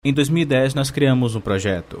Em 2010, nós criamos um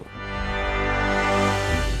projeto.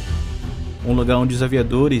 Um lugar onde os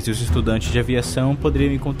aviadores e os estudantes de aviação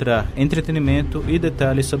poderiam encontrar entretenimento e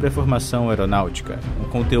detalhes sobre a formação aeronáutica. Um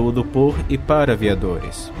conteúdo por e para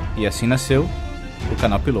aviadores. E assim nasceu o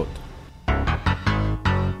Canal Piloto.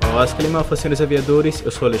 Olá, senhores aviadores,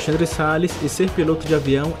 eu sou Alexandre Salles e ser piloto de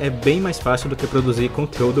avião é bem mais fácil do que produzir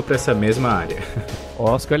conteúdo para essa mesma área.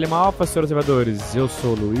 Oscar Lima Alfa, senhores aviadores, eu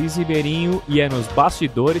sou Luiz Ribeirinho e é nos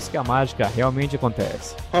bastidores que a mágica realmente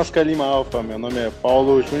acontece. Oscar Lima Alfa, meu nome é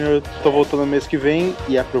Paulo Júnior, estou voltando no mês que vem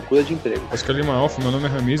e à procura de emprego. Oscar Lima Alfa, meu nome é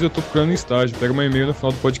Ramiz e eu estou procurando estágio, pega meu e-mail no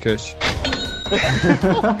final do podcast.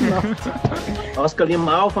 Oscar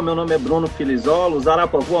Lima Alfa, meu nome é Bruno Filizolo,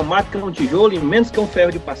 Zarapa voa mais que um tijolo e menos que um ferro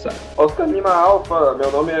de passar. Oscar Lima Alfa, meu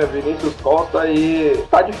nome é Vinícius Costa e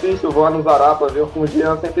tá difícil voar no Zarapa, viu? Com o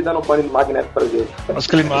Jean sempre dando pane de magneto pra gente.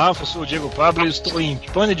 Oscar Lima Alfa, eu sou o Diego Pablo e estou em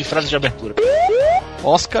pane de frase de abertura.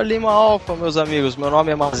 Oscar Lima Alfa, meus amigos, meu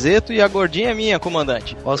nome é Mazeto e a gordinha é minha,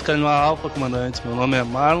 comandante. Oscar Lima Alfa, comandante, meu nome é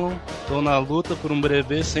Marlon, estou na luta por um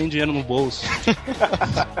brevê sem dinheiro no bolso.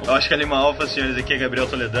 Oscar Lima Alfa, senhores, aqui é Gabriel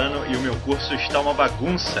Toledano e o meu curso está uma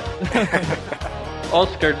bagunça.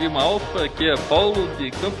 Oscar Lima Alfa, aqui é Paulo de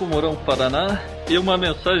Campo Mourão, Paraná, e uma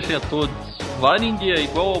mensagem a todos. Varing é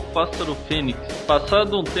igual ao pássaro fênix.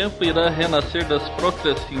 Passado um tempo irá renascer das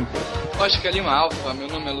próprias cinzas. Oscar Lima Alfa, meu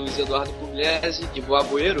nome é Luiz Eduardo Pugliese e voar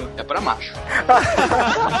bueiro é pra macho.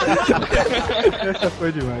 Essa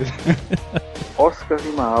foi demais. Oscar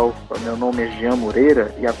Lima Alfa, meu nome é Jean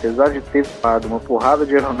Moreira e apesar de ter voado uma porrada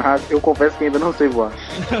de aeronave, eu confesso que ainda não sei voar.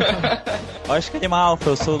 Oscar Lima Alfa,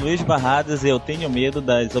 eu sou Luiz Barradas e eu tenho medo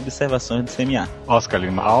das observações do CMA. Oscar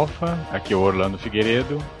Lima Alfa, aqui é o Orlando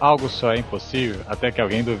Figueiredo. Algo só é impossível até que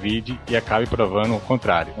alguém duvide e acabe provando o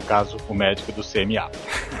contrário. No caso, o médico do CMA.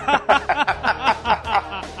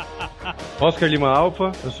 Oscar Lima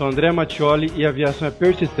Alfa, eu sou André Mattioli e aviação é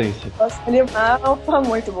persistência. Oscar Lima Alfa,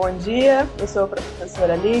 muito bom dia, eu sou a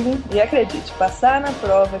professora Lili e acredite, passar na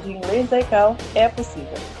prova de inglês da ICAO é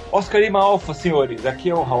possível. Oscar Lima Alfa, senhores, aqui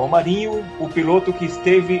é o Raul Marinho, o piloto que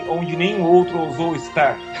esteve onde nenhum outro ousou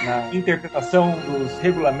estar, na interpretação dos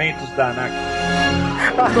regulamentos da ANAC.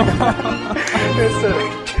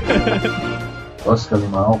 Excelente. Oscar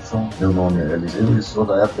Lima Alfa, meu nome é Eliseu e sou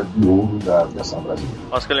da época de ouro da aviação brasileira.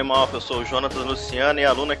 Oscar Lima Alfa, eu sou o Jonatas Luciano e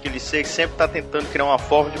aluno aqui liceu que sempre tá tentando criar uma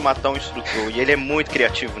forma de matar um instrutor e ele é muito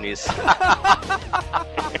criativo nisso.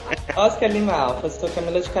 Oscar Lima Alfa, sou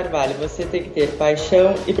Camila de Carvalho, você tem que ter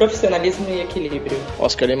paixão e profissionalismo e equilíbrio.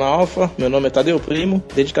 Oscar Lima Alfa, meu nome é Tadeu Primo,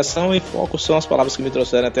 dedicação e foco são as palavras que me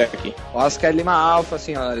trouxeram até aqui. Oscar Lima Alfa,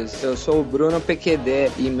 senhores, eu sou o Bruno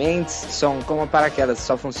PQD e mentes são como paraquedas,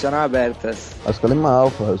 só funcionam abertas. Oscar Lima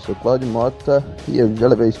Alfa, eu sou Claudio Mota e eu já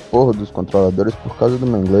levei esporro dos controladores por causa do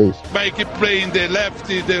meu inglês. Bike play in the left,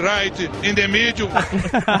 the right, in the middle.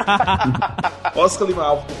 Oscar Lima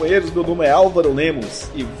Alfa, companheiros, meu nome é Álvaro Lemos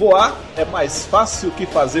e voar é mais fácil que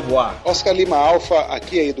fazer voar. Oscar Lima Alfa,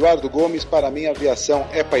 aqui é Eduardo Gomes, para mim aviação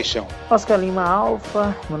é paixão. Oscar Lima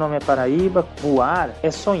Alfa, meu nome é Paraíba, voar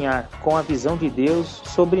é sonhar com a visão de Deus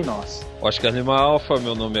sobre nós. Oscar Lima Alfa,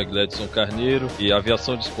 meu nome é Gledson Carneiro e a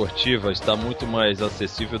aviação desportiva está muito mais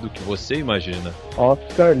acessível do que você imagina.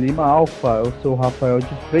 Oscar Lima Alfa, eu sou o Rafael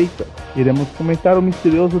de Freitas. Iremos comentar o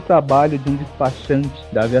misterioso trabalho de um despachante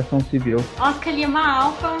da aviação civil. Oscar Lima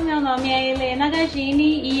Alfa, meu nome é Helena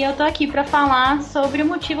Gagini e eu tô aqui para falar sobre o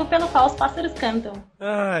motivo pelo qual os pássaros cantam.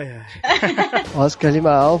 Oscar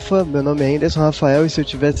Lima Alfa, meu nome é Anderson Rafael e se eu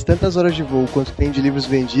tivesse tantas horas de voo quanto tem de livros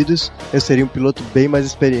vendidos, eu seria um piloto bem mais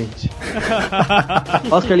experiente.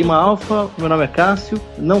 Oscar Lima Alfa, meu nome é Cássio,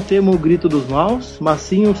 não temo o grito dos maus, mas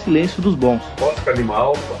sim o silêncio dos bons. Oscar Lima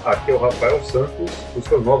Alfa, aqui é o Rafael Santos, os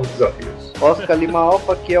seus novos desafios. Oscar Lima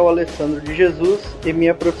Alfa, aqui é o Alessandro de Jesus e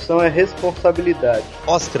minha profissão é responsabilidade.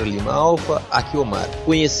 Oscar Lima Alfa, aqui é o Omar,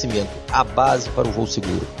 conhecimento, a base para o voo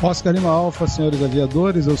seguro. Oscar Lima Alfa, senhores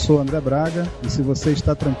aviadores, eu sou o André Braga e se você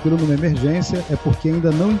está tranquilo numa emergência é porque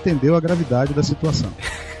ainda não entendeu a gravidade da situação.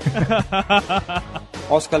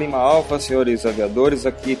 Oscar Lima Alfa, senhores aviadores,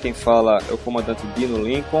 aqui quem fala é o comandante Dino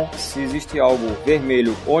Lincoln. Se existe algo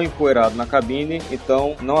vermelho ou empoeirado na cabine,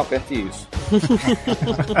 então não aperte isso.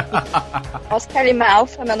 Oscar Lima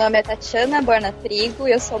Alfa, meu nome é Tatiana Borna Trigo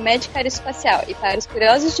e eu sou médica aeroespacial. E para os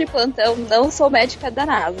curiosos de plantão, não sou médica da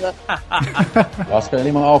NASA. Oscar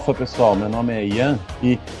Lima Alfa, pessoal, meu nome é Ian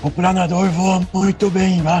e o planador voa muito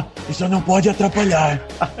bem, tá? Isso não pode atrapalhar.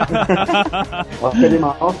 Oscar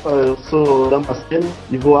Lima Alfa, eu sou Damasceno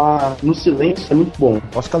e voar no silêncio é muito bom.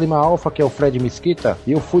 Oscar Lima Alfa, que é o Fred Mesquita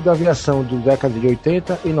e eu fui da aviação da década de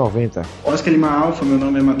 80 e 90. Oscar Lima Alfa, meu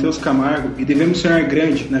nome é Matheus Camargo e devemos sonhar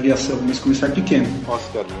grande na aviação, mas começar pequeno.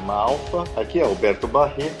 Oscar Lima Alfa, aqui é Alberto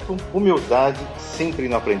Barreto, humildade sempre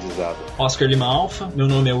no aprendizado. Oscar Lima Alfa, meu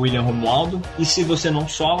nome é William Romualdo, e se você não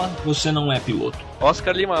sola, você não é piloto.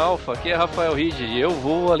 Oscar Lima Alfa, aqui é Rafael Ride e eu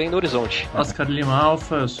vou além do horizonte. Oscar Lima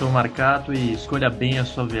Alfa, eu sou o Marcato e escolha bem a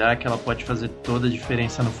sua VA que ela pode fazer toda a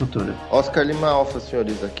diferença no futuro. Oscar Lima Alfa,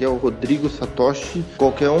 senhores, aqui é o Rodrigo Satoshi.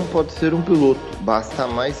 Qualquer um pode ser um piloto, basta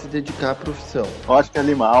mais se dedicar à profissão. Oscar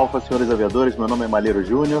Lima Alfa, senhores aviadores, meu nome é Malheiro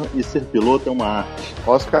Júnior e ser piloto é uma arte.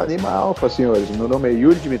 Oscar Lima Alfa, senhores, meu nome é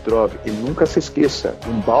Yuri Dimitrov e nunca se esqueça,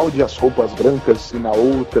 um balde as roupas brancas e na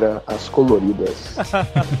outra as coloridas.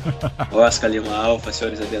 Oscar Lima Alfa,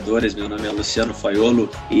 senhores aviadores, meu nome é Luciano Faiolo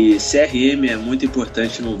e CRM é muito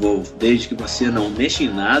importante no voo, desde que você não mexa em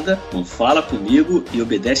nada, não fala comigo e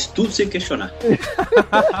obedece tudo sem questionar.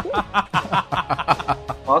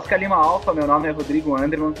 Oscar Lima Alfa, meu nome é Rodrigo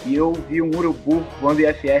Anderman e eu vi um urubu voando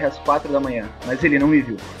IFR às 4 da manhã, mas ele não me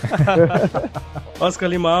viu. Oscar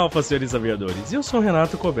Lima Alfa, senhores aviadores, eu sou o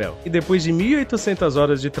Renato Cobel e depois de 1.800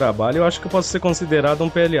 horas de trabalho eu acho que eu posso ser considerado um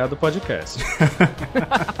PLA do podcast.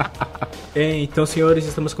 Então, senhores,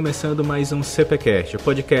 estamos começando mais um CPCast, o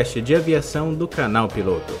podcast de aviação do canal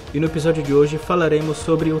Piloto. E no episódio de hoje falaremos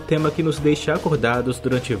sobre o tema que nos deixa acordados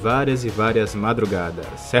durante várias e várias madrugadas.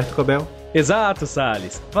 Certo, Cobel? Exato,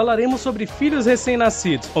 Salles. Falaremos sobre filhos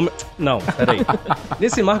recém-nascidos. Não, peraí.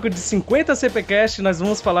 Nesse marco de 50 CPCast, nós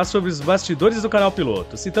vamos falar sobre os bastidores do canal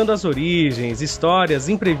Piloto, citando as origens, histórias,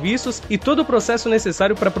 imprevistos e todo o processo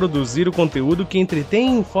necessário para produzir o conteúdo que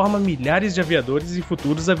entretém e informa milhares de aviadores e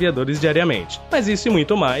futuros aviadores diariamente. Mas isso e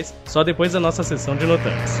muito mais, só depois da nossa sessão de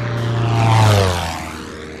notantes.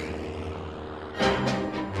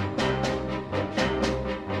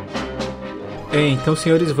 Então,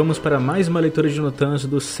 senhores, vamos para mais uma leitura de notantes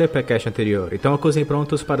do CPCast anterior. Então, acusem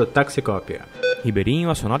prontos para o Taxicópia. Ribeirinho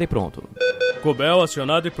acionado e pronto. Cobel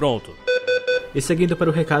acionado e pronto. E seguindo para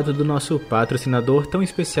o recado do nosso patrocinador, tão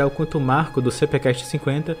especial quanto o marco do CPCast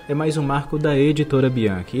 50, é mais um marco da Editora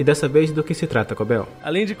Bianchi. E dessa vez do que se trata, Cobel?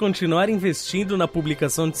 Além de continuar investindo na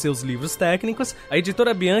publicação de seus livros técnicos, a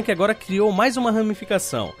Editora Bianchi agora criou mais uma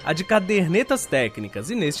ramificação, a de cadernetas técnicas.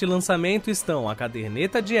 E neste lançamento estão a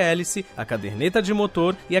caderneta de hélice, a caderneta de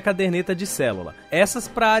motor e a caderneta de célula. Essas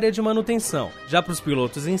para a área de manutenção. Já para os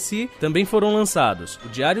pilotos em si, também foram lançados o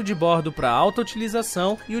diário de bordo para alta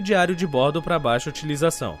utilização e o diário de bordo para baixa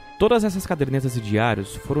utilização. Todas essas cadernetas e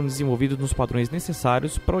diários foram desenvolvidos nos padrões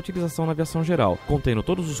necessários para a utilização na aviação geral, contendo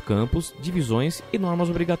todos os campos, divisões e normas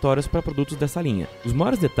obrigatórias para produtos dessa linha. Os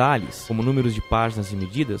maiores detalhes, como números de páginas e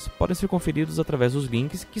medidas, podem ser conferidos através dos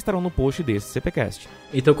links que estarão no post desse CPCast.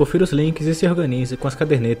 Então confira os links e se organize com as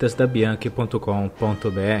cadernetas da Bianchi.com.br.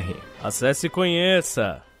 Acesse e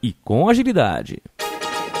conheça! E com agilidade!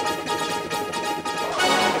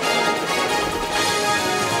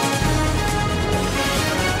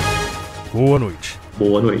 Boa noite.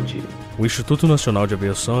 Boa noite. O Instituto Nacional de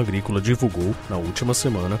Aviação Agrícola divulgou, na última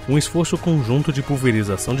semana, um esforço conjunto de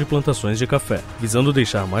pulverização de plantações de café, visando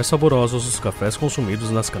deixar mais saborosos os cafés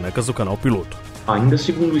consumidos nas canecas do canal Piloto. Ainda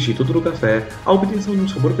segundo o Instituto do Café, a obtenção de um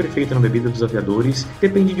sabor perfeito na bebida dos aviadores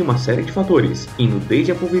depende de uma série de fatores, indo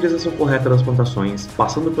desde a pulverização correta das plantações,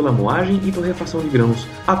 passando pela moagem e torrefação de grãos,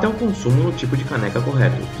 até o consumo no tipo de caneca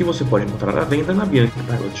correto, que você pode encontrar à venda na Bianchi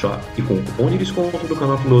Pilot Shop. E com o cupom de desconto do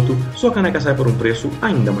canal Piloto, sua caneca sai por um preço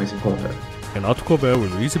ainda mais em conta. Renato Cobel e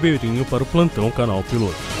Luiz Ribeirinho para o Plantão Canal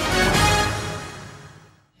Piloto.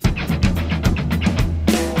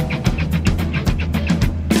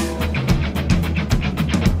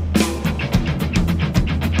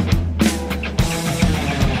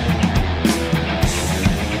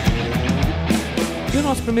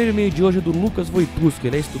 O primeiro e-mail de hoje é do Lucas Wojtuski,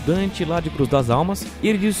 ele é estudante lá de Cruz das Almas, e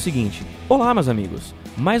ele diz o seguinte: olá, meus amigos,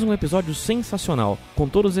 mais um episódio sensacional, com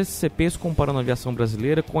todos esses CPs comparando a aviação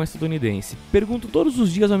brasileira com a estadunidense. Pergunto todos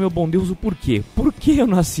os dias ao meu bom Deus o porquê. Por que eu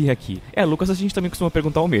nasci aqui? Lucas, a gente também costuma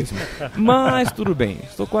perguntar o mesmo. Mas tudo bem,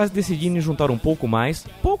 estou quase decidindo em juntar um pouco mais,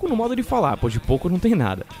 pouco no modo de falar, pois de pouco não tem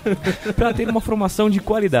nada, para ter uma formação de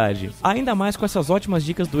qualidade. Ainda mais com essas ótimas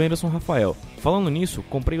dicas do Anderson Rafael. Falando nisso,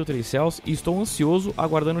 comprei o 3 Céus e estou ansioso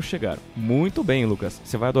aguardando chegar. Muito bem, Lucas,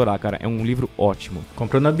 você vai adorar, cara, é um livro ótimo.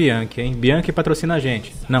 Comprou na Bianchi, hein? Bianchi patrocina a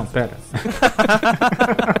gente. Não, pera.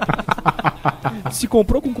 Se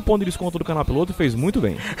comprou com cupom de desconto do Canal Piloto, fez muito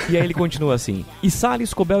bem. E aí ele continua assim: e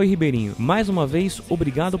Salles, Cobel e Ribeirinho, mais uma vez,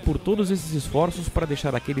 obrigado por todos esses esforços para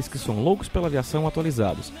deixar aqueles que são loucos pela aviação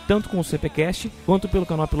atualizados, tanto com o CPcast quanto pelo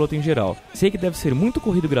Canal Piloto em geral. Sei que deve ser muito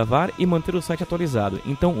corrido gravar e manter o site atualizado,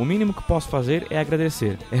 então o mínimo que posso fazer é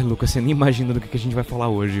agradecer. Lucas, você nem imagina do que a gente vai falar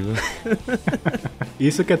hoje, viu?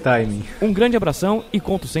 Isso que é timing. Um grande abração e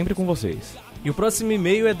conto sempre com vocês. E o próximo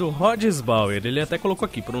e-mail é do Rods Bauer. Ele até colocou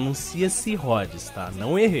aqui, pronuncia-se Rods, tá?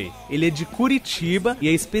 Não errei. Ele é de Curitiba e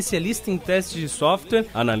é especialista em testes de software,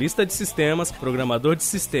 analista de sistemas, programador de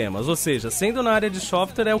sistemas. Ou seja, sendo na área de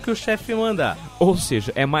software é o que o chefe mandar. Ou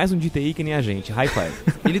seja, é mais um de TI que nem a gente. High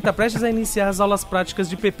five. Ele tá prestes a iniciar as aulas práticas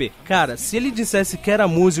de PP. Cara, se ele dissesse que era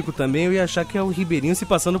músico também, eu ia achar que é o Ribeirinho se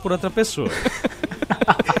passando por outra pessoa.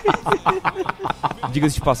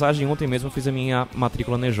 Diga-se de passagem, ontem mesmo eu fiz a minha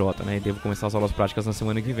matrícula na EJ, né? E devo começar as aulas práticas na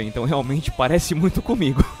semana que vem, então realmente parece muito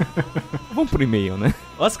comigo. Vamos pro e-mail, né?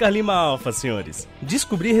 Oscar Lima Alfa, senhores.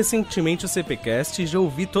 Descobri recentemente o CPcast e já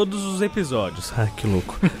ouvi todos os episódios. Ai, que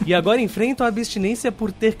louco. E agora enfrento a abstinência por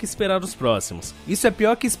ter que esperar os próximos. Isso é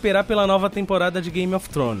pior que esperar pela nova temporada de Game of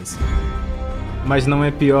Thrones. Mas não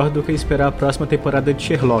é pior do que esperar a próxima temporada de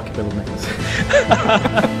Sherlock, pelo menos.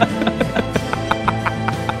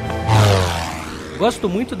 Gosto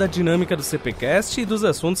muito da dinâmica do CPcast e dos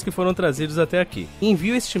assuntos que foram trazidos até aqui.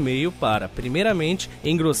 Envio este e-mail para, primeiramente,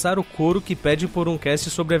 engrossar o coro que pede por um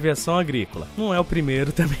cast sobre aviação agrícola. Não é o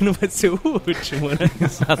primeiro, também não vai ser o último, né?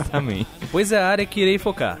 Exatamente. Pois é a área que irei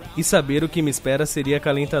focar, e saber o que me espera seria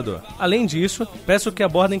acalentador. Além disso, peço que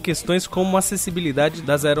abordem questões como a acessibilidade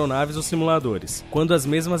das aeronaves ou simuladores, quando as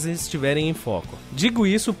mesmas estiverem em foco. Digo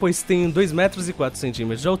isso pois tenho 2,04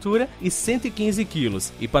 metros de altura e 115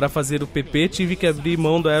 quilos, e para fazer o PP tive que abrir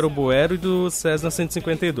mão do Aeroboero e do Cessna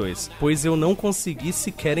 152, pois eu não consegui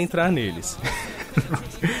sequer entrar neles.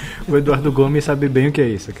 O Eduardo Gomes sabe bem o que é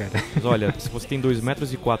isso, cara. Mas olha, se você tem 2,04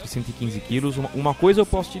 metros e 115 quilos, uma coisa eu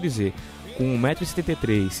posso te dizer: com 1,73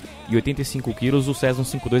 m e 85 quilos, o Cessna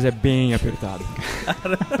 152 é bem apertado.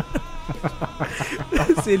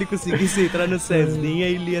 Se ele conseguisse entrar no Cessninha,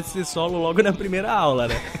 ele ia ser solo logo na primeira aula,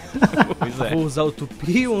 né? Pois é. Vou usar o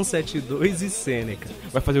Tupi, 172 e Seneca.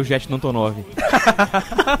 Vai fazer o jet no Antonov.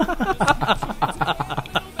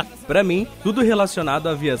 Pra mim, tudo relacionado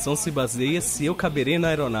à aviação se baseia se eu caberei na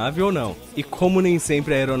aeronave ou não. E como nem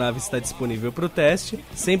sempre a aeronave está disponível para o teste,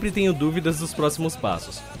 sempre tenho dúvidas dos próximos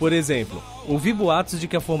passos. Por exemplo, ouvi boatos de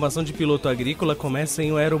que a formação de piloto agrícola começa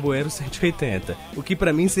em um Aeroboero 180, o que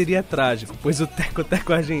pra mim seria trágico, pois o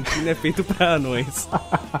teco-teco argentino é feito pra anões.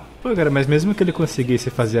 Pô, cara, mas mesmo que ele conseguisse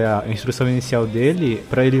fazer a instrução inicial dele,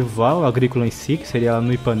 pra ele voar o agrícola em si, que seria lá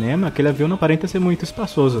no Ipanema, aquele avião não aparenta ser muito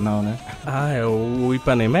espaçoso, não, né? Ah, o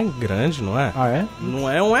Ipanema é grande, não é? Ah, é? Não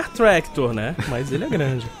é um Air Tractor, né? Mas ele é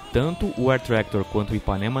grande. Tanto o Air Tractor quanto o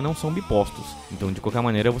Ipanema não são bipostos. Então, de qualquer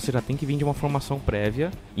maneira, você já tem que vir de uma formação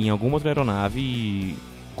prévia em alguma outra aeronave,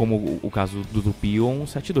 como o caso do Tupi ou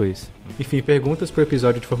 172. Enfim, perguntas pro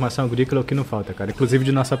episódio de formação agrícola é o que não falta, cara. Inclusive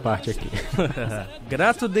de nossa parte aqui.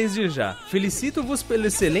 Grato desde já. Felicito-vos pelo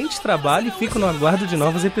excelente trabalho e fico no aguardo de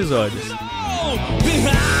novos episódios.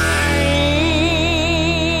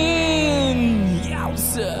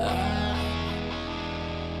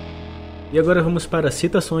 E agora vamos para as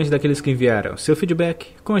citações daqueles que enviaram seu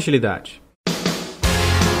feedback com agilidade.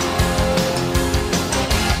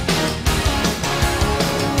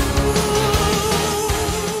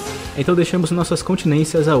 Então deixamos nossas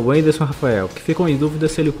continências ao Anderson Rafael, que ficou em dúvida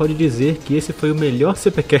se ele pode dizer que esse foi o melhor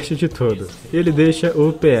CPcast de todos. Ele deixa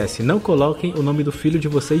o PS: não coloquem o nome do filho de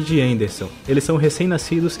vocês de Anderson. Eles são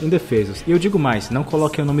recém-nascidos indefesos. E eu digo mais, não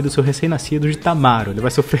coloquem o nome do seu recém-nascido de Tamaro. Ele vai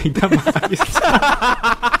sofrer ainda mais.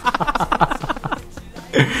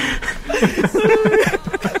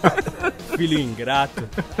 Filho ingrato.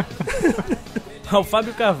 Ao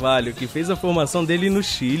Fábio Carvalho, que fez a formação dele no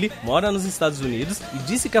Chile, mora nos Estados Unidos e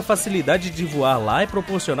disse que a facilidade de voar lá é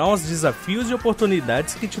proporcional aos desafios e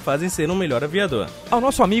oportunidades que te fazem ser um melhor aviador. Ao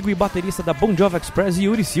nosso amigo e baterista da Bon Jovi Express,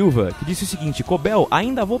 Yuri Silva, que disse o seguinte: Cobel,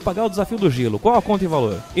 ainda vou pagar o desafio do gelo, qual a conta e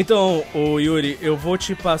valor? Então, Yuri, eu vou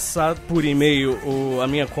te passar por e-mail a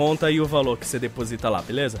minha conta e o valor que você deposita lá,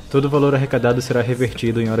 beleza? Todo o valor arrecadado será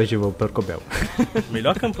revertido em horas de voo para o Cobel.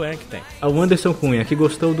 Melhor campanha que tem. Ao Anderson Cunha, que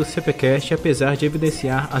gostou do CPcast apesar de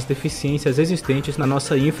evidenciar as deficiências existentes na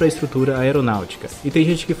nossa infraestrutura aeronáutica. E tem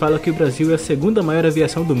gente que fala que o Brasil é a segunda maior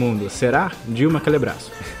aviação do mundo. Será? Dilma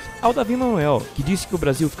Calebraço. ao Davi Manuel, que disse que o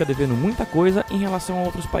Brasil fica devendo muita coisa em relação a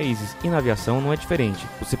outros países, e na aviação não é diferente.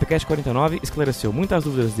 O CPCast 49 esclareceu muitas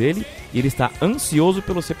dúvidas dele e ele está ansioso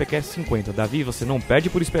pelo CPCast 50. Davi, você não perde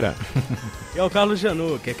por esperar. E ao Carlos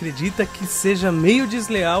Janu, que acredita que seja meio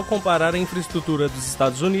desleal comparar a infraestrutura dos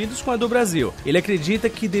Estados Unidos com a do Brasil. Ele acredita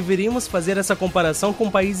que deveríamos fazer essa comparação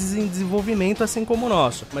com países em desenvolvimento assim como o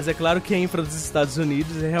nosso, mas é claro que a infra dos Estados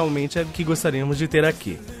Unidos é realmente a que gostaríamos de ter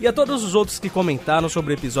aqui. E a todos os outros que comentaram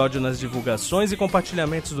sobre o episódio nas divulgações e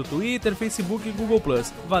compartilhamentos do Twitter, Facebook e Google+.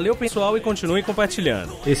 Valeu, pessoal, e continue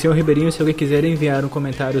compartilhando. E senhor Ribeirinho, se alguém quiser enviar um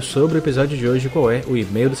comentário sobre o episódio de hoje, qual é o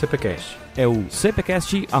e-mail do CPCast? É o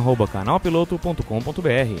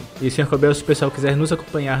cpcast@canalpiloto.com.br. E senhor Cobel, se o pessoal quiser nos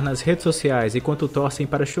acompanhar nas redes sociais enquanto torcem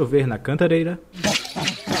para chover na Cantareira...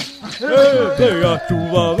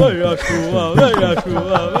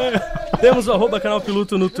 Temos o @Canal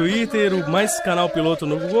Piloto no Twitter, o mais Canal Piloto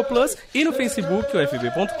no Google+, e no Facebook, o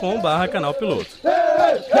fb.com/Canal Piloto.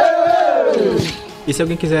 E se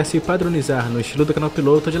alguém quiser se padronizar no estilo do Canal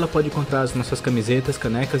Piloto, onde ela pode encontrar as nossas camisetas,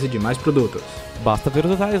 canecas e demais produtos? Basta ver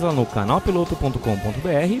os detalhes lá no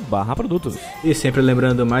canalpiloto.com.br/produtos. E sempre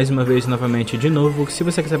lembrando mais uma vez, novamente, de novo, que se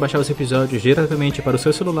você quiser baixar os episódios diretamente para o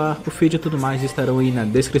seu celular, o feed e tudo mais estarão aí na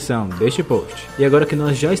descrição deste post. E agora que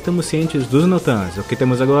nós já estamos cientes dos Notans, o que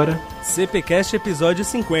temos agora? CPCast episódio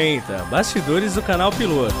 50, Bastidores do Canal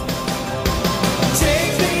Piloto.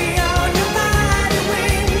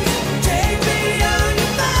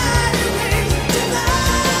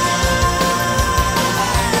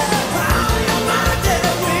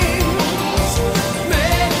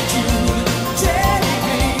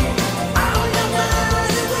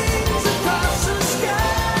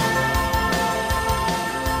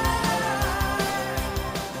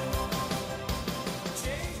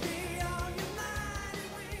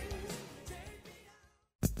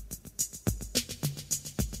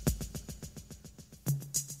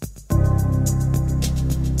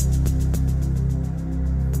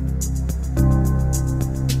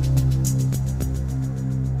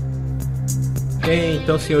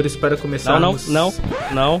 Então, senhores, para começarmos... Não.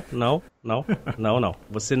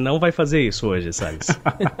 Você não vai fazer isso hoje, Salles.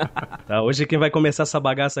 Tá, hoje quem vai começar essa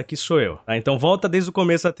bagaça aqui sou eu. Tá, então volta desde o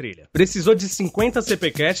começo da trilha. Precisou de 50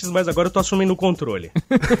 CPCasts, mas agora eu tô assumindo o controle.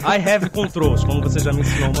 I have controls, como você já me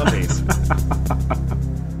ensinou uma vez.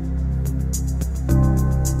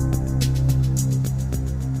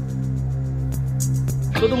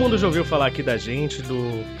 Todo mundo já ouviu falar aqui da gente, do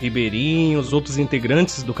Ribeirinho, os outros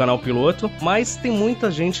integrantes do Canal Piloto, mas tem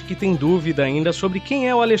muita gente que tem dúvida ainda sobre quem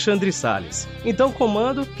é o Alexandre Salles. Então,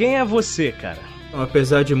 comando, quem é você, cara?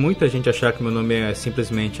 Apesar de muita gente achar que meu nome é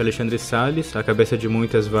simplesmente Alexandre Salles, a cabeça de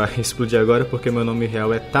muitas vai explodir agora porque meu nome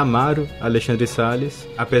real é Tamaro Alexandre Salles.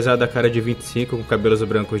 Apesar da cara de 25 com cabelos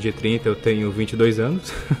brancos de 30, eu tenho 22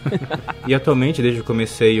 anos. E atualmente, desde que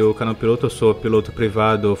comecei o Canal Piloto, eu sou piloto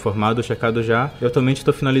privado formado, checado já. E atualmente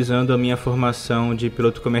estou finalizando a minha formação de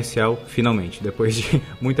piloto comercial, finalmente, depois de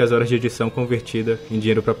muitas horas de edição convertida em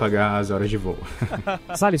dinheiro para pagar as horas de voo.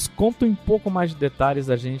 Salles, conta um pouco mais de detalhes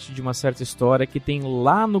da gente de uma certa história que tem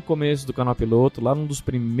lá no começo do Canal Piloto, lá num dos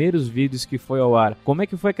primeiros vídeos que foi ao ar. Como é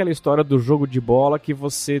que foi aquela história do jogo de bola que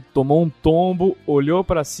você tomou um tombo, olhou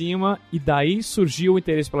pra cima e daí surgiu o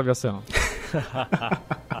interesse pela aviação?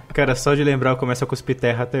 Cara, só de lembrar eu começo a cuspir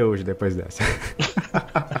terra até hoje, depois dessa.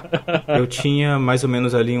 Eu tinha mais ou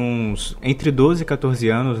menos ali uns... entre 12 e 14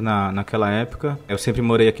 anos naquela época. Eu sempre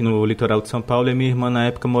morei aqui no litoral de São Paulo e minha irmã na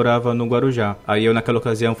época morava no Guarujá. Aí eu naquela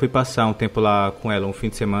ocasião fui passar um tempo lá com ela, um fim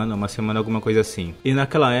de semana, uma semana, alguma coisa assim. E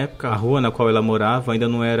naquela época, a rua na qual ela morava ainda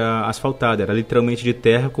não era asfaltada, era literalmente de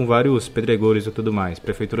terra com vários pedregulhos e tudo mais.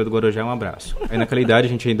 Prefeitura do Guarujá, um abraço. Aí naquela idade a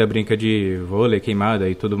gente ainda brinca de vôlei, queimada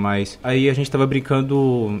e tudo mais. Aí a gente tava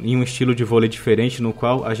brincando em um estilo de vôlei diferente, no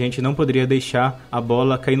qual a gente não poderia deixar a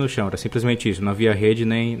bola cair no chão. Era simplesmente isso, não havia rede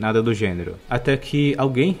nem nada do gênero. Até que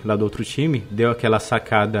alguém lá do outro time deu aquela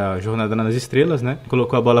sacada jornada nas estrelas, né?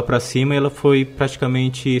 Colocou a bola pra cima e ela foi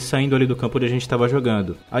praticamente saindo ali do campo onde a gente tava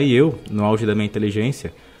jogando. Aí eu, no auge da minha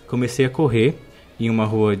inteligência, comecei a correr em uma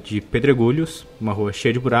rua de pedregulhos, uma rua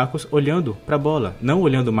cheia de buracos, olhando para a bola, não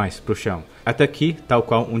olhando mais para o chão. Até que, tal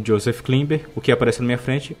qual um Joseph Klimber, o que aparece na minha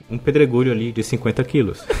frente, um pedregulho ali de 50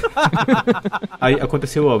 quilos. Aí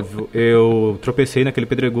aconteceu óbvio, eu tropecei naquele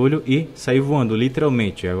pedregulho e saí voando,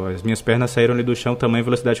 literalmente. As minhas pernas saíram ali do chão, tamanho e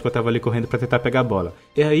velocidade que eu estava ali correndo para tentar pegar a bola.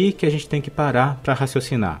 É aí que a gente tem que parar para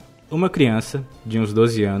raciocinar. Uma criança de uns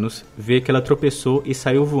 12 anos vê que ela tropeçou e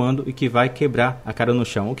saiu voando e que vai quebrar a cara no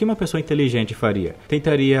chão. O que uma pessoa inteligente faria?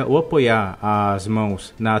 Tentaria ou apoiar as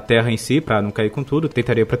mãos na terra em si para não cair com tudo,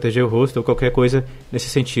 tentaria proteger o rosto ou qualquer coisa nesse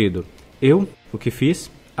sentido. Eu, o que fiz?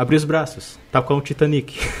 abri os braços, tal como o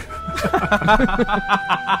Titanic.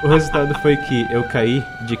 O resultado foi que eu caí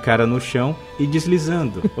de cara no chão e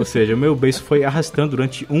deslizando. Ou seja, o meu beiço foi arrastando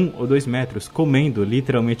durante 1 ou 2 metros, comendo,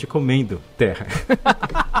 literalmente comendo terra.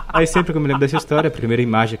 Aí sempre que eu me lembro dessa história, a primeira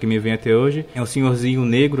imagem que me vem até hoje é um senhorzinho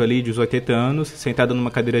negro ali de uns 80 anos, sentado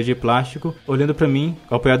numa cadeira de plástico, olhando pra mim,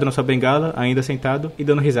 apoiado na sua bengala, ainda sentado e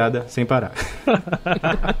dando risada sem parar.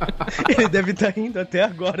 Ele deve estar rindo até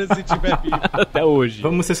agora, se tiver vivo. Até hoje.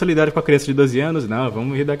 Vamos ser solidários com a criança de 12 anos? Não,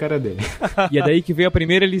 vamos rir da cara dele. E é daí que veio a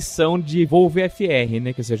primeira lição de voo VFR,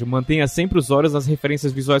 né? Que seja, mantenha sempre os olhos nas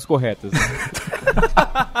referências visuais corretas. Né?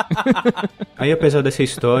 Aí, apesar dessa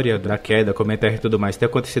história da queda, comentário e tudo mais ter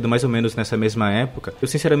acontecido mais ou menos nessa mesma época, eu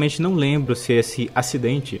sinceramente não lembro se esse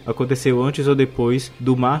acidente aconteceu antes ou depois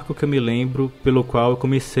do marco que eu me lembro pelo qual eu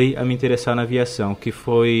comecei a me interessar na aviação, que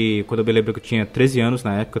foi quando eu me lembro que eu tinha 13 anos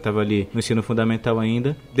na época, eu estava ali no ensino fundamental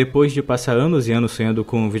ainda. Depois de passar anos e anos sonhando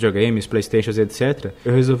com videogames, Playstations e etc.,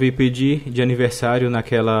 eu resolvi pedir de aniversário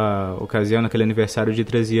naquela ocasião, naquele aniversário de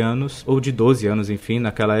 13 anos, ou de 12 anos, enfim,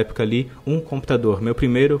 naquela época ali, um computador, meu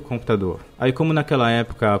primeiro computador. Aí, como naquela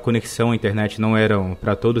época a conexão à internet não eram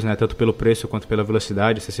para todos, né, tanto pelo preço quanto pela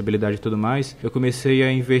velocidade, acessibilidade e tudo mais, eu comecei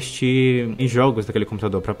a investir em jogos daquele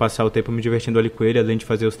computador, para passar o tempo me divertindo ali com ele, além de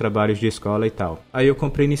fazer os trabalhos de escola e tal. Aí eu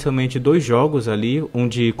comprei inicialmente 2 jogos ali, um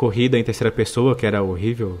de corrida em terceira pessoa, que era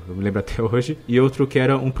horrível, eu me lembro até hoje, e outro que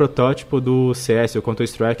era um protótipo do CS, o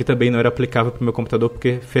Counter-Strike, que também não era aplicável pro meu computador,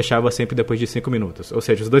 porque fechava sempre depois de 5 minutos. Ou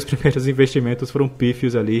seja, os 2 primeiros investimentos foram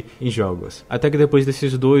pífios ali em jogos. Até que depois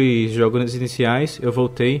desses 2 jogos iniciais, eu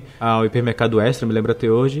voltei ao hipermercado Extra, me lembro até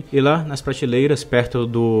hoje, e lá nas prateleiras, perto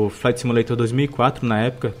do Flight Simulator 2004, na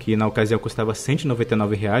época, que na ocasião custava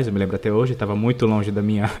R$199, eu me lembro até hoje, estava muito longe da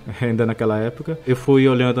minha renda naquela época, eu fui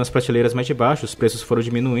olhando nas prateleiras mais de baixo, os preços foram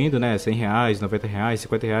diminuindo, né, R$100, R$90,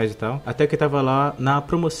 R$50 e tal, até que estava lá na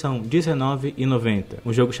promoção R$19,90,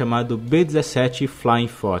 um jogo chamado B-17 Flying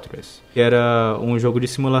Fortress, que era um jogo de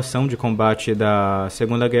simulação de combate da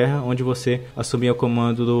Segunda Guerra, onde você assumia o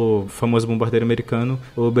comando do famoso bombardeiro americano,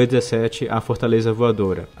 o B-17, a Fortaleza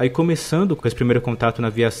Voadora. Aí, começando com esse primeiro contato na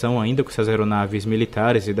aviação, ainda com essas aeronaves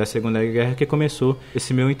militares e da Segunda Guerra, que começou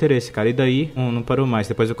esse meu interesse, cara. E daí, não parou mais.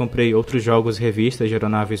 Depois eu comprei outros jogos, revistas de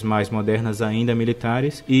aeronaves mais modernas, ainda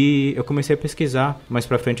militares, e eu comecei a pesquisar mais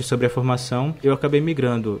pra frente sobre a formação. Eu acabei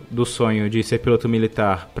migrando do sonho de ser piloto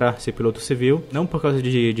militar para ser piloto civil, não por causa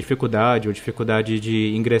de dificuldade ou dificuldade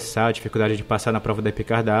de ingressar, dificuldade de passar na prova da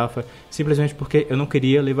Epicar da Alfa, simplesmente porque eu não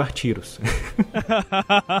queria levar tiros.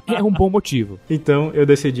 É um bom motivo. Então eu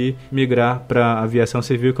decidi migrar para aviação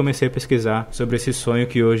civil e comecei a pesquisar sobre esse sonho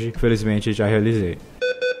que hoje, felizmente, já realizei.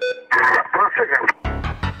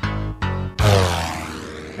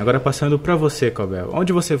 Agora passando para você, Cobel.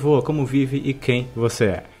 Onde você voa, como vive e quem você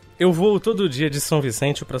é? Eu voo todo dia de São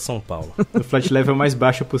Vicente para São Paulo. O flight level mais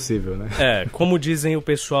baixo possível, né? É, como dizem o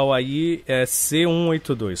pessoal aí, é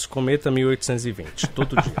C182, Cometa 1820,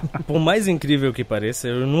 todo dia. Por mais incrível que pareça,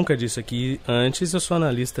 eu nunca disse aqui antes, eu sou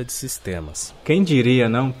analista de sistemas. Quem diria,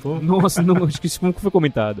 não? Pô? Nossa, não, acho que isso nunca foi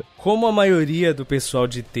comentado. Como a maioria do pessoal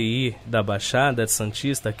de TI da Baixada de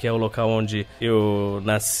Santista, que é o local onde eu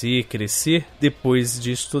nasci, cresci, depois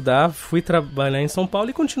de estudar, fui trabalhar em São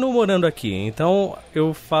Paulo e continuo morando aqui. Então,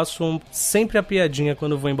 eu faço sempre a piadinha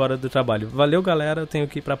quando vou embora do trabalho. Valeu, galera, eu tenho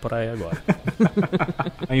que ir pra praia agora.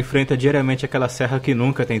 Enfrenta diariamente aquela serra que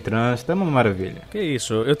nunca tem trânsito, é uma maravilha. Que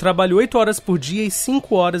isso, eu trabalho 8 horas por dia e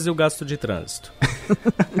 5 horas eu gasto de trânsito.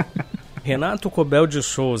 Renato Cobel de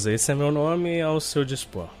Souza, esse é meu nome ao seu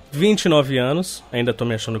dispor. 29 anos, ainda tô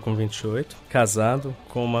me achando com 28, casado,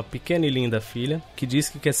 com uma pequena e linda filha, que diz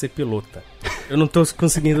que quer ser pilota. Eu não tô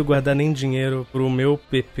conseguindo guardar nem dinheiro pro meu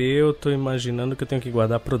PP, eu tô imaginando que eu tenho que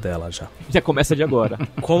guardar pro dela já. Já começa de agora.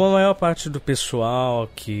 Como a maior parte do pessoal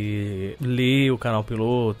que lê o canal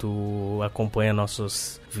Piloto, acompanha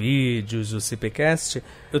nossos vídeos, o CPcast,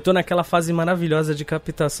 eu tô naquela fase maravilhosa de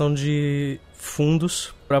captação de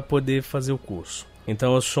fundos para poder fazer o curso.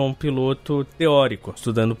 Então eu sou um piloto teórico,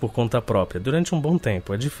 estudando por conta própria, durante um bom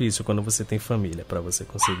tempo. É difícil quando você tem família, para você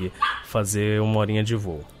conseguir fazer 1 horinha de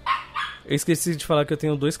voo. Eu esqueci de falar que eu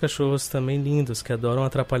tenho 2 cachorros também lindos, que adoram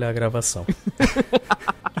atrapalhar a gravação.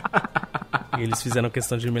 E eles fizeram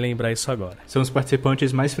questão de me lembrar isso agora. São os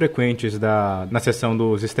participantes mais frequentes na sessão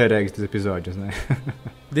dos easter eggs dos episódios, né?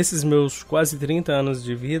 Desses meus quase 30 anos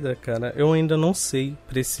de vida, cara, eu ainda não sei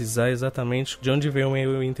precisar exatamente de onde veio o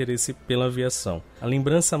meu interesse pela aviação. A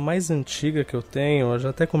lembrança mais antiga que eu tenho, eu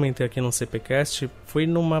já até comentei aqui no CPcast, foi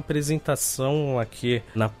numa apresentação aqui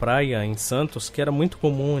na praia, em Santos, que era muito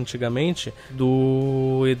comum antigamente,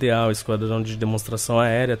 do EDA, Esquadrão de Demonstração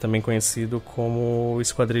Aérea, também conhecido como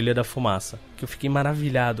Esquadrilha da Fumaça. Que eu fiquei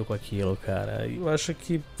maravilhado com aquilo, cara. E eu acho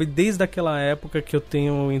que foi desde aquela época que eu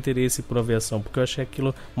tenho interesse por aviação, porque eu achei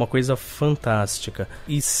aquilo uma coisa fantástica.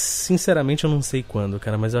 E, sinceramente, eu não sei quando,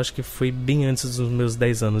 cara, mas eu acho que foi bem antes dos meus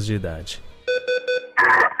 10 anos de idade.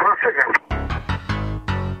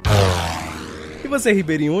 E você,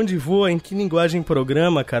 Ribeirinho, onde voa? Em que linguagem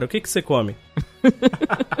programa, cara? O que você come?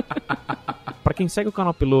 Pra quem segue o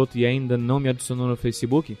Canal Piloto e ainda não me adicionou no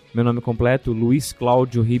Facebook, meu nome completo, Luiz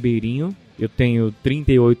Cláudio Ribeirinho. Eu tenho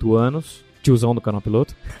 38 anos, tiozão do Canal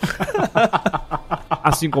Piloto.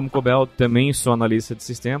 Assim como o Cobel, também sou analista de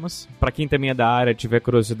sistemas. Pra quem também é da área, tiver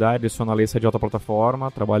curiosidade, sou analista de alta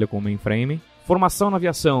plataforma, trabalho com mainframe. Formação na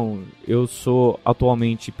aviação, eu sou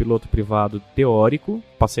atualmente piloto privado teórico,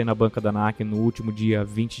 passei na banca da ANAC no último dia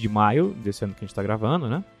 20 de maio, desse ano que a gente tá gravando,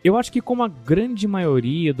 né? Eu acho que como a grande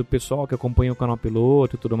maioria do pessoal que acompanha o Canal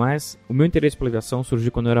Piloto e tudo mais, o meu interesse pela aviação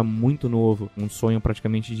surgiu quando eu era muito novo, um sonho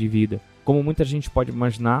praticamente de vida. Como muita gente pode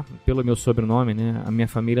imaginar, pelo meu sobrenome, né, a minha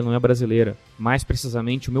família não é brasileira. Mais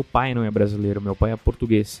precisamente, o meu pai não é brasileiro, meu pai é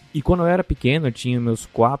português. E quando eu era pequeno, eu tinha meus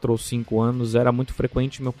 4 ou 5 anos, era muito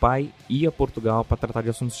frequente meu pai ir a Portugal para tratar de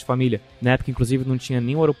assuntos de família. Na época, inclusive, não tinha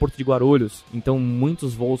nem o aeroporto de Guarulhos, então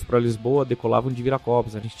muitos voos para Lisboa decolavam de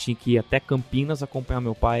Viracopos. A gente tinha que ir até Campinas acompanhar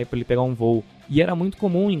meu pai para ele pegar um voo. E era muito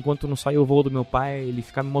comum, enquanto não saía o voo do meu pai, ele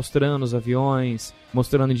ficar me mostrando os aviões,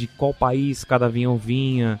 mostrando de qual país cada avião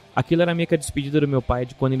vinha. Aquilo era meio que a despedida do meu pai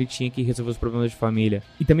de quando ele tinha que resolver os problemas de família.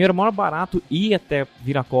 E também era maior barato ir até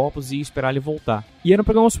Viracopos e esperar ele voltar. E era um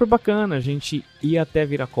programa super bacana, a gente ia até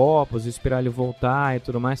Viracopos, esperar ele voltar e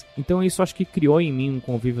tudo mais. Então isso acho que criou em mim um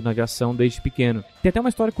convívio na aviação desde pequeno. Tem até uma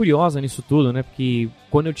história curiosa nisso tudo, né? Porque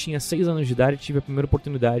quando eu tinha 6 anos de idade, tive a primeira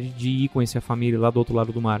oportunidade de ir conhecer a família lá do outro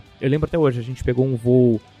lado do mar. Eu lembro até hoje, a gente pegou um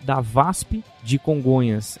voo da VASP de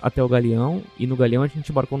Congonhas até o Galeão, e no Galeão a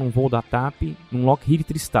gente embarcou num voo da TAP, num Lockheed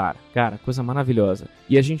TriStar. Cara, coisa maravilhosa.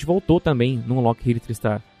 E a gente voltou também num Lockheed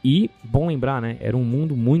TriStar. E, bom lembrar, né, era um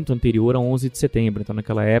mundo muito anterior a 11 de setembro, então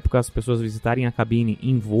naquela época as pessoas visitarem a cabine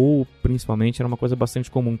em voo, principalmente, era uma coisa bastante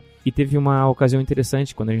comum. E teve uma ocasião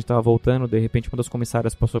interessante, quando a gente estava voltando, de repente uma das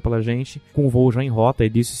comissárias passou pela gente, com o voo já em rota, e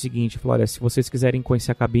disse o seguinte, falou, olha, se vocês quiserem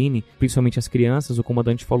conhecer a cabine, principalmente as crianças, o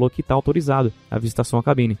comandante falou que está autorizado a visitação à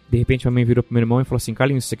cabine. De repente a mãe virou pro meu irmão e falou assim,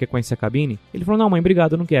 Carlinhos, você quer conhecer a cabine? Ele falou, não mãe,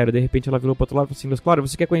 obrigado, eu não quero. De repente ela virou pro outro lado e falou assim, Luiz Cláudio,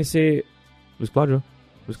 você quer conhecer... Luiz Cláudio,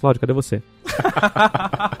 cadê você?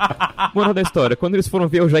 Moral da história, quando eles foram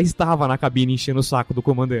ver, eu já estava na cabine enchendo o saco do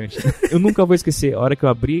comandante. Eu nunca vou esquecer, a hora que eu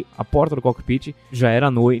abri a porta do cockpit, já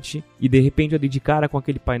era noite, e de repente eu dei de cara com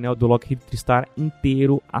aquele painel do Lockheed TriStar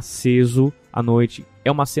inteiro aceso à noite.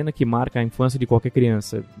 É uma cena que marca a infância de qualquer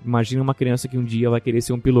criança. Imagina uma criança que um dia vai querer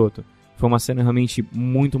ser um piloto. Foi uma cena realmente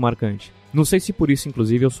muito marcante. Não sei se por isso,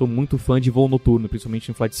 inclusive, eu sou muito fã de voo noturno, principalmente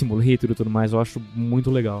em Flight Simulator e tudo mais, eu acho muito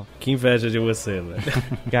legal. Que inveja de você, velho.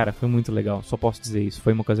 Cara, foi muito legal, só posso dizer isso,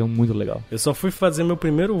 foi uma ocasião muito legal. Eu só fui fazer meu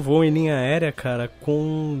primeiro voo em linha aérea, cara,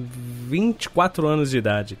 com 24 anos de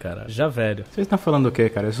idade, cara, já velho. Vocês estão falando o quê,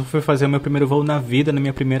 cara? Eu só fui fazer o meu primeiro voo na vida, na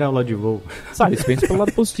minha primeira aula de voo. Sabe, você pensa pelo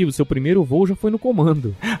lado positivo, seu primeiro voo já foi no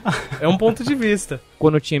comando. É um ponto de vista.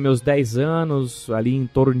 Quando eu tinha meus 10 anos, ali em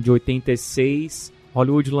torno de 86...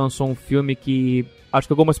 Hollywood lançou um filme que acho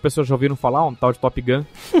que algumas pessoas já ouviram falar, um tal de Top Gun.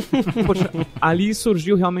 Poxa, ali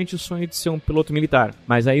surgiu realmente o sonho de ser um piloto militar.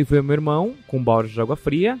 Mas aí veio meu irmão com um balde de água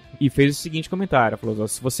fria e fez o seguinte comentário. Falou,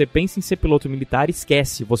 se você pensa em ser piloto militar,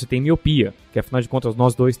 esquece, você tem miopia. Que afinal de contas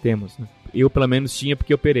nós dois temos, né? Eu pelo menos tinha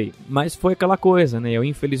porque operei. Mas foi aquela coisa, né? Eu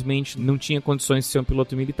infelizmente não tinha condições de ser um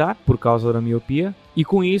piloto militar por causa da miopia. E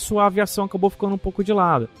com isso a aviação acabou ficando um pouco de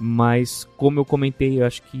lado. Mas como eu comentei,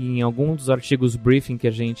 acho que em algum dos artigos briefing que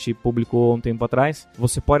a gente publicou há um tempo atrás,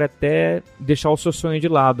 você pode até deixar o seu sonho de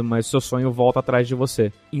lado, mas o seu sonho volta atrás de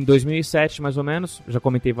você. Em 2007, mais ou menos, já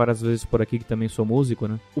comentei várias vezes por aqui que também sou músico,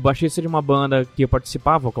 né? O baixista de uma banda que eu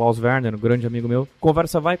participava, o Klaus Werner, um grande amigo meu,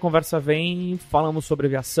 conversa vai, conversa vem, falamos sobre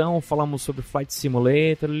aviação, falamos sobre Flight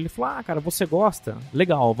Simulator. Ele falou, cara, você gosta?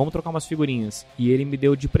 Legal, vamos trocar umas figurinhas. E ele me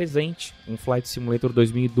deu de presente um Flight Simulator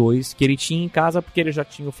 2002 que ele tinha em casa porque ele já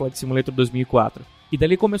tinha o Flight Simulator 2004. E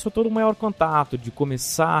dali começou todo o maior contato, de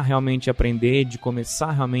começar realmente a aprender, de começar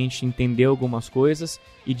realmente a entender algumas coisas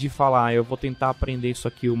e de falar, eu vou tentar aprender isso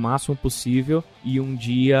aqui o máximo possível e um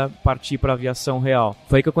dia partir para aviação real.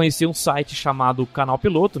 Foi aí que eu conheci um site chamado Canal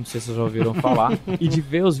Piloto, não sei se vocês já ouviram falar, e de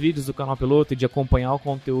ver os vídeos do Canal Piloto e de acompanhar o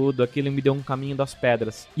conteúdo, aquilo me deu um caminho das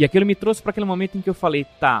pedras. E aquilo me trouxe para aquele momento em que eu falei,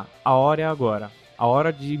 tá, a hora é agora. A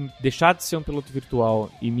hora de deixar de ser um piloto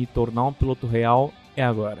virtual e me tornar um piloto real é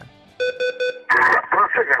agora.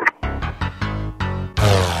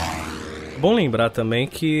 Bom lembrar também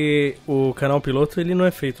que o canal piloto ele não é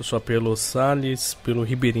feito só pelo Salles, pelo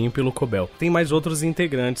Ribeirinho e pelo Cobel. Tem mais outros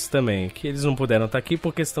integrantes também, que eles não puderam estar aqui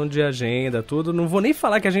por questão de agenda, tudo. Não vou nem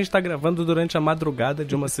falar que a gente está gravando durante a madrugada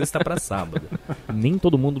de uma sexta para sábado. Nem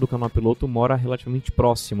todo mundo do canal piloto mora relativamente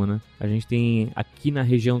próximo, né? A gente tem aqui na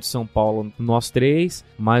região de São Paulo, nós três,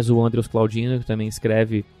 mais o Andreas Claudino, que também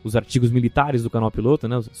escreve os artigos militares do canal piloto,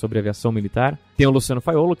 né? Sobre aviação militar. Tem o Luciano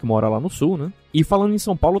Faiolo, que mora lá no sul, né? E falando em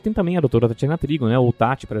São Paulo, tem também a doutora Tatiana Trigo, né? Ou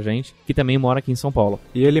Tati pra gente, que também mora aqui em São Paulo.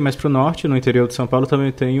 E ele mais pro norte, no interior de São Paulo, também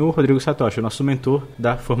tem o Rodrigo Satoshi, o nosso mentor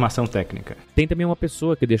da formação técnica. Tem também uma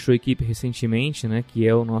pessoa que deixou a equipe recentemente, né? Que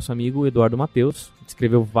é o nosso amigo Eduardo Matheus.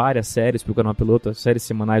 Escreveu várias séries pro canal piloto. As séries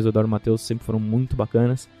semanais do Eduardo Matheus sempre foram muito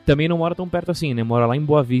bacanas. Também não mora tão perto assim, né? Mora lá em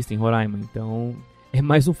Boa Vista, em Roraima. Então é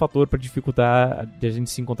mais um fator para dificultar de a gente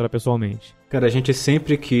se encontrar pessoalmente. Cara, a gente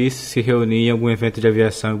sempre quis se reunir em algum evento de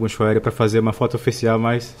aviação, em algum show aéreo para fazer uma foto oficial,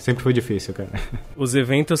 mas sempre foi difícil, cara. Os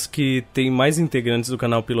eventos que tem mais integrantes do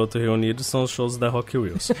canal piloto reunidos são os shows da Rock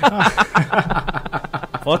Wheels.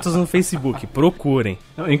 Fotos no Facebook, procurem.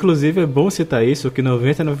 Inclusive é bom citar isso, que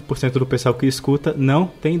 99% do pessoal que escuta não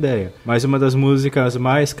tem ideia. Mas uma das músicas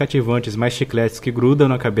mais cativantes, mais chicletes, que grudam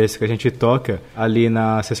na cabeça, que a gente toca ali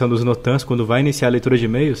na sessão dos Notans, quando vai iniciar a leitura de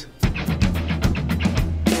e-mails...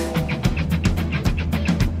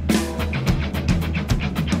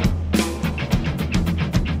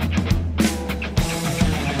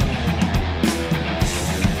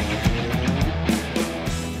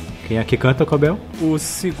 Quem aqui canta, Cobel? O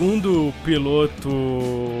segundo piloto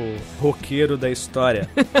roqueiro da história.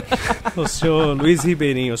 O senhor Luiz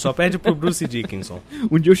Ribeirinho. Só perde pro Bruce Dickinson.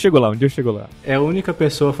 Um dia eu chego lá. É a única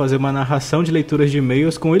pessoa a fazer uma narração de leituras de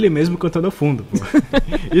e-mails com ele mesmo cantando ao fundo. Pô.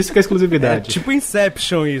 Isso que é exclusividade. É tipo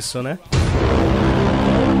Inception isso, né?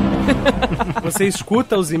 Você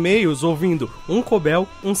escuta os e-mails ouvindo um Cobel,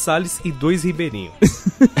 um Salles e 2 Ribeirinho.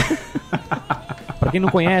 Pra quem não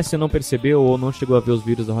conhece, não percebeu ou não chegou a ver os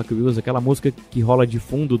vídeos da Rock Wheels, aquela música que rola de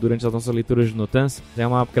fundo durante as nossas leituras de Notans é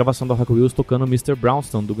uma gravação da Rock Wheels tocando Mr.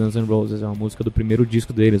 Brownstone do Guns N' Roses. É uma música do primeiro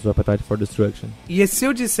disco deles, o Appetite for Destruction. E se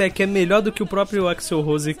eu disser que é melhor do que o próprio Axl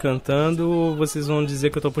Rose cantando, vocês vão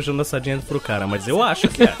dizer que eu tô puxando a sardinha pro cara, mas eu acho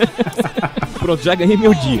que é. Pronto, já ganhei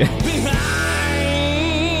meu dia.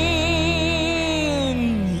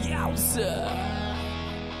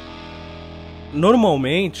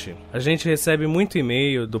 Normalmente, a gente recebe muito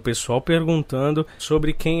e-mail do pessoal perguntando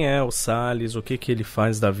sobre quem é o Salles, o que ele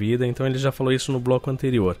faz da vida, então ele já falou isso no bloco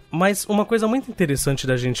anterior. Mas uma coisa muito interessante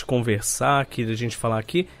da gente conversar aqui, da gente falar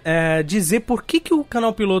aqui, é dizer por que o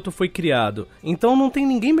canal piloto foi criado. Então não tem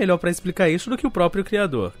ninguém melhor para explicar isso do que o próprio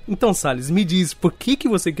criador. Então, Salles, me diz, por que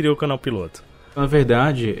você criou o canal piloto? Na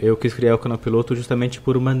verdade, eu quis criar o canal piloto justamente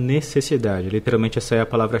por uma necessidade. Literalmente essa é a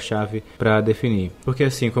palavra-chave para definir. Porque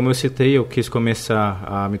assim, como eu citei, eu quis começar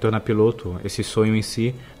a me tornar piloto, esse sonho em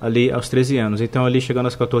si, ali aos 13 anos. Então ali chegando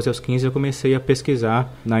aos 14 e aos 15 eu comecei a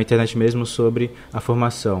pesquisar na internet mesmo sobre a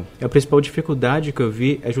formação. E a principal dificuldade que eu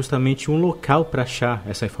vi é justamente um local para achar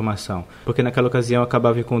essa informação. Porque naquela ocasião eu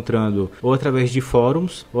acabava encontrando ou através de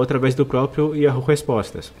fóruns ou através do próprio Yahoo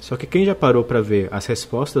Respostas. Só que quem já parou para ver as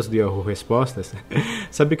respostas do Yahoo Respostas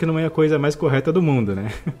sabe que não é a coisa mais correta do mundo,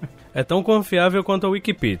 né? É tão confiável quanto a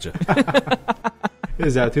Wikipedia.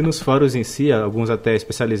 Exato, e nos fóruns em si, alguns até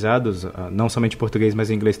especializados, não somente em português, mas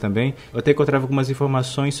em inglês também, eu até encontrava algumas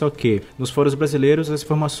informações, só que nos fóruns brasileiros as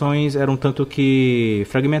informações eram tanto que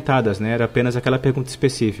fragmentadas, né? Era apenas aquela pergunta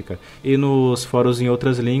específica. E nos fóruns em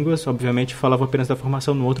outras línguas, obviamente, falavam apenas da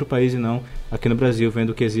formação no outro país e não aqui no Brasil,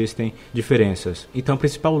 vendo que existem diferenças. Então a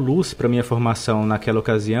principal luz para minha formação naquela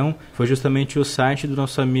ocasião foi justamente o site do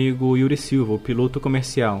nosso amigo Yuri Silva, o piloto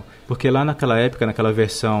comercial. Porque lá naquela época, naquela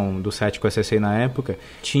versão do site que eu acessei na época,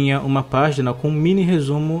 tinha uma página com um mini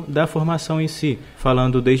resumo da formação em si,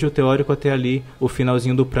 falando desde o teórico até ali o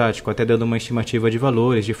finalzinho do prático, até dando uma estimativa de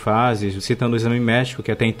valores, de fases, citando o exame médico,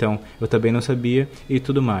 que até então eu também não sabia, e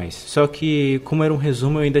tudo mais. Só que, como era um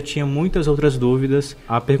resumo, eu ainda tinha muitas outras dúvidas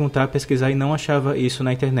a perguntar, a pesquisar, e não achava isso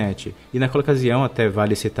na internet. E naquela ocasião, até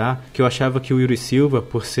vale citar, que eu achava que o Yuri Silva,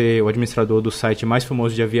 por ser o administrador do site mais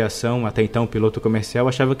famoso de aviação, até então piloto comercial,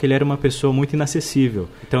 achava que ele era uma pessoa muito inacessível.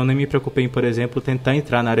 Então eu nem me preocupei em, por exemplo, tentar tentar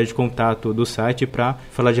entrar na área de contato do site para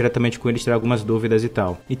falar diretamente com eles, tirar algumas dúvidas e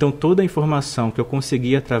tal. Então toda a informação que eu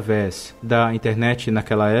consegui através da internet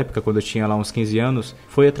naquela época, quando eu tinha lá uns 15 anos,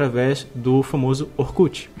 foi através do famoso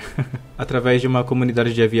Orkut. Através de uma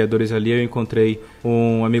comunidade de aviadores ali, eu encontrei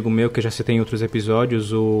um amigo meu que eu já citei em outros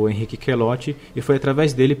episódios, o Henrique Quelotti, e foi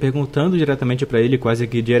através dele, perguntando diretamente para ele, quase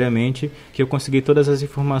que diariamente, que eu consegui todas as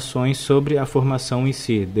informações sobre a formação em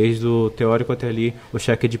si, desde o teórico até ali o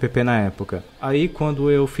cheque de PP na época. Aí,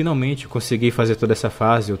 quando eu finalmente consegui fazer toda essa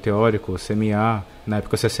fase, o teórico, o CMA, na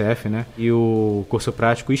época o CCF, né, e o curso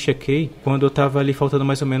prático, e chequei, quando eu estava ali faltando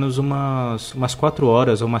mais ou menos umas 4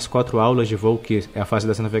 horas ou umas 4 aulas de voo, que é a fase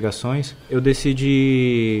das navegações, eu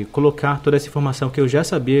decidi colocar toda essa informação que eu já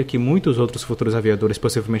sabia que muitos outros futuros aviadores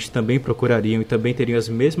possivelmente também procurariam e também teriam as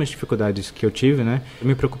mesmas dificuldades que eu tive, né? Eu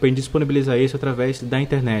me preocupei em disponibilizar isso através da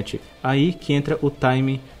internet. Aí que entra o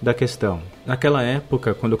time da questão. Naquela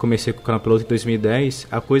época, quando eu comecei com o Canal Piloto em 2010,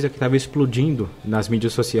 a coisa que estava explodindo nas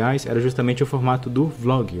mídias sociais era justamente o formato do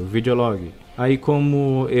vlog, o videolog. Aí,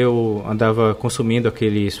 como eu andava consumindo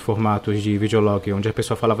aqueles formatos de videolog onde a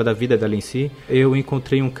pessoa falava da vida dela em si, eu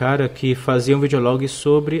encontrei um cara que fazia um videolog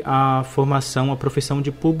sobre a formação, a profissão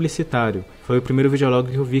de publicitário. Foi o primeiro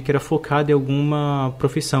videolog que eu vi que era focado em alguma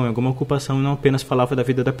profissão, em alguma ocupação, e não apenas falava da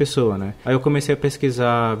vida da pessoa, né? Aí eu comecei a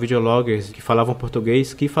pesquisar videologgers que falavam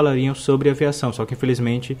português, que falariam sobre aviação, só que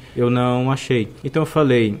infelizmente eu não achei. Então eu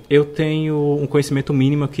falei, eu tenho um conhecimento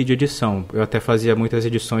mínimo aqui de edição, eu até fazia muitas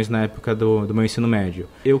edições na época do meu ensino médio.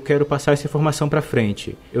 Eu quero passar essa informação para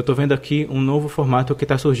frente. Eu tô vendo aqui um novo formato que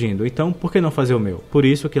está surgindo, então por que não fazer o meu? Por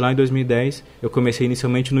isso que lá em 2010 eu comecei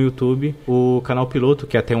inicialmente no YouTube o Canal Piloto,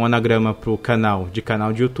 que é até um anagrama pro canal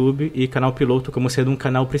de YouTube, e Canal Piloto como sendo um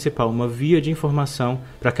canal principal, uma via de informação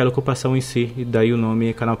para aquela ocupação em si, e daí o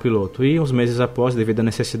nome Canal Piloto. E uns meses após, devido à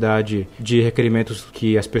necessidade de requerimentos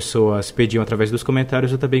que as pessoas pediam através dos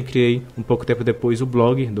comentários, eu também criei um pouco tempo depois o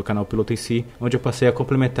blog do Canal Piloto em si, onde eu passei a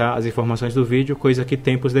complementar as informações do vídeo, coisa que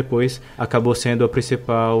tempos depois acabou sendo a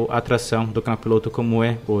principal atração do Canal Piloto como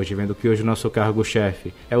é hoje, vendo que hoje o nosso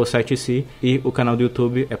cargo-chefe é o site em si e o canal do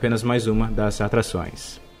YouTube é apenas mais uma das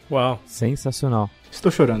atrações. Uau, sensacional. Estou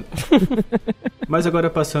chorando. Mas agora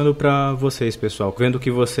passando para vocês, pessoal. Vendo que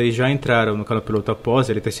vocês já entraram no Canal Piloto após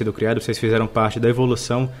ele ter sido criado, vocês fizeram parte da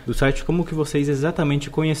evolução do site. Como que vocês exatamente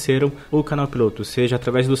conheceram o Canal Piloto? Seja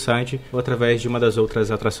através do site ou através de uma das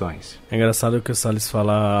outras atrações? É engraçado que o Salles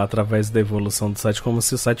fala através da evolução do site como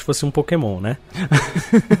se o site fosse um Pokémon, né?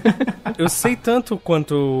 Eu sei tanto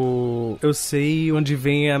quanto eu sei onde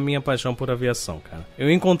vem a minha paixão por aviação, cara. Eu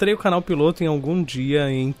encontrei o Canal Piloto em algum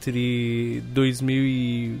dia entre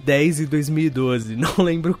 2010 e 2012, não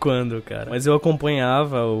lembro quando, cara. Mas eu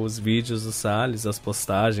acompanhava os vídeos do Salles, as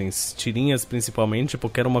postagens, tirinhas principalmente,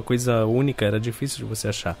 porque era uma coisa única, era difícil de você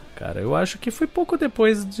achar. Cara, eu acho que foi pouco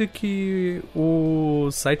depois de que o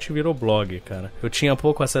site virou blog, cara. Eu tinha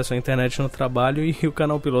pouco acesso à internet no trabalho e o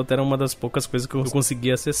Canal Piloto era uma das poucas coisas que eu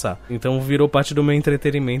conseguia acessar. Então virou parte do meu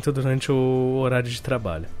entretenimento durante o horário de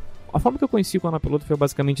trabalho. A forma que eu conheci o Canal Piloto foi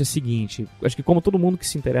basicamente a seguinte. Acho que como todo mundo que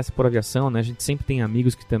se interessa por aviação, né, a gente sempre tem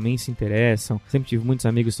amigos que também se interessam. Sempre tive muitos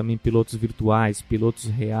amigos também, pilotos virtuais, pilotos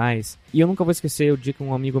reais. E eu nunca vou esquecer o dia que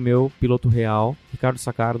um amigo meu, piloto real, Ricardo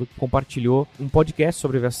Sacardo, compartilhou um podcast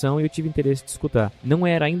sobre aviação e eu tive interesse de escutar. Não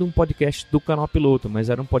era ainda um podcast do Canal Piloto, mas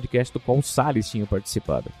era um podcast do qual o Salles tinha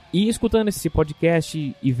participado. E escutando esse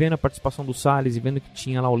podcast e vendo a participação do Salles e vendo que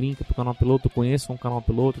tinha lá o link pro Canal Piloto, conheçam o Canal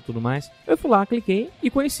Piloto e tudo mais, eu fui lá, cliquei e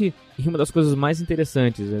conheci. E uma das coisas mais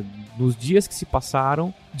interessantes, nos dias que se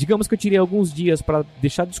passaram, digamos que eu tirei alguns dias para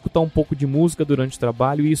deixar de escutar um pouco de música durante o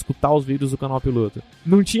trabalho e escutar os vídeos do Canal Piloto.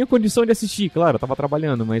 Não tinha condição de assistir, claro, eu tava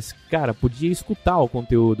trabalhando, mas, cara, podia escutar o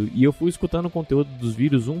conteúdo. E eu fui escutando o conteúdo dos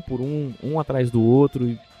vídeos um por um atrás do outro.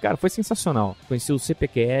 E, cara, foi sensacional. Conheci o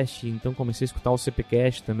CPcast, então comecei a escutar o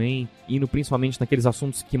CPcast também, indo principalmente naqueles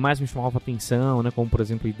assuntos que mais me chamavam a atenção, né, como, por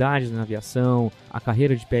exemplo, idade na aviação, a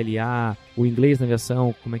carreira de PLA, o inglês na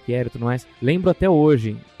aviação, como é que era e tudo mais. Lembro até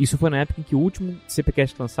hoje, isso foi na época em que o último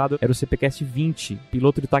CPcast lançado era o CPcast 20,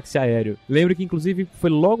 piloto de táxi aéreo. Lembro que, inclusive, foi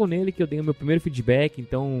logo nele que eu dei o meu primeiro feedback,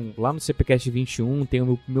 então, lá no CPcast 21, tem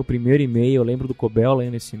o meu primeiro e-mail, eu lembro do Cobel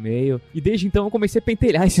lendo esse e-mail, e desde então eu comecei a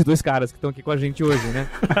pentelhar esses dois caras que estão aqui com a gente hoje, né?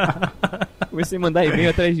 Comecei a mandar e-mail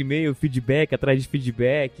atrás de e-mail, feedback atrás de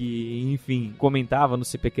feedback, e, enfim, comentava no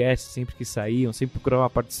CPcast sempre que saíam, sempre procurava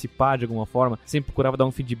participar de alguma forma, sempre procurava dar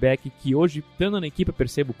um feedback que hoje, estando na equipe, eu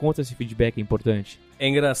percebo quanto esse feedback é importante. É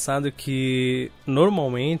engraçado que,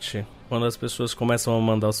 normalmente, quando as pessoas começam a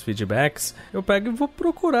mandar os feedbacks, eu pego e vou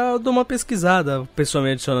procurar, eu dou uma pesquisada, a pessoa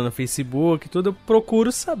me adiciona no Facebook e tudo, eu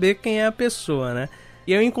procuro saber quem é a pessoa, né?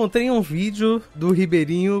 E eu encontrei um vídeo do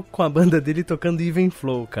Ribeirinho com a banda dele tocando Even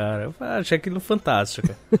Flow, cara. Eu achei aquilo fantástico.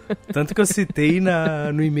 Tanto que eu citei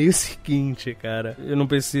no e-mail seguinte, cara. Eu não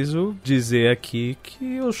preciso dizer aqui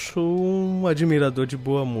que eu sou um admirador de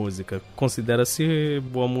boa música. Considera-se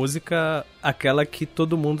boa música aquela que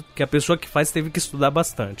todo mundo, que a pessoa que faz teve que estudar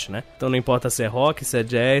bastante, né? Então não importa se é rock, se é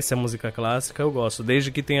jazz, se é música clássica, eu gosto.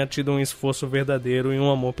 Desde que tenha tido um esforço verdadeiro e um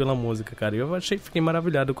amor pela música, cara. E eu fiquei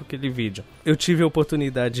maravilhado com aquele vídeo. Eu tive a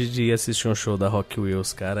oportunidade de assistir um show da Rock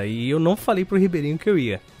Wheels, cara, e eu não falei pro Ribeirinho que eu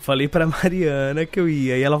ia. Falei pra Mariana que eu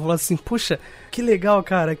ia. E ela falou assim, puxa, que legal,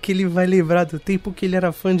 cara, que ele vai lembrar do tempo que ele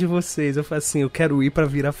era fã de vocês. Eu falei assim, eu quero ir pra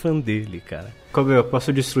virar fã dele, cara. Cobel,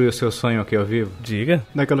 posso destruir o seu sonho aqui ao vivo? Diga.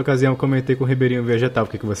 Naquela ocasião eu comentei com o Ribeirinho Vegetal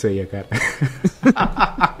porque que você ia, cara.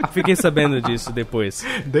 Fiquei sabendo disso depois.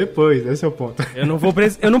 Depois, esse é o ponto.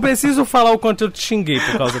 Eu não preciso falar o quanto eu te xinguei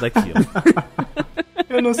por causa daquilo.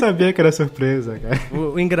 Eu não sabia que era surpresa, cara.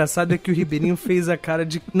 O engraçado é que o Ribeirinho fez a cara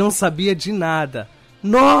de não sabia de nada.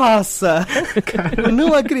 Nossa! Cara, eu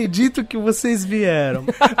não acredito que vocês vieram.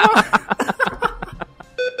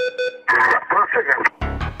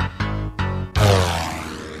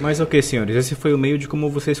 Mas ok, senhores, esse foi o meio de como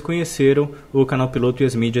vocês conheceram o Canal Piloto e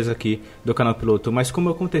as mídias aqui do Canal Piloto. Mas como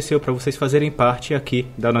aconteceu para vocês fazerem parte aqui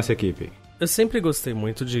da nossa equipe? Eu sempre gostei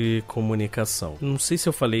muito de comunicação. Não sei se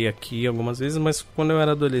eu falei aqui algumas vezes, mas quando eu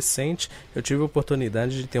era adolescente, eu tive a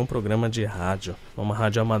oportunidade de ter um programa de rádio, uma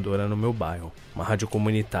rádio amadora no meu bairro, uma rádio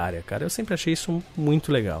comunitária, cara. Eu sempre achei isso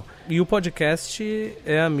muito legal. E o podcast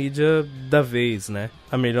é a mídia da vez, né?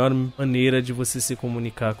 A melhor maneira de você se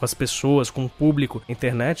comunicar com as pessoas, com o público,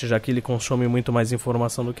 internet, já que ele consome muito mais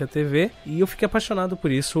informação do que a TV. E eu fiquei apaixonado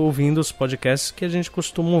por isso, ouvindo os podcasts que a gente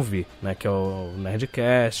costuma ouvir, né? Que é o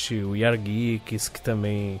Nerdcast, o We Are Geeks, que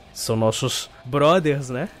também são nossos brothers,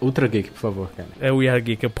 né? Ultra Geek, por favor, cara. É o We Are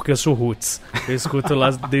Geek, é porque eu sou roots. Eu escuto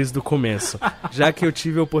lá desde o começo. Já que eu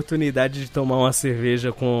tive a oportunidade de tomar uma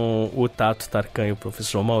cerveja com o Tato Tarkan e o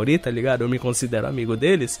professor Mauri, tá ligado? Eu me considero amigo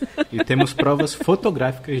deles. E temos provas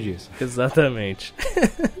fotográficas disso. Exatamente.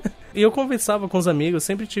 E eu conversava com os amigos,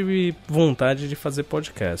 sempre tive vontade de fazer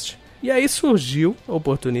podcast. E aí surgiu a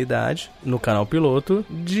oportunidade, no Canal Piloto,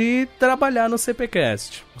 de trabalhar no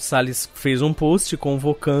CPcast. O Salles fez um post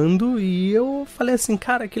convocando e eu falei assim,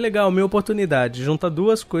 cara, que legal, minha oportunidade, junta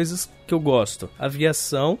duas coisas que eu gosto,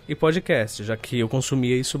 aviação e podcast, já que eu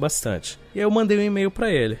consumia isso bastante. E aí eu mandei um e-mail pra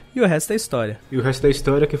ele, e o resto é história. E o resto da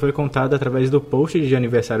história que foi contada através do post de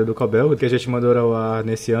aniversário do Cobel, que a gente mandou ao ar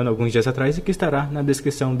nesse ano, alguns dias atrás, e que estará na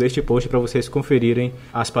descrição deste post para vocês conferirem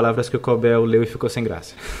as palavras que o Cobel leu e ficou sem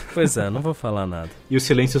graça. Pois é, não vou falar nada. E o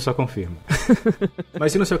silêncio só confirma.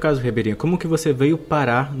 Mas e no seu caso, Ribeirinho, como que você veio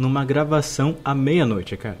parar numa gravação à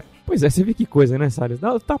meia-noite, cara? Pois é, você vê que coisa, né, Salles?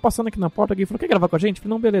 Eu tava passando aqui na porta aqui e falou, quer gravar com a gente? Eu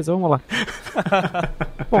falei, não, beleza, vamos lá.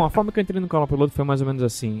 Bom, a forma que eu entrei no Canal Piloto foi mais ou menos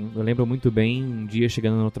assim. Eu lembro muito bem, um dia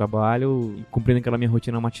chegando no trabalho e cumprindo aquela minha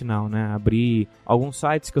rotina matinal, né? Abri alguns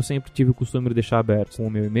sites que eu sempre tive o costume de deixar abertos, com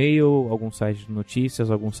o meu e-mail, algum site de notícias,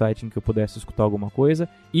 algum site em que eu pudesse escutar alguma coisa,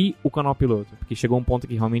 e o Canal Piloto, porque chegou um ponto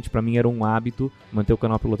que realmente pra mim era um hábito manter o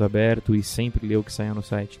Canal Piloto aberto e sempre ler o que saía no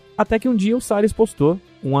site. Até que um dia o Salles postou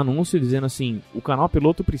um anúncio dizendo assim, o Canal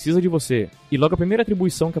Piloto precisa de você. E logo a primeira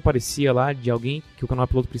atribuição que aparecia lá de alguém que o Canal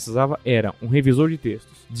Piloto precisava era um revisor de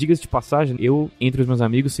textos. Diga-se de passagem, eu, entre os meus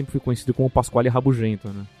amigos, sempre fui conhecido como Pasquale Rabugento,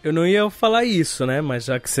 né? Eu não ia falar isso, né? Mas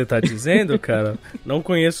já que você tá dizendo, cara, não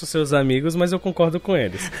conheço seus amigos, mas eu concordo com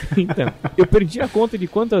eles. Então, eu perdi a conta de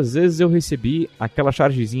quantas vezes eu recebi aquela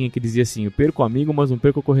chargezinha que dizia assim, eu perco amigo, mas não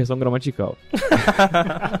perco correção gramatical.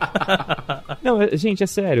 Não, gente, é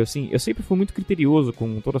sério, assim, eu sempre fui muito criterioso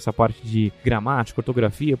com toda essa parte de gramática,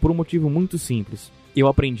 ortografia, por um motivo muito simples. Eu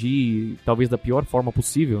aprendi, talvez da pior forma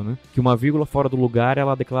possível, né? Que uma vírgula fora do lugar,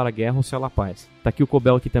 ela declara guerra ou sela a paz. Tá aqui o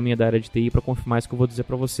Cobel, que também é da área de TI, para confirmar isso que eu vou dizer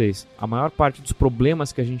para vocês. A maior parte dos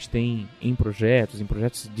problemas que a gente tem em projetos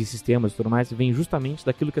de sistemas e tudo mais, vem justamente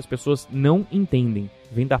daquilo que as pessoas não entendem.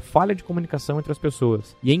 Vem da falha de comunicação entre as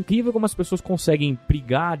pessoas. E é incrível como as pessoas conseguem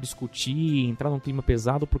brigar, discutir, entrar num clima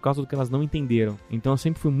pesado por causa do que elas não entenderam. Então eu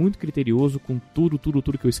sempre fui muito criterioso com tudo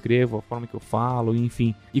que eu escrevo, a forma que eu falo,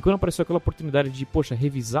 enfim. E quando apareceu aquela oportunidade de, poxa,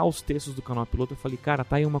 revisar os textos do Canal Piloto, eu falei, cara,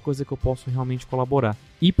 tá aí uma coisa que eu posso realmente colaborar.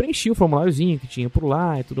 E preenchi o formuláriozinho que tinha por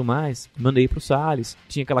lá e tudo mais. Mandei pro Salles.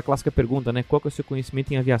 Tinha aquela clássica pergunta, né? Qual que é o seu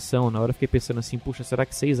conhecimento em aviação? Na hora eu fiquei pensando assim, puxa, será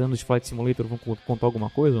que 6 anos de Flight Simulator vão contar alguma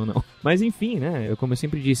coisa ou não? Mas enfim, né? Como eu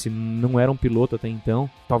sempre disse, não era um piloto até então.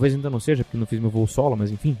 Talvez ainda não seja, porque não fiz meu voo solo,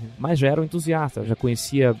 mas enfim. Mas já era um entusiasta. Já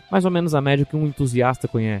conhecia mais ou menos a média que um entusiasta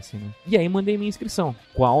conhece, né? E aí mandei minha inscrição.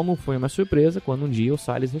 Qual não foi uma surpresa quando um dia o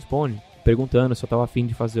Salles responde. perguntando se eu tava afim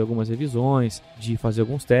de fazer algumas revisões, de fazer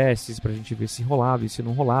alguns testes pra gente ver se rolava e se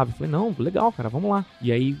não rolava. Eu falei, não, legal, cara, vamos lá.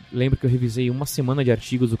 E aí, lembro que eu revisei uma semana de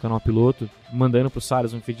artigos do Canal Piloto, mandando pro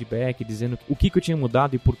Salles um feedback, dizendo o que eu tinha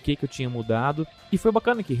mudado e por que eu tinha mudado. E foi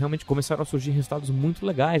bacana que realmente começaram a surgir resultados muito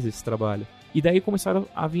legais desse trabalho. E daí começaram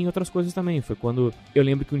a vir outras coisas também. Foi quando eu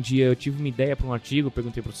lembro que um dia eu tive uma ideia para um artigo,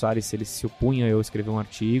 perguntei pro Salles se ele se opunha a eu escrever um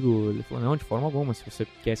artigo. Ele falou, não, de forma alguma, se você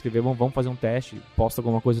quer escrever, vamos fazer um teste, posta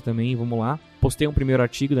alguma coisa também, vamos lá. Postei um primeiro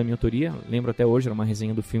artigo da minha autoria, lembro até hoje, era uma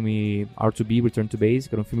resenha do filme R2B, Return to Base,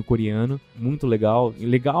 que era um filme coreano, muito legal,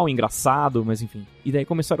 engraçado, mas enfim. E daí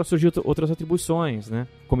começaram a surgir outras atribuições, né?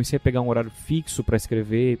 Comecei a pegar um horário fixo para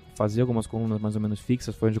escrever, fazer algumas colunas mais ou menos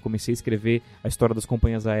fixas, foi onde eu comecei a escrever a história das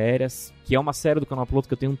companhias aéreas, que é uma série do Canal Piloto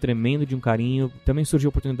que eu tenho um tremendo de um carinho. Também surgiu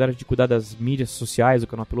a oportunidade de cuidar das mídias sociais do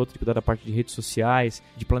Canal Piloto, de cuidar da parte de redes sociais,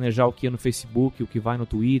 de planejar o que é no Facebook, o que vai no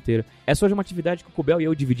Twitter. Essa hoje é uma atividade que o Cobel e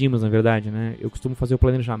eu dividimos, na verdade, né? Eu costumo fazer o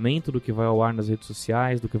planejamento do que vai ao ar nas redes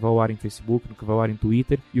sociais, do que vai ao ar em Facebook, do que vai ao ar em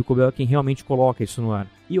Twitter, e o Cobel é quem realmente coloca isso no ar.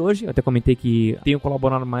 E hoje, eu até comentei que tenho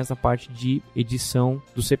colaborado mais na parte de edição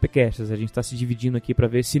do CPCasts. A gente está se dividindo aqui para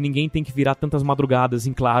ver se ninguém tem que virar tantas madrugadas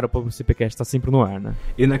em claro para o CPCast estar sempre no ar, né?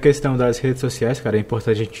 E na questão das redes sociais, cara, é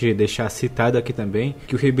importante a gente deixar citado aqui também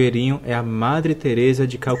que o Ribeirinho é a Madre Teresa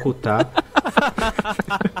de Calcutá.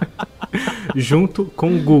 Junto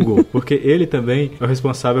com o Google, porque ele também é o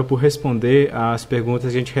responsável por responder às perguntas que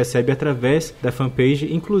a gente recebe através da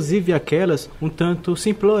fanpage, inclusive aquelas um tanto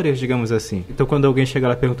simplórias, digamos assim. Então quando alguém chega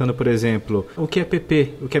lá perguntando, por exemplo, o que é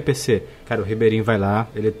PP, o que é PC? Cara, o Ribeirinho vai lá,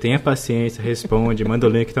 ele tem a paciência, responde, manda o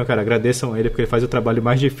link. Então, cara, agradeçam ele porque ele faz o trabalho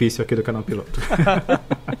mais difícil aqui do Canal Piloto.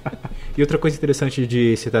 E outra coisa interessante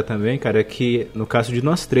de citar também, cara, é que no caso de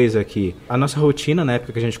nós três aqui, a nossa rotina na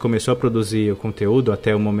época que a gente começou a produzir o conteúdo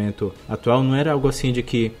até o momento atual não era algo assim de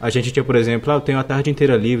que a gente tinha, por exemplo, eu tenho a tarde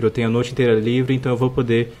inteira livre, eu tenho a noite inteira livre, então eu vou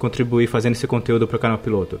poder contribuir fazendo esse conteúdo para o Canal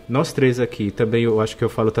Piloto. Nós três aqui, também eu acho que eu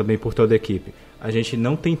falo também por toda a equipe, a gente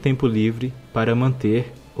não tem tempo livre para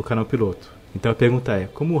manter o Canal Piloto. Então a pergunta é,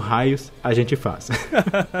 como raios a gente faz?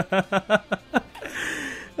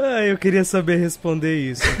 Eu queria saber responder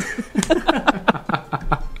isso.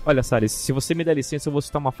 Olha, Salles, se você me der licença, eu vou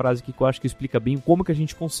citar uma frase aqui que eu acho que explica bem como que a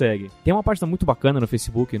gente consegue. Tem uma página muito bacana no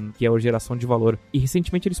Facebook, que é a Geração de Valor, e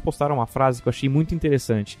recentemente eles postaram uma frase que eu achei muito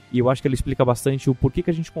interessante, e eu acho que ela explica bastante o porquê que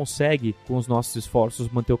a gente consegue, com os nossos esforços,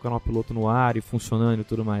 manter o Canal Piloto no ar e funcionando e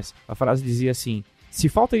tudo mais. A frase dizia assim, se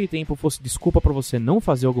falta de tempo fosse desculpa pra você não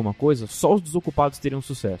fazer alguma coisa, só os desocupados teriam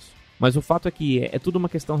sucesso. Mas o fato é que é tudo uma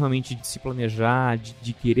questão realmente de se planejar,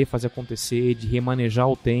 de querer fazer acontecer, de remanejar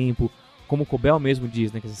o tempo. Como o Cobel mesmo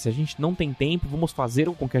diz, né? Quer dizer, se a gente não tem tempo, vamos fazer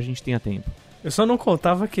com que a gente tenha tempo. Eu só não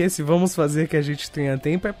contava que esse vamos fazer que a gente tenha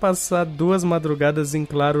tempo é passar 2 madrugadas em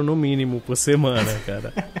claro no mínimo por semana,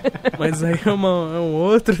 cara. Mas aí é um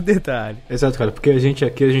outro detalhe. Exato, cara, porque a gente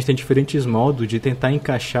tem diferentes modos de tentar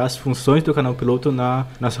encaixar as funções do Canal Piloto na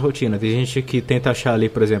nossa rotina. Tem gente que tenta achar ali,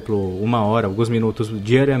 por exemplo, 1 hora, alguns minutos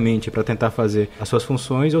diariamente para tentar fazer as suas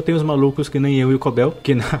funções, ou tem os malucos que nem eu e o Cobel,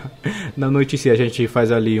 que na noite se a gente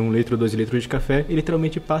faz ali 1 litro, 2 litros de café e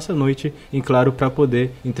literalmente passa a noite em claro para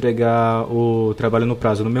poder entregar o trabalho no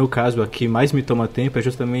prazo. No meu caso, aqui mais me toma tempo é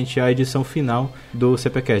justamente a edição final do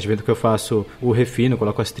CPCast, vendo que eu faço o refino,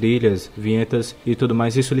 coloco as trilhas, vinhetas e tudo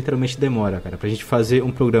mais. Isso literalmente demora, cara. Pra gente fazer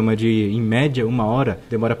um programa de, em média, 1 hora,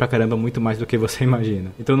 demora pra caramba muito mais do que você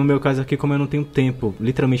imagina. Então, no meu caso aqui, como eu não tenho tempo,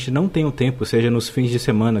 literalmente não tenho tempo, seja nos fins de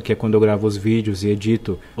semana, que é quando eu gravo os vídeos e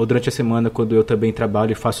edito, ou durante a semana, quando eu também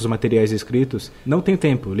trabalho e faço os materiais escritos, não tenho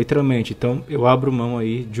tempo, literalmente. Então, eu abro mão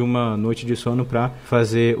aí de uma noite de sono pra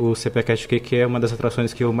fazer o CPCast, que é uma das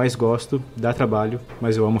atrações que eu mais gosto, dá trabalho,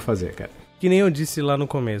 mas eu amo fazer, cara. Que nem eu disse lá no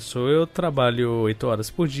começo, eu trabalho 8 horas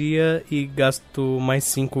por dia e gasto mais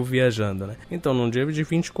 5 viajando, né? Então, num dia de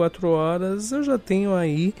 24 horas, eu já tenho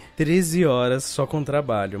aí 13 horas só com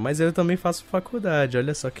trabalho. Mas eu também faço faculdade,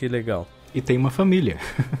 olha só que legal. E tem uma família.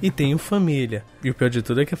 E tenho família. E o pior de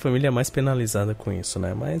tudo é que a família é mais penalizada com isso,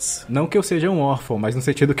 né? Mas... Não que eu seja um órfão, mas no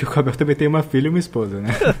sentido que o Cabel também tem uma filha e uma esposa, né?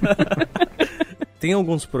 Tem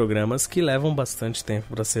alguns programas que levam bastante tempo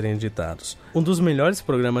para serem editados. Um dos melhores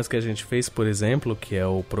programas que a gente fez, por exemplo, que é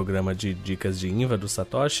o programa de dicas de Inva do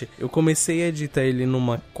Satoshi, eu comecei a editar ele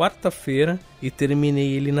numa quarta-feira e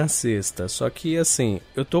terminei ele na sexta. Só que, assim,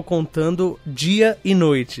 eu tô contando dia e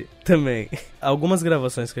noite também. Algumas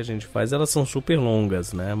gravações que a gente faz, elas são super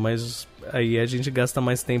longas, né? Mas aí a gente gasta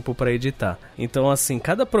mais tempo pra editar. Então, assim,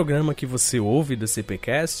 cada programa que você ouve do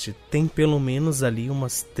CPCast tem pelo menos ali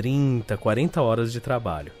umas 30, 40 horas de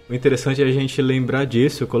trabalho. O interessante é a gente lembrar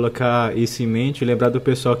disso, colocar isso em mente e lembrar do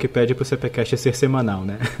pessoal que pede pro CPCast ser semanal,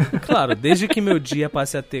 né? Claro, desde que meu dia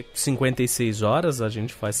passe a ter 56 horas, a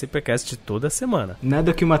gente faz CPCast toda semana.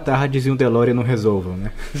 Nada que uma Tardes e um DeLorean não resolvam,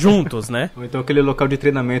 né? Juntos, né? Ou então aquele local de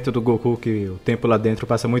treinamento do Goku que o tempo lá dentro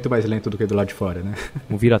passa muito mais lento do que do lado de fora, né?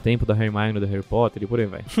 O vira-tempo da Hermione, do Harry Potter e por aí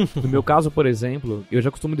vai. No meu caso, por exemplo, eu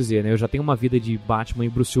já costumo dizer, né? Eu já tenho uma vida de Batman e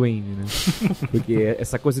Bruce Wayne, né? Porque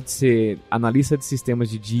essa coisa de ser analista de sistemas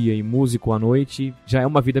de dia e músico à noite já é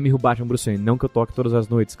uma vida meio Batman e Bruce Wayne. Não que eu toque todas as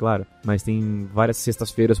noites, claro. Mas tem várias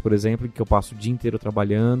sextas-feiras, por exemplo, que eu passo o dia inteiro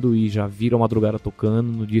trabalhando e já viro a madrugada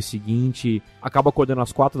tocando. No dia seguinte, acabo acordando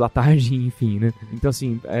às 4 da tarde, enfim, né? Então,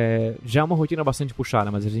 assim, já é uma rotina bastante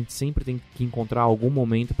puxada, mas a gente sempre tem que encontrar algum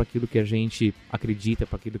momento para aquilo que a gente acredita,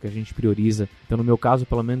 para aquilo que a gente prioriza. Então, no meu caso,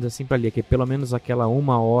 pelo menos é sempre ali, que é pelo menos aquela 1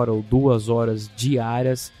 hora ou 2 horas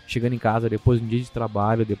diárias, chegando em casa depois de um dia de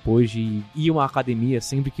trabalho, depois de ir a uma academia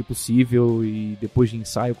sempre que possível e depois de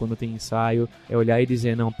ensaio, quando tem ensaio, é olhar e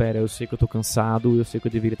dizer, não, pera, eu sei que eu tô cansado, eu sei que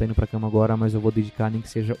eu deveria estar indo pra cama agora, mas eu vou dedicar nem que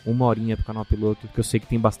seja 1 horinha pro canal piloto, porque eu sei que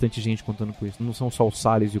tem bastante gente contando com isso. Não são só o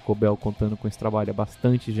Salles e o Cobel contando com esse trabalho, é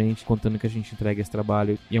bastante gente contando que a gente entrega esse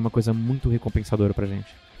trabalho e é uma coisa muito recompensadora pra gente.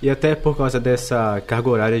 E até por causa dessa carga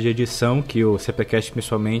horária de edição que o CPCast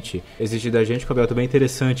principalmente exige da gente, Cobel, também é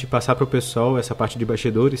interessante passar pro pessoal essa parte de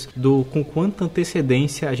bastidores com quanta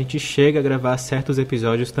antecedência a gente chega a gravar certos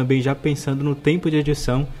episódios, também já pensando no tempo de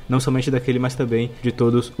edição, não somente daquele, mas também de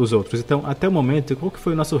todos os outros. Então, até o momento, qual que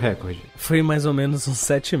foi o nosso recorde? Foi mais ou menos uns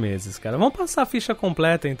 7 meses, cara. Vamos passar a ficha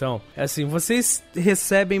completa, então. Assim, vocês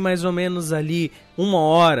recebem mais ou menos ali 1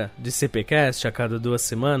 hora de CPCast a cada 2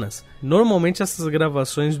 semanas. Normalmente essas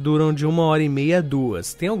gravações duram de 1h30 a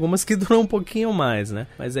 2. Tem algumas que duram um pouquinho mais, né?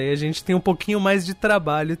 Mas aí a gente tem um pouquinho mais de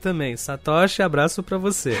trabalho também. Satoshi, abraço pra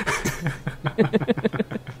você.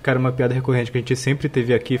 Cara, uma piada recorrente que a gente sempre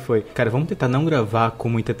teve aqui foi, cara, vamos tentar não gravar com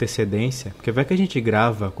muita antecedência, porque vai que a gente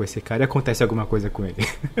grava com esse cara e acontece alguma coisa com ele.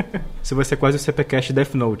 Isso vai ser quase o CPCast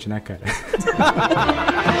Death Note, né, cara?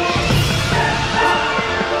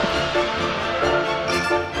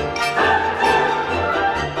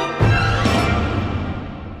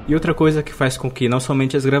 E outra coisa que faz com que não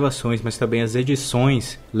somente as gravações, mas também as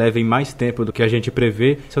edições levem mais tempo do que a gente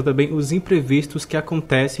prevê, são também os imprevistos que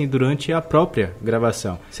acontecem durante a própria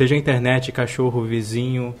gravação. Seja internet, cachorro,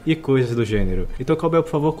 vizinho e coisas do gênero. Então, Cobel, por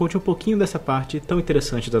favor, conte um pouquinho dessa parte tão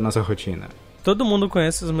interessante da nossa rotina. Todo mundo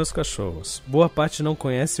conhece os meus cachorros. Boa parte não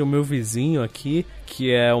conhece o meu vizinho aqui,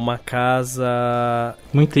 que é uma casa...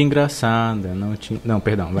 muito engraçada. Não,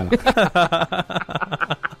 perdão, vai lá.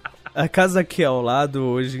 A casa aqui ao lado,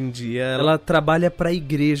 hoje em dia, ela trabalha para a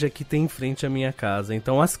igreja que tem em frente à minha casa.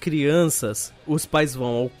 Então as crianças, os pais vão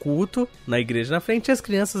ao culto na igreja na frente e as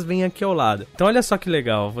crianças vêm aqui ao lado. Então olha só que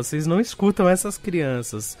legal, vocês não escutam essas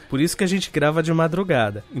crianças. Por isso que a gente grava de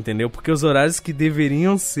madrugada, entendeu? Porque os horários que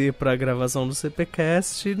deveriam ser para a gravação do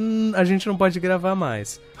CPCast, a gente não pode gravar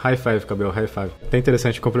mais. High five, Cobel, high five. É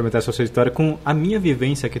interessante complementar essa sua história com a minha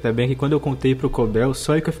vivência aqui também, que quando eu contei pro Cobel,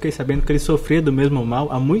 só é que eu fiquei sabendo que ele sofria do mesmo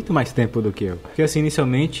mal há muito mais tempo do que eu. Porque assim,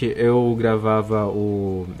 inicialmente eu gravava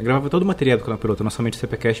todo o material do canal piloto, não somente o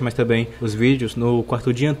CPCast, mas também os vídeos no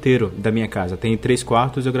quarto dianteiro da minha casa. Tem 3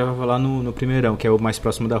 quartos, eu gravava lá no primeirão, que é o mais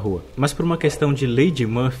próximo da rua. Mas por uma questão de Lady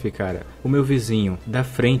Murphy, cara, o meu vizinho da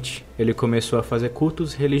frente, ele começou a fazer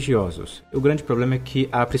cultos religiosos. O grande problema é que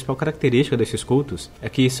a principal característica desses cultos é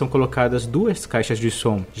que são colocadas 2 caixas de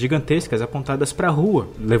som gigantescas apontadas para a rua,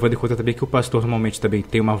 levando em conta também que o pastor normalmente também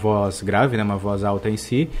tem uma voz grave, né, uma voz alta em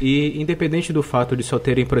si, e independente do fato de só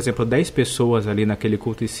terem, por exemplo, 10 pessoas ali naquele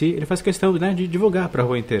culto em si, ele faz questão, né, de divulgar para a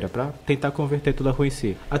rua inteira, para tentar converter toda a rua em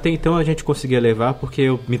si. Até então a gente conseguia levar porque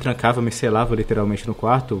eu me trancava, me selava literalmente no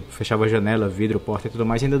quarto, fechava a janela, vidro, porta e tudo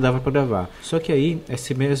mais, e ainda dava para gravar. Só que aí,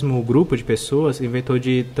 esse mesmo grupo de pessoas inventou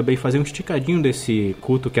de também fazer um esticadinho desse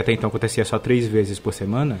culto, que até então acontecia só 3 vezes por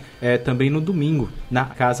semana, também no domingo, na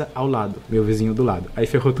casa ao lado, meu vizinho do lado. Aí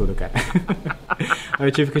ferrou tudo, cara. Aí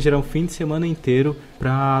eu tive que tirar um fim de semana inteiro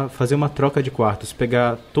pra fazer uma troca de quartos,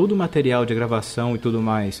 pegar todo o material de gravação e tudo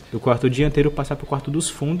mais do quarto dianteiro, passar pro quarto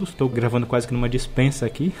dos fundos. Tô gravando quase que numa dispensa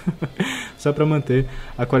aqui, só pra manter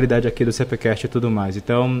a qualidade aqui do CPCast e tudo mais.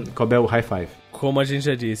 Então, Cobel, high five. Como a gente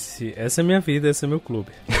já disse, essa é minha vida, esse é meu clube.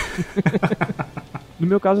 No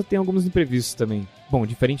meu caso, tem alguns imprevistos também. Bom,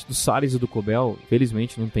 diferente do Salles e do Cobel,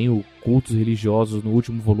 felizmente não tenho cultos religiosos no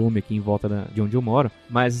último volume aqui em volta de onde eu moro,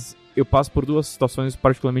 mas eu passo por duas situações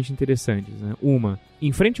particularmente interessantes, né? Uma,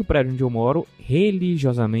 em frente ao prédio onde eu moro,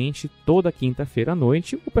 religiosamente, toda quinta-feira à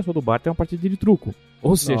noite, o pessoal do bar tem uma partida de truco.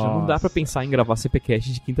 Ou seja, não dá pra pensar em gravar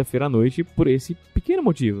CPcast de quinta-feira à noite por esse pequeno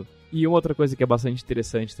motivo. E outra coisa que é bastante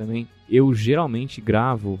interessante também, eu geralmente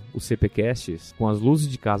gravo os CPcasts com as luzes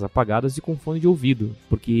de casa apagadas e com fone de ouvido,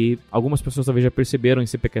 porque algumas pessoas talvez já perceberam em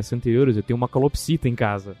CPcasts anteriores, eu tenho uma calopsita em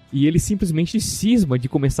casa, e ele simplesmente cisma de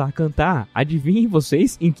começar a cantar. Adivinhem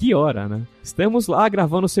vocês em que hora, né? Estamos lá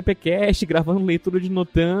gravando o CPcast, gravando leitura de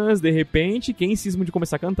notans, de repente, quem cisma de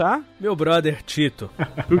começar a cantar? Meu brother Tito.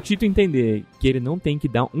 Pro Tito entender que ele não tem que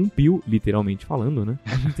dar um pio, literalmente falando, né?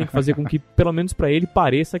 A gente tem que fazer com que, pelo menos pra ele,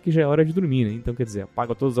 pareça que já é hora de dormir, né? Então, quer dizer,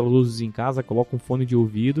 apaga todas as luzes em casa, coloca um fone de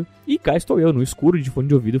ouvido e cá estou eu, no escuro de fone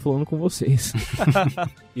de ouvido, falando com vocês.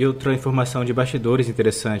 E outra informação de bastidores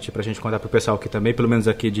interessante pra gente contar pro pessoal que também, pelo menos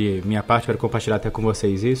aqui de minha parte, quero compartilhar até com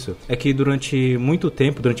vocês isso, é que durante muito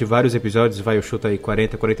tempo, durante vários episódios, eu chuto aí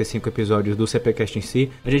 40, 45 episódios do CPcast em si,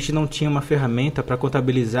 a gente não tinha uma ferramenta para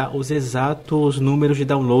contabilizar os exatos números de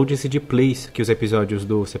downloads e de plays que os episódios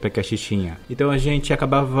do CPcast tinha. Então a gente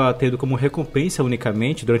acabava tendo como recompensa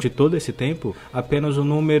unicamente, durante todo esse tempo, apenas o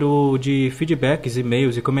número de feedbacks,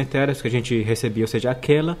 e-mails e comentários que a gente recebia, ou seja,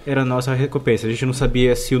 aquela era a nossa recompensa. A gente não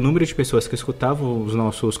sabia se o número de pessoas que escutavam os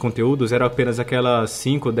nossos conteúdos era apenas aquelas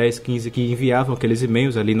 5, 10, 15 que enviavam aqueles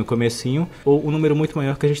e-mails ali no comecinho, ou um número muito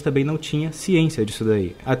maior que a gente também não tinha ciência disso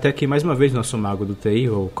daí. Até que, mais uma vez, nosso mago do TI,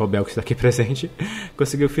 o Colbel, que está aqui presente,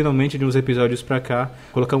 conseguiu finalmente, de uns episódios pra cá,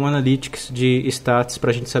 colocar um analytics de stats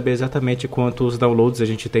pra gente saber exatamente quantos downloads a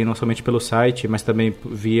gente tem, não somente pelo site, mas também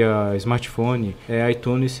via smartphone,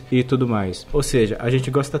 iTunes e tudo mais. Ou seja, a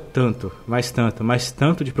gente gosta tanto, mais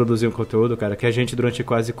tanto de produzir um conteúdo, cara, que a gente durante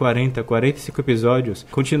quase 40, 45 episódios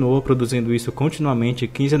continuou produzindo isso continuamente,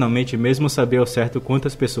 quinzenalmente, mesmo saber ao certo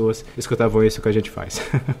quantas pessoas escutavam isso que a gente faz.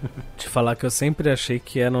 Te falar que eu sempre achei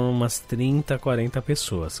que eram umas 30, 40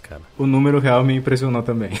 pessoas, cara. O número real me impressionou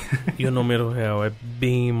também. E o número real é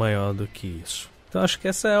bem maior do que isso. Então acho que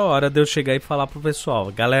essa é a hora de eu chegar e falar pro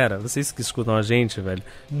pessoal. Galera, vocês que escutam a gente, velho,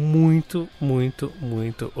 muito, muito,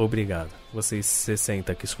 muito obrigado. Vocês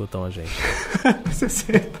 60 que escutam a gente.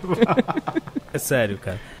 60. É sério,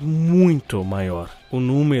 cara. Muito maior. O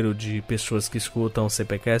número de pessoas que escutam o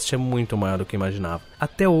CPcast é muito maior do que eu imaginava.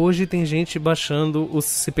 Até hoje tem gente baixando o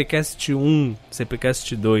CPcast 1,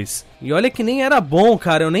 CPcast 2. E olha que nem era bom,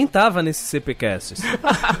 cara. Eu nem tava nesses CPcasts.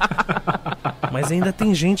 Mas ainda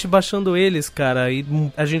tem gente baixando eles, cara. E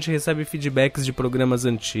a gente recebe feedbacks de programas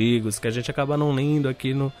antigos que a gente acaba não lendo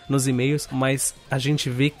aqui nos e-mails. Mas a gente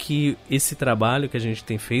vê que esse trabalho que a gente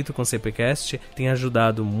tem feito com o CPcast tem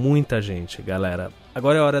ajudado muita gente, galera.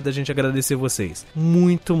 Agora é hora da gente agradecer vocês.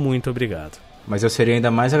 Muito, muito obrigado. Mas eu seria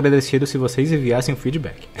ainda mais agradecido se vocês enviassem um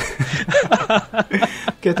feedback.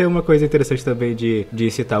 Porque tem uma coisa interessante também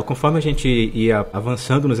de citar. Conforme a gente ia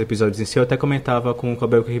avançando nos episódios em si, eu até comentava com o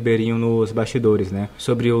Cobel Ribeirinho nos bastidores, né?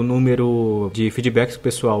 Sobre o número de feedbacks que o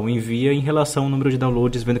pessoal envia em relação ao número de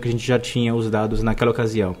downloads, vendo que a gente já tinha os dados naquela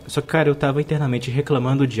ocasião. Só que, cara, eu tava internamente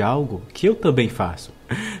reclamando de algo que eu também faço.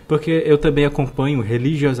 Porque eu também acompanho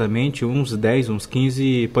religiosamente uns 10, uns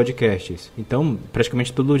 15 podcasts. Então,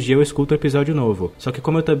 praticamente todo dia eu escuto um episódio novo. Só que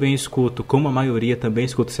como eu também escuto, como a maioria também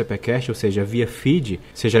escuta o CPcast, ou seja, via feed,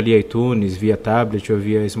 seja ali iTunes, via tablet ou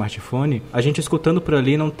via smartphone, a gente escutando por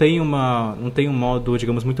ali não tem um modo,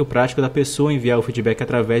 digamos, muito prático da pessoa enviar o feedback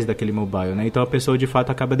através daquele mobile, né? Então a pessoa de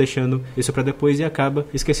fato acaba deixando isso pra depois e acaba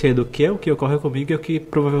esquecendo que é o que ocorre comigo e o que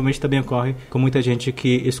provavelmente também ocorre com muita gente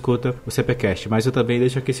que escuta o CPcast. Mas eu também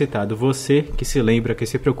deixo aqui citado, você que se lembra, que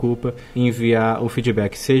se preocupa em enviar o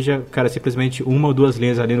feedback, seja, cara, simplesmente uma ou duas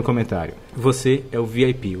linhas ali no comentário. Você é o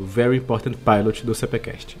VIP, o Very Important Pilot do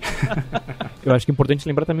CPcast. Eu acho que é importante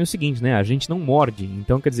lembrar também o seguinte, né? A gente não morde,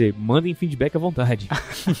 então, quer dizer, mandem feedback à vontade.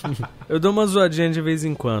 Eu dou uma zoadinha de vez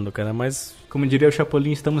em quando, cara, mas... Como diria o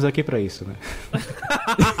Chapolin, estamos aqui pra isso, né?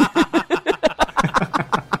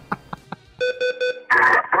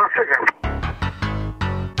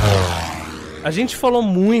 A gente falou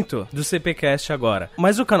muito do CPcast agora,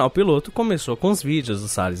 mas o canal piloto começou com os vídeos do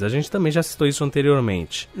Salles. A gente também já citou isso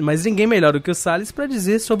anteriormente. Mas ninguém melhor do que o Salles para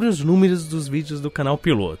dizer sobre os números dos vídeos do canal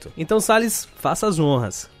piloto. Então, Salles, faça as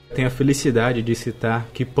honras. Tenho a felicidade de citar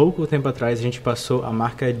que pouco tempo atrás a gente passou a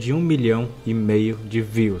marca de 1,5 milhão de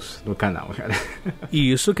views no canal, cara.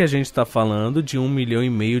 E isso que a gente tá falando de 1,5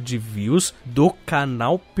 milhão de views do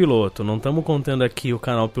canal piloto. Não estamos contando aqui o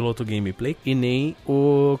canal piloto gameplay e nem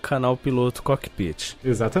o canal piloto cockpit.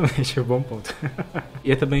 Exatamente, bom ponto.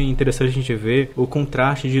 E é também interessante a gente ver o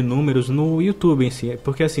contraste de números no YouTube em si.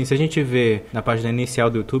 Porque assim, se a gente vê na página inicial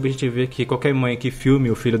do YouTube, a gente vê que qualquer mãe que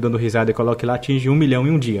filme o filho dando risada e coloque lá atinge 1 milhão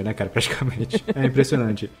em um dia. dia, né, cara, praticamente. É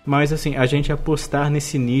impressionante. Mas, assim, a gente apostar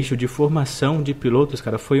nesse nicho de formação de pilotos,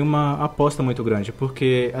 cara, foi uma aposta muito grande,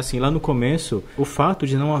 porque, assim, lá no começo, o fato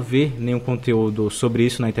de não haver nenhum conteúdo sobre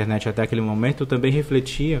isso na internet até aquele momento também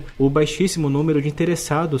refletia o baixíssimo número de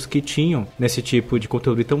interessados que tinham nesse tipo de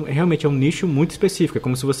conteúdo. Então, realmente é um nicho muito específico. É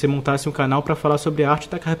como se você montasse um canal para falar sobre a arte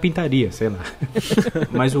da carpintaria, sei lá.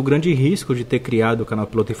 Mas o grande risco de ter criado o canal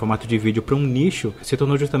piloto em formato de vídeo para um nicho se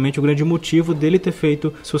tornou justamente o grande motivo dele ter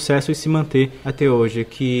feito sucesso e se manter até hoje,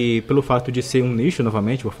 que pelo fato de ser um nicho,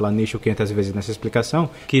 novamente, vou falar nicho 500 vezes nessa explicação,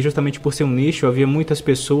 que justamente por ser um nicho havia muitas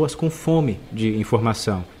pessoas com fome de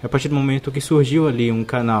informação. A partir do momento que surgiu ali um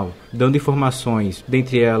canal dando informações,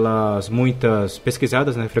 dentre elas muitas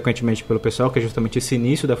pesquisadas, né, frequentemente pelo pessoal, que é justamente esse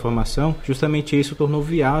início da formação, justamente isso tornou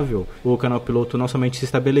viável o canal piloto não somente se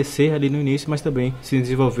estabelecer ali no início, mas também se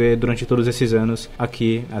desenvolver durante todos esses anos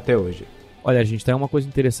aqui até hoje. Olha, gente, tem uma coisa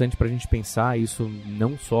interessante pra gente pensar, isso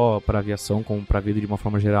não só pra aviação, como pra vida de uma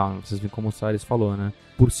forma geral. Vocês veem como o Salles falou, né?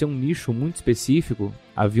 Por ser um nicho muito específico,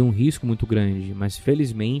 havia um risco muito grande, mas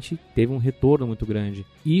felizmente teve um retorno muito grande.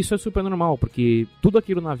 E isso é super normal, porque tudo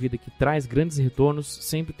aquilo na vida que traz grandes retornos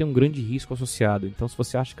sempre tem um grande risco associado. Então, se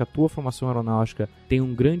você acha que a tua formação aeronáutica tem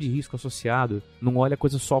um grande risco associado, não olha a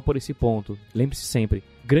coisa só por esse ponto. Lembre-se sempre,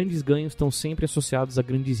 grandes ganhos estão sempre associados a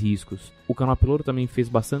grandes riscos. O canal piloto também fez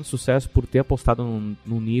bastante sucesso por ter apostado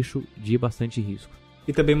num nicho de bastante risco.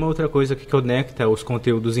 E também uma outra coisa que conecta os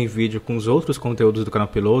conteúdos em vídeo com os outros conteúdos do canal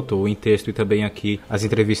piloto, ou em texto e também aqui as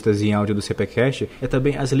entrevistas em áudio do CPCast, é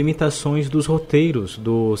também as limitações dos roteiros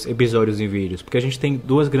dos episódios em vídeos, porque a gente tem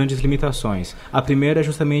duas grandes limitações. A primeira é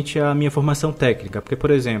justamente a minha formação técnica, porque, por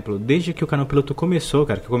exemplo, desde que o canal piloto começou,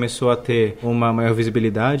 cara, que começou a ter uma maior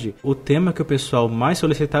visibilidade, o tema que o pessoal mais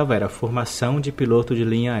solicitava era formação de piloto de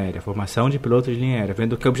linha aérea,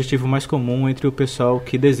 vendo que é o objetivo mais comum entre o pessoal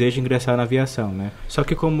que deseja ingressar na aviação, né? Só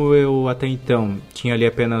que como eu até então tinha ali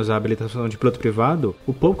apenas a habilitação de piloto privado,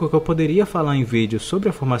 o pouco que eu poderia falar em vídeo sobre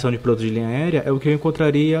a formação de piloto de linha aérea é o que eu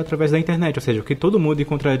encontraria através da internet, ou seja, o que todo mundo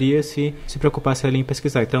encontraria se preocupasse ali em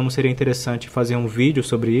pesquisar. Então não seria interessante fazer um vídeo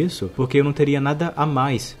sobre isso, porque eu não teria nada a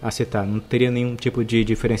mais a citar, não teria nenhum tipo de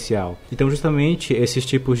diferencial. Então justamente esses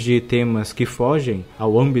tipos de temas que fogem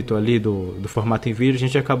ao âmbito ali do formato em vídeo, a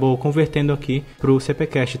gente acabou convertendo aqui para o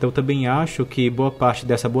CPCast. Então eu também acho que boa parte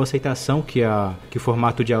dessa boa aceitação que o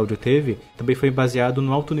formato de áudio teve, também foi baseado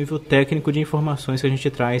no alto nível técnico de informações que a gente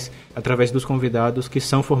traz através dos convidados que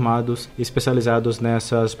são formados e especializados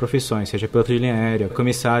nessas profissões, seja piloto de linha aérea,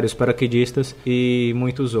 comissários, paraquedistas e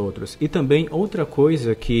muitos outros. E também outra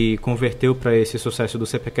coisa que converteu para esse sucesso do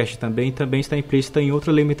CPCast também está implícita em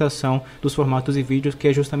outra limitação dos formatos e vídeos, que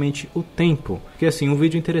é justamente o tempo. Porque assim, um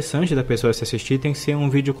vídeo interessante da pessoa se assistir tem que ser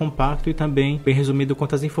um vídeo compacto e também bem resumido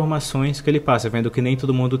quanto às informações que ele passa, vendo que nem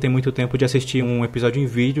todo mundo tem muito tempo de assistir um episódio em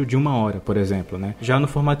vídeo de 1 hora, por exemplo, né? Já no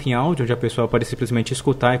formato em áudio, onde a pessoa pode simplesmente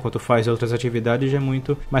escutar enquanto faz outras atividades, já é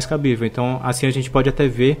muito mais cabível. Então, assim a gente pode até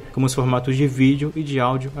ver como os formatos de vídeo e de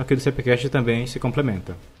áudio aqui do CPCast também se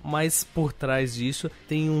complementam. Mas por trás disso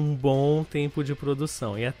tem um bom tempo de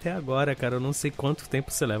produção. E até agora, cara, eu não sei quanto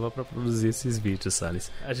tempo você leva pra produzir esses vídeos,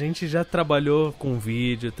 Salles. A gente já trabalhou com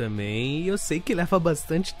vídeo também e eu sei que leva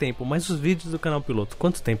bastante tempo. Mas os vídeos do canal piloto,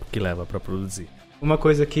 quanto tempo que leva pra produzir? Uma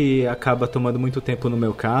coisa que acaba tomando muito tempo no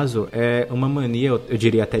meu caso é uma mania, eu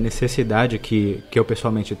diria até necessidade que eu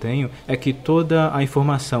pessoalmente tenho, é que toda a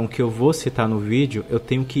informação que eu vou citar no vídeo, eu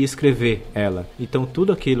tenho que escrever ela. Então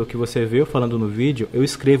tudo aquilo que você vê eu falando no vídeo, eu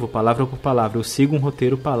escrevo palavra por palavra, eu sigo um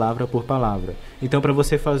roteiro palavra por palavra. Então para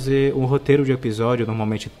você fazer um roteiro de episódio,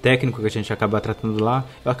 normalmente técnico, que a gente acaba tratando lá,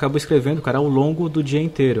 eu acabo escrevendo, cara, ao longo do dia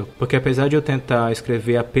inteiro. Porque apesar de eu tentar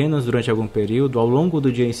escrever apenas durante algum período, ao longo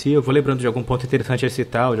do dia em si, eu vou lembrando de algum ponto interessante a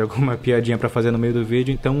citar, ou de alguma piadinha para fazer no meio do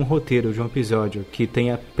vídeo. Então um roteiro de um episódio que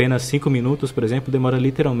tem apenas 5 minutos, por exemplo, demora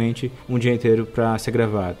literalmente um dia inteiro para ser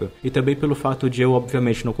gravado. E também pelo fato de eu,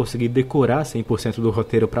 obviamente, não conseguir decorar 100% do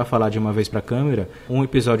roteiro para falar de uma vez para a câmera, um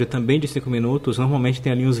episódio também de 5 minutos, normalmente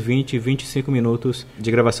tem ali uns 20, 25 minutos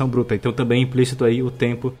de gravação bruta. Então também é implícito aí o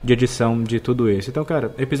tempo de edição de tudo isso. Então,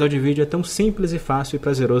 cara, episódio de vídeo é tão simples e fácil e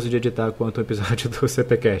prazeroso de editar quanto o episódio do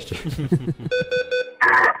CPCast.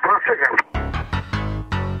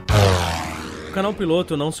 O canal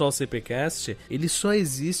piloto, não só o CPCast, ele só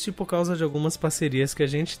existe por causa de algumas parcerias que a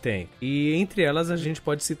gente tem. E entre elas a gente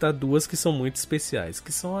pode citar duas que são muito especiais,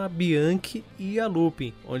 que são a Bianchi e a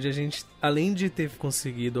Looping, onde a gente, além de ter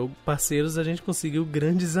conseguido parceiros, a gente conseguiu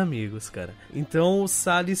grandes amigos, cara. Então,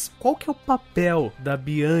 Salles, qual que é o papel da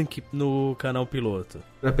Bianchi no canal piloto?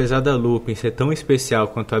 Apesar da Looping ser tão especial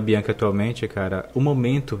quanto a Bianchi atualmente, cara, o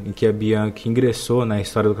momento em que a Bianchi ingressou na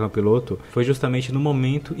história do canal piloto foi justamente no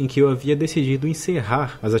momento em que eu havia decidido decidido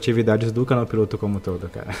encerrar as atividades do canal piloto como todo,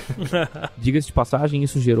 cara. Diga-se de passagem,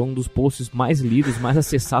 isso gerou um dos posts mais lidos, mais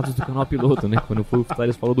acessados do canal piloto, né? Quando o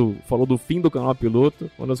Salles falou do fim do canal piloto,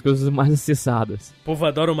 uma das coisas mais acessadas. O povo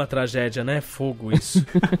adora uma tragédia, né? Fogo isso.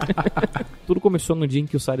 Tudo começou no dia em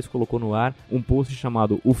que o Salles colocou no ar um post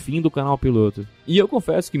chamado O Fim do Canal Piloto. E eu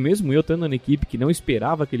confesso que mesmo eu estando na equipe que não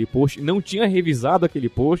esperava aquele post, não tinha revisado aquele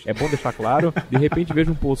post, é bom deixar claro, de repente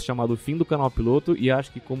vejo um post chamado O Fim do Canal Piloto e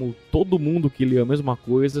acho que como todo mundo que leu a mesma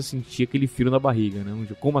coisa, sentia aquele frio na barriga, né?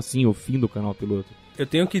 Como assim o fim do canal piloto? Eu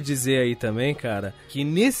tenho que dizer aí também, cara, que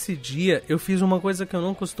nesse dia eu fiz uma coisa que eu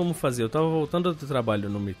não costumo fazer. Eu tava voltando do trabalho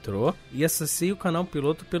no metrô e acessei o canal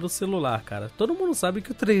piloto pelo celular, cara. Todo mundo sabe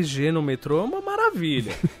que o 3G no metrô é uma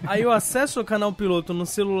maravilha. Aí eu acesso o canal piloto no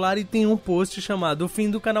celular e tem um post chamado O Fim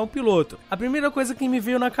do Canal Piloto. A primeira coisa que me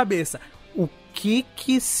veio na cabeça, o que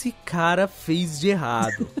esse cara fez de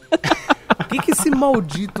errado? O que esse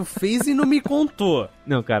maldito fez e não me contou?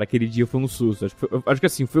 Não, cara, aquele dia foi um susto. Acho que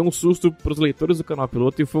assim, foi um susto pros leitores do canal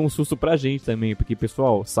piloto e foi um susto pra gente também. Porque,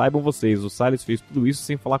 pessoal, saibam vocês, o Salles fez tudo isso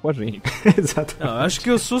sem falar com a gente. Exato. Não, acho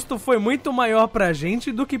que o susto foi muito maior pra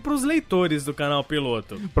gente do que pros leitores do canal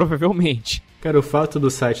piloto. Provavelmente. Cara, o fato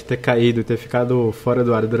do site ter caído e ter ficado fora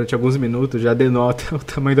do ar durante alguns minutos já denota o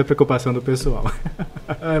tamanho da preocupação do pessoal.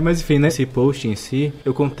 Mas enfim, nesse post em si,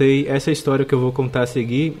 eu contei essa história que eu vou contar a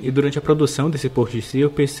seguir, e durante a produção desse post em si,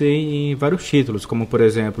 eu pensei em vários títulos, como por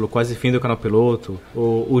exemplo, Quase Fim do Canal Piloto,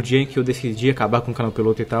 ou o dia em que eu decidi acabar com o canal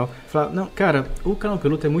piloto e tal. Falar, não, cara, o canal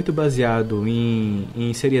piloto é muito baseado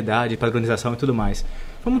em seriedade, padronização e tudo mais.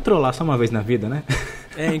 Vamos trollar só uma vez na vida, né?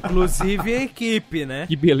 Inclusive a equipe, né?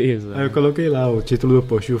 Que beleza. Aí eu coloquei lá o título do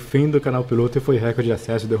post, O Fim do Canal Piloto, e foi recorde de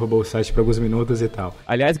acesso, derrubou o site por alguns minutos e tal.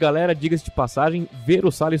 Aliás, galera, diga-se de passagem, ver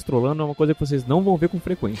o Salles trollando é uma coisa que vocês não vão ver com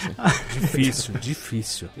frequência.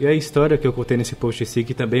 Difícil. E a história que eu contei nesse post assim,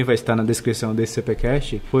 que também vai estar na descrição desse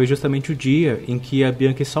CPcast, foi justamente o dia em que a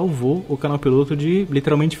Bianchi salvou o canal piloto de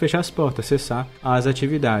literalmente fechar as portas, cessar as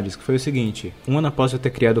atividades, que foi o seguinte: um ano após eu ter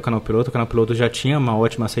criado o canal piloto já tinha uma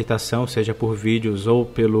ótima aceitação, seja por vídeos ou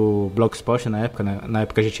pelo Blogspot na época, né? Na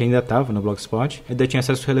época a gente ainda estava no Blogspot, ainda tinha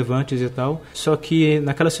acessos relevantes e tal, só que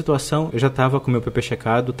naquela situação eu já estava com o meu PP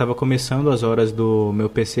checado, estava começando as horas do meu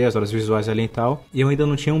PC, as horas visuais ali e tal, e eu ainda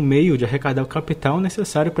não tinha um meio de arrecadar o capital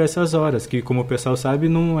necessário para essas horas, que como o pessoal sabe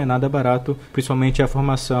não é nada barato, principalmente a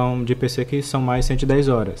formação de PC, que são mais 110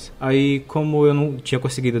 horas. Aí, como eu não tinha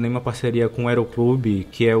conseguido nenhuma parceria com o Aeroclube,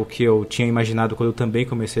 que é o que eu tinha imaginado quando eu também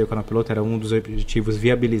comecei o canal piloto, era um dos objetivos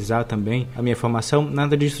viabilizar também a minha formação,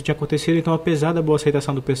 nada disso tinha acontecido. Então, apesar da boa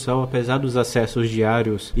aceitação do pessoal, apesar dos acessos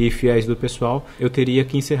diários e fiéis do pessoal, eu teria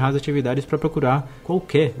que encerrar as atividades para procurar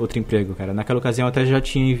qualquer outro emprego, cara. Naquela ocasião, eu até já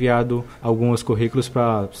tinha enviado alguns currículos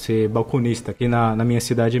para ser balconista aqui na minha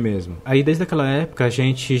cidade mesmo. Aí, desde aquela época, a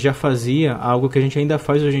gente já fazia algo que a gente ainda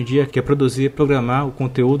faz hoje em dia, que é produzir e programar o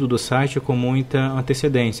conteúdo do site com muita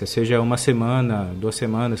antecedência, seja uma semana, 2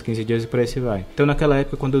 semanas, 15 dias e por aí se vai. Então, naquela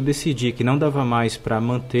época, quando eu decidi que não dava mais para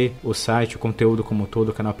manter o site, o conteúdo como todo,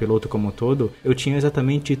 o canal piloto como todo, eu tinha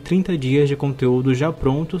exatamente 30 dias de conteúdo já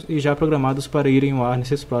prontos e já programados para irem ao ar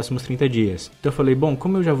nesses próximos 30 dias. Então eu falei, bom,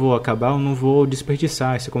 como eu já vou acabar, eu não vou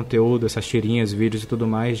desperdiçar esse conteúdo, essas tirinhas, vídeos e tudo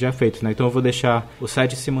mais já feitos, né? Então eu vou deixar o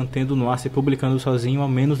site se mantendo no ar, se publicando sozinho, ao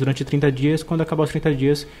menos durante 30 dias. Quando acabar os 30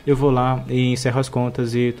 dias, eu vou lá e encerro as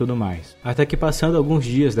contas e tudo mais. Até que, passando alguns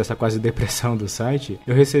dias dessa quase depressão do site,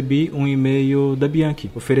 eu recebi um e-mail da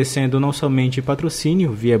Bianchi, oferecendo não somente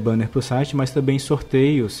patrocínio via banner pro site, mas também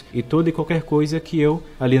sorteios e toda e qualquer coisa que eu,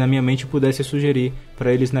 ali na minha mente, pudesse sugerir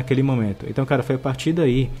para eles naquele momento. Então, cara, foi a partir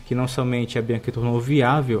daí que não somente a Bianchi tornou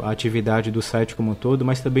viável a atividade do site como um todo,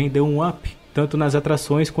 mas também deu um up, tanto nas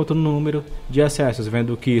atrações quanto no número de acessos,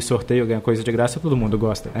 vendo que sorteio, ganha coisa de graça, todo mundo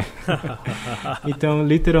gosta, né? Então,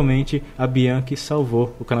 literalmente, a Bianchi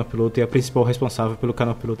salvou o canal piloto e é a principal responsável pelo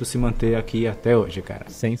canal piloto se manter aqui até hoje, cara.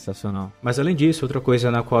 Sensacional. Mas além disso, outra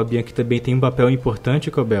coisa na qual a Bianchi também tem um papel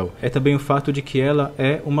importante, Cobel, é também o fato de que ela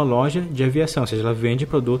é uma loja de aviação, ou seja, ela vende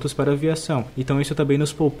produtos para aviação. Então isso também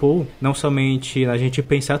nos poupou, não somente a gente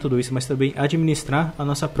pensar tudo isso, mas também administrar a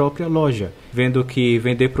nossa própria loja, vendo que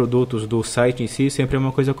vender produtos do site em si sempre é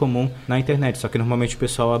uma coisa comum na internet, só que normalmente o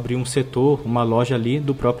pessoal abre um setor, uma loja ali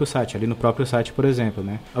do próprio site, ali no próprio site, por exemplo,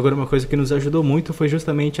 né? Agora, uma coisa que nos ajudou muito foi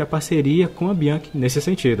justamente a parceria com a Bianchi nesse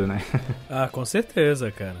sentido, né? Ah, com certeza,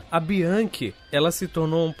 cara. A Bianchi, ela se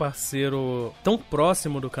tornou um parceiro tão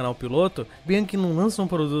próximo do canal piloto. Bianchi não lança um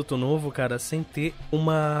produto novo, cara, sem ter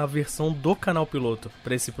uma versão do canal piloto piloto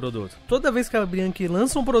pra esse produto. Toda vez que a Bianchi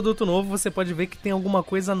lança um produto novo, você pode ver que tem alguma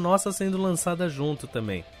coisa nossa sendo lançada junto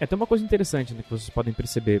também. Tem uma coisa interessante, né, que vocês podem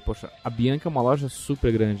perceber. Poxa, a Bianchi é uma loja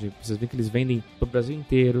super grande. Vocês veem que eles vendem pro Brasil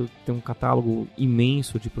inteiro, tem um catálogo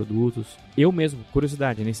imenso de produtos. Eu mesmo,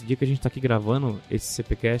 curiosidade, nesse dia que a gente tá aqui gravando esse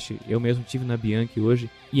CPcast, eu mesmo estive na Bianchi hoje,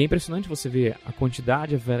 e é impressionante você ver a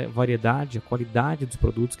quantidade, a variedade, a qualidade dos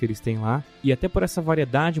produtos que eles têm lá, e até por essa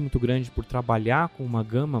variedade muito grande, por trabalhar com uma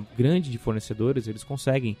gama grande de fornecedores, eles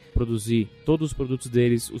conseguem produzir todos os produtos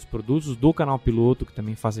deles, os produtos do canal Piloto, que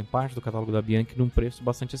também fazem parte do catálogo da Bianchi, num preço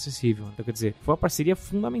bastante acessível. Então, quer dizer, foi uma parceria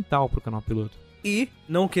fundamental pro canal Piloto. E,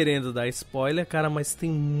 não querendo dar spoiler, cara, mas tem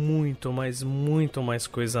muito mais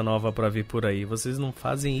coisa nova pra vir por aí. Vocês não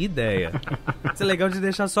fazem ideia. Isso é legal de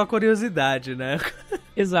deixar só curiosidade, né?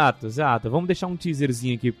 Exato. Vamos deixar um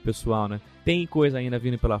teaserzinho aqui pro pessoal, né? Tem coisa ainda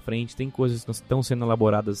vindo pela frente, tem coisas que estão sendo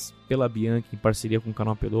elaboradas pela Bianchi em parceria com o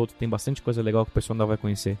canal Piloto, tem bastante coisa legal que o pessoal ainda vai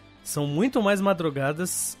conhecer. São muito mais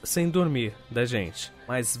madrugadas sem dormir da gente,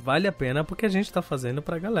 mas vale a pena porque a gente tá fazendo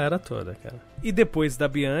pra galera toda, cara. E depois da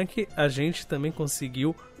Bianchi, a gente também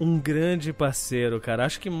conseguiu um grande parceiro, cara.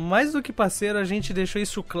 Acho que mais do que parceiro, a gente deixou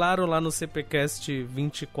isso claro lá no CPcast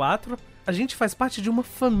 24. A gente faz parte de uma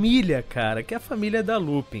família, cara, que é a família da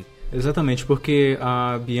Lupin. Exatamente, porque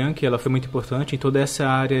a Bianchi ela foi muito importante em toda essa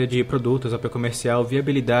área de produtos, apoio comercial,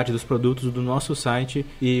 viabilidade dos produtos do nosso site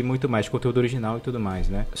e muito mais, conteúdo original e tudo mais,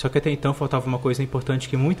 né? Só que até então faltava uma coisa importante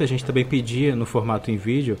que muita gente também pedia no formato em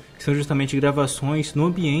vídeo, que são justamente gravações no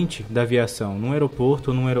ambiente da aviação, num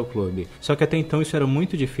aeroporto ou num aeroclube. Só que até então isso era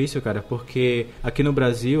muito difícil, cara, porque aqui no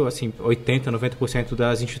Brasil, assim, 80%, 90%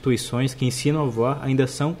 das instituições que ensinam a voar ainda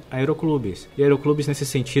são aeroclubes. E aeroclubes nesse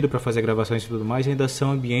sentido, para fazer gravações e tudo mais, ainda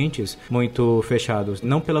são ambientes muito fechados,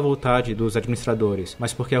 não pela vontade dos administradores,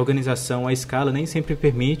 mas porque a organização, a escala nem sempre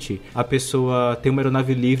permite a pessoa ter uma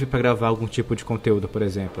aeronave livre para gravar algum tipo de conteúdo, por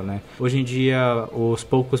exemplo, né? Hoje em dia, os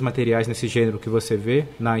poucos materiais nesse gênero que você vê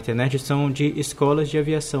na internet são de escolas de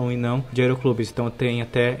aviação e não de aeroclubes, então tem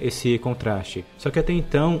até esse contraste. Só que até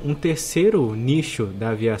então, um terceiro nicho da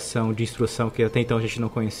aviação de instrução que até então a gente não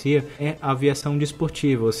conhecia é a aviação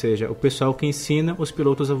desportiva, ou seja, o pessoal que ensina os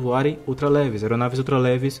pilotos a voarem ultraleves, aeronaves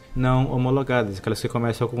ultraleves não homologadas, aquelas que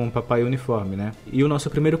começam com um papai uniforme, né? E o nosso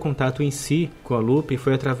primeiro contato em si com a Lupin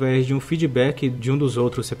foi através de um feedback de um dos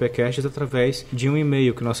outros CPcasts, através de um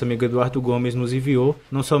e-mail que nosso amigo Eduardo Gomes nos enviou,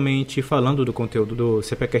 não somente falando do conteúdo do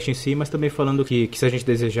CPcast em si, mas também falando que se a gente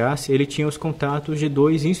desejasse, ele tinha os contatos de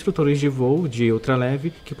 2 instrutores de voo de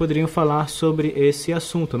ultraleve que poderiam falar sobre esse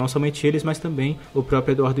assunto, não somente eles, mas também o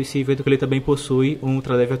próprio Eduardo em si, vendo que ele também possui um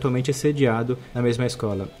ultraleve atualmente sediado na mesma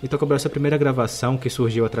escola. Então, como essa primeira gravação que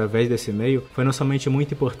surgiu através desse e-mail foi não somente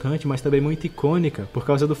muito importante, mas também muito icônica por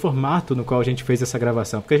causa do formato no qual a gente fez essa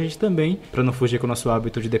gravação, porque a gente também, para não fugir com o nosso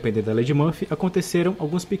hábito de depender da lei de Murphy, aconteceram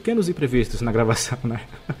alguns pequenos imprevistos na gravação, né?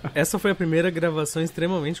 Essa foi a primeira gravação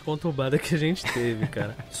extremamente conturbada que a gente teve,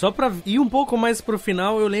 cara. Só pra ir um pouco mais pro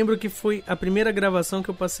final, eu lembro que foi a primeira gravação que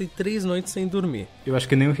eu passei 3 noites sem dormir. Eu acho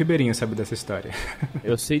que nem o Ribeirinho sabe dessa história.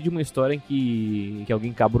 Eu sei de uma história em que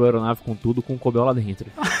alguém quebrou a aeronave com tudo com um cobel lá dentro.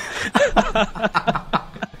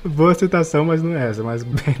 Boa citação, mas não é essa, mas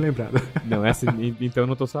bem lembrada. Não, essa então eu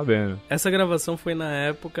não tô sabendo. Essa gravação foi na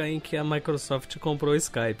época em que a Microsoft comprou o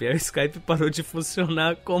Skype. Aí o Skype parou de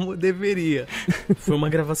funcionar como deveria. Foi uma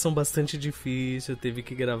gravação bastante difícil, teve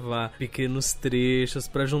que gravar pequenos trechos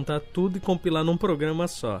pra juntar tudo e compilar num programa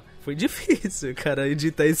só. Foi difícil, cara,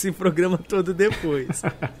 editar esse programa todo depois.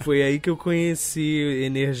 Foi aí que eu conheci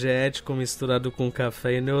energético misturado com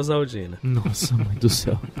café e Neosaldina. Nossa, mãe do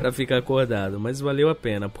céu. Pra ficar acordado, mas valeu a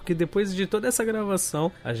pena, porque depois de toda essa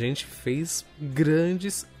gravação, a gente fez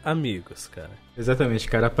grandes amigos, cara. Exatamente,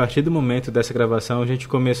 cara. A partir do momento dessa gravação, a gente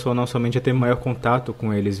começou não somente a ter maior contato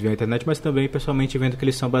com eles via internet, mas também pessoalmente vendo que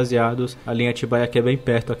eles são baseados ali em Atibaia, que é bem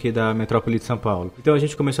perto aqui da metrópole de São Paulo. Então a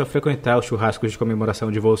gente começou a frequentar os churrascos de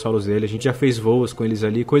comemoração de voos solos deles. A gente já fez voos com eles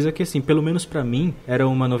ali, coisa que, assim, pelo menos pra mim, era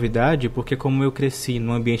uma novidade, porque como eu cresci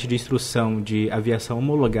num ambiente de instrução de aviação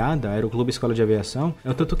homologada, Aeroclube Escola de Aviação, é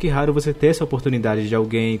um tanto que raro você ter essa oportunidade de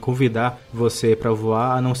alguém convidar você pra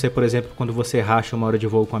voar, a não ser, por exemplo, quando você racha uma hora de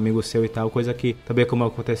voo com um amigo seu e tal, coisa que também é como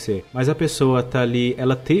acontecer. Mas a pessoa tá ali,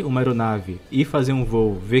 ela ter uma aeronave e fazer um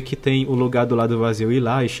voo, ver que tem o lugar do lado vazio, ir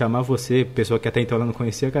lá e chamar você, pessoa que até então ela não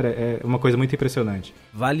conhecia, cara, é uma coisa muito impressionante.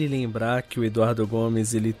 Vale lembrar que o Eduardo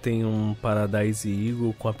Gomes, ele tem um Paradise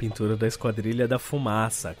Eagle com a pintura da Esquadrilha da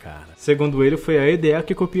Fumaça, cara. Segundo ele, foi a EDA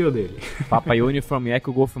que copiou dele. Papa Uniform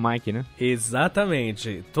Echo Golf Mike, né?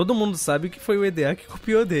 Exatamente. Todo mundo sabe que foi o EDA que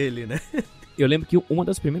copiou dele, né? Eu lembro que uma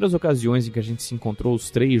das primeiras ocasiões em que a gente se encontrou os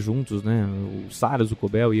três juntos, né, o Salles, o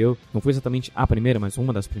Cobel e eu, não foi exatamente a primeira, mas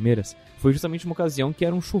uma das primeiras, foi justamente uma ocasião que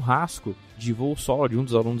era um churrasco de voo solo de um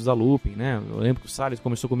dos alunos da Looping, né? Eu lembro que o Salles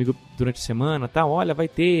conversou comigo durante a semana, tá, olha, vai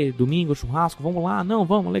ter domingo churrasco, vamos lá, não,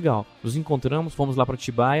 vamos, legal. Nos encontramos, fomos lá pra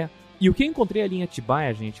Atibaia. E o que eu encontrei ali em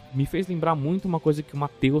Atibaia, gente, me fez lembrar muito uma coisa que o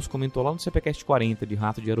Matheus comentou lá no CPCast 40 de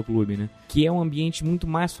Rato de Aeroclube, né? Que é um ambiente muito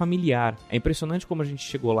mais familiar. É impressionante como a gente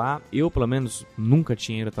chegou lá. Eu, pelo menos, nunca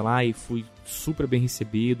tinha ido até lá e fui super bem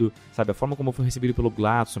recebido, sabe? A forma como eu fui recebido pelo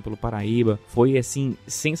Gladson, pelo Paraíba, foi, assim,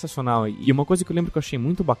 sensacional. E uma coisa que eu lembro que eu achei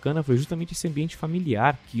muito bacana foi justamente esse ambiente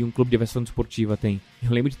familiar que um clube de aviação desportiva tem. Eu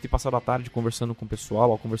lembro de ter passado a tarde conversando com o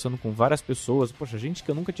pessoal, conversando com várias pessoas. Poxa, gente que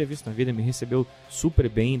eu nunca tinha visto na vida me recebeu super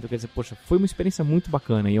bem. Então, quer dizer, poxa, foi uma experiência muito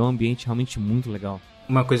bacana e é um ambiente realmente muito legal.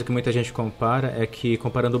 Uma coisa que muita gente compara é que,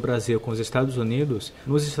 comparando o Brasil com os Estados Unidos,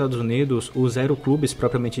 nos Estados Unidos, os aeroclubes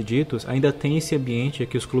propriamente ditos ainda tem esse ambiente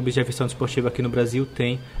que os clubes de aviação desportiva aqui no Brasil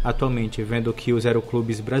têm atualmente, vendo que os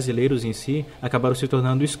aeroclubes brasileiros em si acabaram se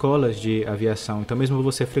tornando escolas de aviação. Então, mesmo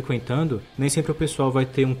você frequentando, nem sempre o pessoal vai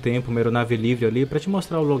ter um tempo, uma aeronave livre ali para te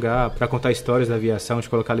mostrar o lugar, para contar histórias da aviação, te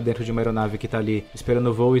colocar ali dentro de uma aeronave que está ali esperando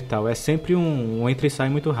o voo e tal. É sempre um entra e sai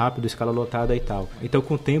muito rápido, escala lotada e tal. Então,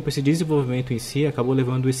 com o tempo, esse desenvolvimento em si acabou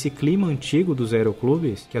levando esse clima antigo dos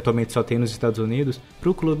aeroclubes, que atualmente só tem nos Estados Unidos,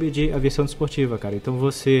 pro clube de aviação desportiva, cara. Então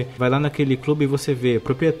você vai lá naquele clube e você vê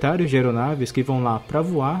proprietários de aeronaves que vão lá para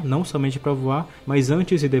voar, não somente para voar, mas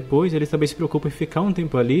antes e depois eles também se preocupam em ficar um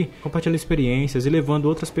tempo ali, compartilhando experiências e levando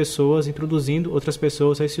outras pessoas, introduzindo outras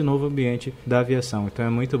pessoas a esse novo ambiente da aviação. Então é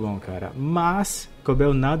muito bom, cara. Mas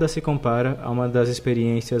Cobel, nada se compara a uma das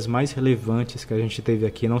experiências mais relevantes que a gente teve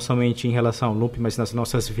aqui, não somente em relação ao loop, mas nas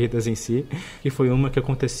nossas vidas em si, que foi uma que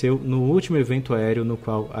aconteceu no último evento aéreo no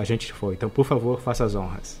qual a gente foi. Então, por favor, faça as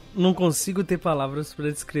honras. Não consigo ter palavras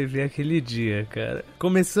para descrever aquele dia, cara.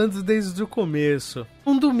 Começando desde o começo.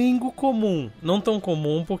 Um domingo comum. Não tão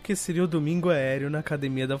comum porque seria o domingo aéreo na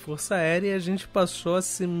Academia da Força Aérea e a gente passou a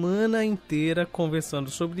semana inteira conversando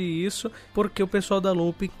sobre isso porque o pessoal da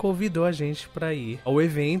Loop convidou a gente para ir ao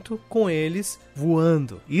evento com eles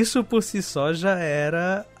voando. Isso por si só já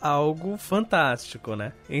era algo fantástico,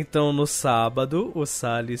 né? Então no sábado, o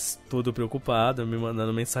Salles todo preocupado, me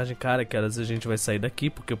mandando mensagem, cara, que horas a gente vai sair daqui,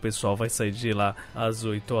 porque o pessoal vai sair de lá às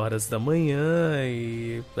 8 horas da manhã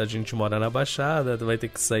e a gente mora na Baixada, vai ter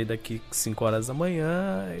que sair daqui 5 horas da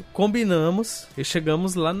manhã. E combinamos e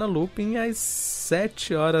chegamos lá na Looping às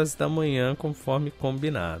 7 horas da manhã, conforme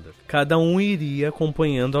combinado. Cada um iria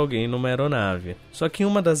acompanhando alguém numa aeronave. Só que em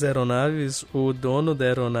uma das aeronaves, o dono da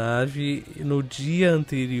aeronave, no dia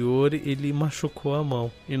anterior, ele machucou a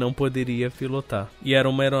mão e não poderia pilotar. E era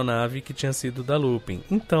uma aeronave que tinha sido da Looping.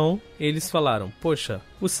 Então, eles falaram, poxa,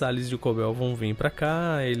 os Salles e o Cobel vão vir pra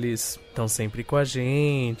cá, eles estão sempre com a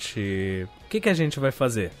gente. O que a gente vai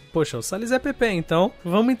fazer? Poxa, o Salles é PP, então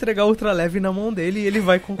vamos entregar a ultraleve na mão dele e ele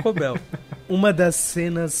vai com o Cobel. Uma das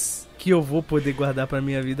cenas que eu vou poder guardar pra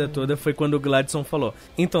minha vida toda foi quando o Gladson falou,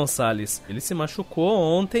 então Salles, ele se machucou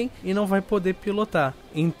ontem e não vai poder pilotar,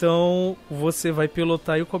 então você vai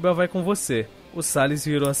pilotar e o Cobel vai com você. O Salles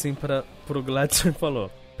virou assim pro Gladson e falou,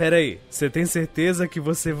 pera aí, você tem certeza que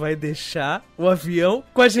você vai deixar o avião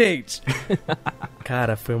com a gente?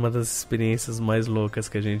 Cara, foi uma das experiências mais loucas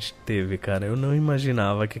que a gente teve, cara. Eu não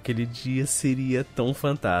imaginava que aquele dia seria tão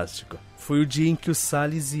fantástico. Foi o dia em que o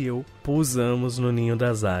Salles e eu pousamos no Ninho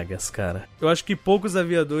das Águias, cara. Eu acho que poucos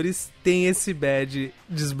aviadores têm esse badge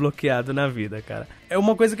desbloqueado na vida, cara. É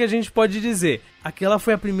uma coisa que a gente pode dizer. Aquela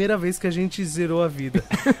foi a primeira vez que a gente zerou a vida,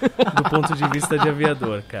 do ponto de vista de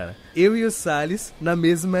aviador, cara. Eu e o Salles na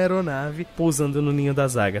mesma aeronave, pousando no Ninho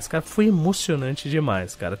das Águias. Cara, foi emocionante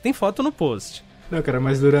demais, cara. Tem foto no post. Não, cara,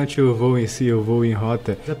 mas durante o voo em si, o voo em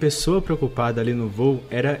rota, a pessoa preocupada ali no voo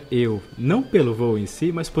era eu. Não pelo voo em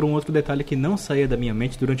si, mas por um outro detalhe que não saía da minha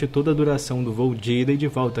mente durante toda a duração do voo de ida e de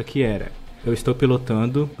volta, que era: eu estou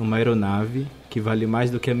pilotando uma aeronave que vale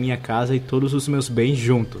mais do que a minha casa e todos os meus bens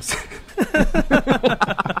juntos.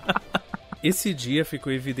 Esse dia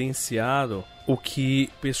ficou evidenciado o que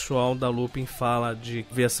o pessoal da Looping fala de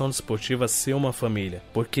aviação desportiva ser uma família.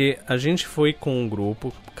 Porque a gente foi com um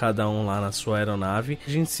grupo, cada um lá na sua aeronave, a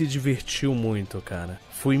gente se divertiu muito, cara.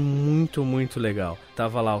 Foi muito, muito legal.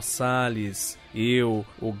 Tava lá o Salles, eu,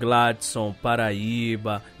 o Gladson,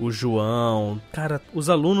 Paraíba, o João. Cara, os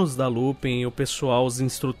alunos da Looping, o pessoal, os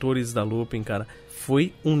instrutores da Looping, cara.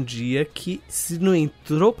 Foi um dia que, se não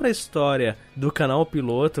entrou pra história do canal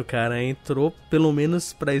Piloto, cara, entrou pelo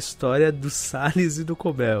menos pra história do Salles e do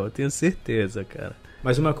Cobel, eu tenho certeza, cara.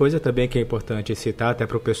 Mas uma coisa também que é importante citar, até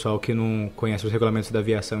para o pessoal que não conhece os regulamentos da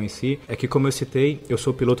aviação em si, é que, como eu citei, eu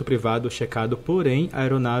sou piloto privado checado, porém a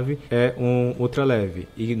aeronave é um ultraleve.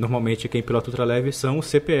 E normalmente quem pilota ultraleve são os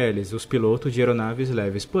CPLs, os pilotos de aeronaves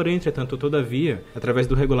leves. Porém, entretanto, todavia, através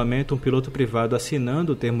do regulamento, um piloto privado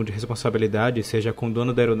assinando o termo de responsabilidade, seja com o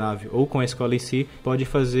dono da aeronave ou com a escola em si, pode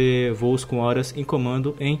fazer voos com horas em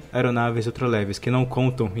comando em aeronaves ultraleves, que não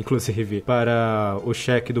contam, inclusive, para o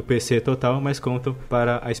cheque do PC total, mas contam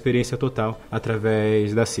para a experiência total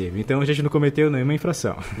através da CIV. Então a gente não cometeu nenhuma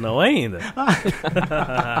infração. Não ainda.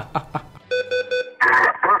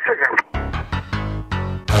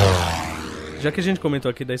 Já que a gente comentou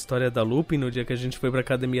aqui da história da Looping no dia que a gente foi pra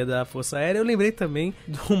academia da Força Aérea, eu lembrei também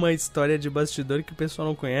de uma história de bastidor que o pessoal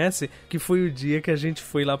não conhece, que foi o dia que a gente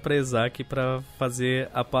foi lá pra ESAC pra fazer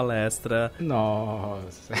a palestra.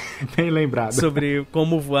 Nossa, bem lembrado. Sobre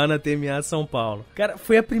como voar na TMA São Paulo. Cara,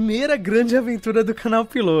 foi a primeira grande aventura do Canal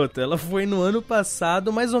Piloto. Ela foi no ano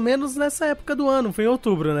passado, mais ou menos nessa época do ano. Foi em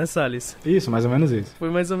outubro, né, Salles? Isso, mais ou menos isso.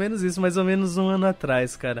 Foi mais ou menos isso, mais ou menos um ano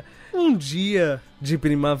atrás, cara. Um dia de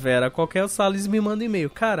primavera qualquer, o Salles me manda um e-mail.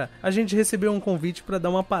 Cara, a gente recebeu um convite pra dar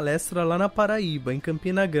uma palestra lá na Paraíba, em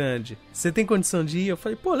Campina Grande. Você tem condição de ir? Eu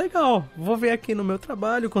falei, pô, legal, vou ver aqui no meu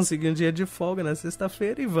trabalho, consegui um dia de folga na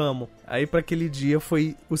sexta-feira e vamos. Aí pra aquele dia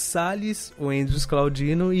foi o Salles, o Andrews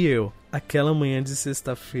Claudino e eu. Aquela manhã de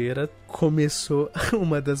sexta-feira começou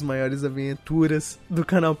uma das maiores aventuras do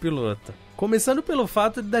Canal Piloto. Começando pelo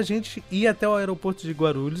fato da gente ir até o aeroporto de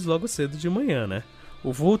Guarulhos logo cedo de manhã, né?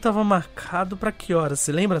 O voo tava marcado pra que horas?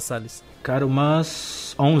 Você lembra, Salles? Cara,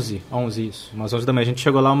 umas 11 isso. Umas 11 da manhã. A gente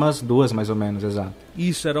chegou lá umas 2, mais ou menos, exato.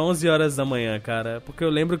 Isso, era 11 horas da manhã, cara. Porque eu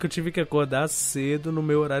lembro que eu tive que acordar cedo no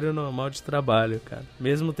meu horário normal de trabalho, cara.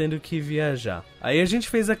 Mesmo tendo que viajar. Aí a gente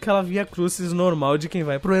fez aquela via crucis normal de quem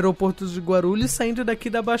vai pro aeroporto de Guarulhos saindo daqui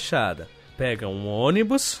da Baixada. Pega um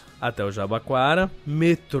ônibus até o Jabaquara,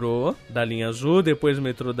 metrô da linha azul, depois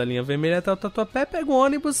metrô da linha vermelha até o Tatuapé, pega um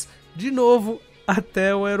ônibus de novo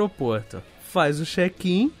até o aeroporto. Faz o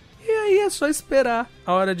check-in e aí é só esperar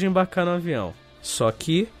a hora de embarcar no avião. Só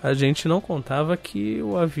que a gente não contava que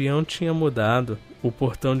o avião tinha mudado o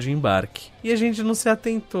portão de embarque. E a gente não se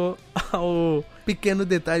atentou ao pequeno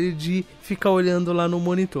detalhe de ficar olhando lá no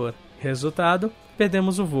monitor. Resultado,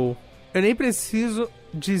 perdemos o voo. Eu nem preciso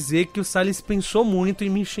dizer que o Salles pensou muito em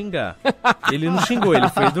me xingar. Ele não xingou, ele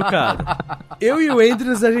foi educado. Eu e o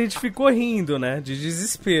Andrews, a gente ficou rindo, né? De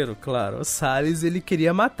desespero, claro. O Salles, ele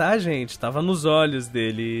queria matar a gente. Tava nos olhos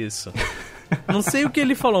dele isso. Não sei o que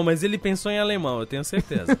ele falou, mas ele pensou em alemão, eu tenho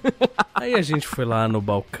certeza. Aí a gente foi lá no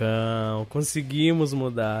balcão, conseguimos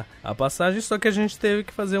mudar a passagem, só que a gente teve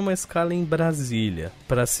que fazer uma escala em Brasília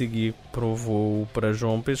para seguir pro voo para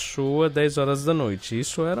João Pessoa 10 horas da noite.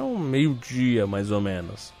 Isso era um meio-dia, mais ou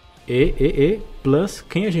menos. Plus,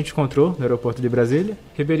 quem a gente encontrou no aeroporto de Brasília?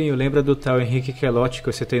 Ribeirinho, lembra do tal Henrique Quelotti que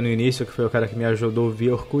eu citei no início, que foi o cara que me ajudou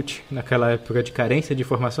via Orkut naquela época de carência de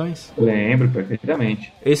informações? Lembro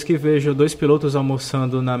perfeitamente. Eis que vejo 2 pilotos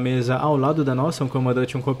almoçando na mesa ao lado da nossa, um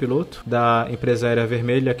comandante e um copiloto da empresa aérea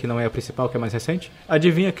vermelha, que não é a principal, que é mais recente.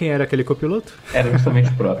 Adivinha quem era aquele copiloto? Era justamente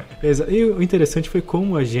o próprio. E o interessante foi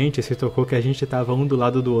como a gente se tocou que a gente estava um do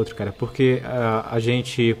lado do outro, cara, porque a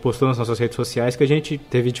gente postou nas nossas redes sociais que a gente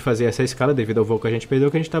teve de fazer essa escala devido ao voo que a gente perdeu,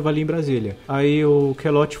 que a gente tava ali em Brasília. Aí o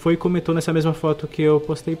Quelotti foi e comentou nessa mesma foto que eu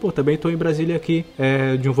postei, pô, também tô em Brasília aqui,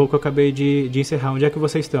 de um voo que eu acabei de encerrar, onde é que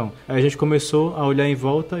vocês estão? Aí a gente começou a olhar em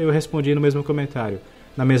volta e eu respondi no mesmo comentário,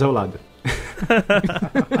 na mesa ao lado.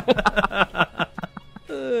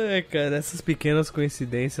 Cara, essas pequenas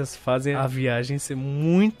coincidências fazem a viagem ser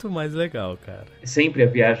muito mais legal, cara. Sempre a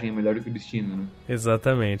viagem é melhor do que o destino, né?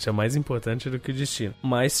 Exatamente, é mais importante do que o destino.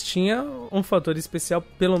 Mas tinha um fator especial,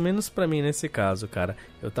 pelo menos pra mim nesse caso, cara.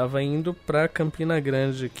 Eu tava indo pra Campina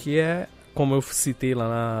Grande, que é, como eu citei lá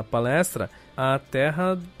na palestra, a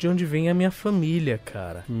terra de onde vem a minha família,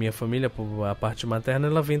 cara. Minha família, a parte materna,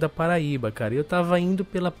 ela vem da Paraíba, cara. E eu tava indo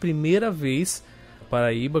pela primeira vez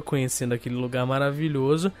Paraíba, conhecendo aquele lugar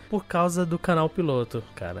maravilhoso por causa do Canal Piloto,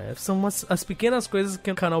 cara. São as pequenas coisas que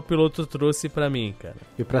o Canal Piloto trouxe pra mim, cara.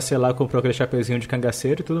 E pra selar, comprou aquele chapeuzinho de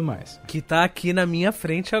cangaceiro e tudo mais. Que tá aqui na minha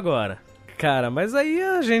frente agora. Cara, mas aí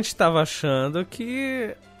a gente tava achando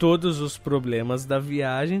que todos os problemas da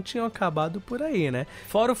viagem tinham acabado por aí, né?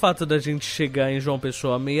 Fora o fato da gente chegar em João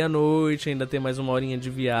Pessoa à meia-noite, ainda ter mais uma horinha de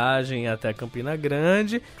viagem até Campina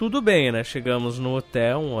Grande, tudo bem, né? Chegamos no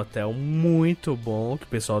hotel, um hotel muito bom, que o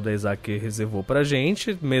pessoal da Isaac reservou pra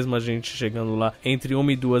gente, mesmo a gente chegando lá entre 1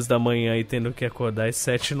 e 2 da manhã e tendo que acordar às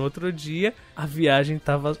 7 no outro dia, a viagem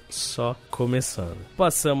tava só começando.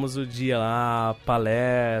 Passamos o dia lá,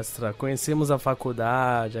 palestra, conhecemos a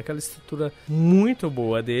faculdade, aquela estrutura muito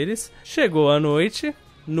boa deles. Chegou a noite,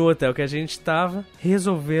 no hotel que a gente tava,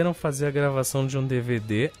 resolveram fazer a gravação de um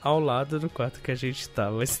DVD ao lado do quarto que a gente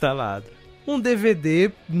tava instalado. Um DVD,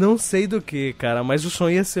 não sei do que, cara, mas o som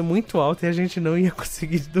ia ser muito alto e a gente não ia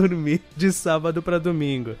conseguir dormir de sábado pra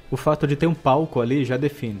domingo. O fato de ter um palco ali já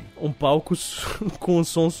define. Um palco com um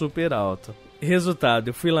som super alto. Resultado,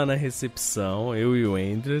 eu fui lá na recepção, eu e o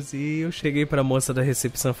Andrews, e eu cheguei pra moça da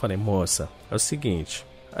recepção e falei, moça, é o seguinte,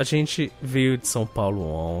 a gente veio de São Paulo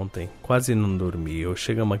ontem, quase não dormiu,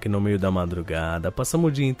 chegamos aqui no meio da madrugada, passamos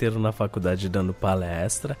o dia inteiro na faculdade dando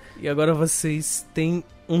palestra, e agora vocês têm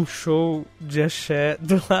um show de axé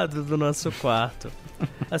do lado do nosso quarto.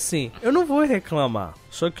 Assim, eu não vou reclamar,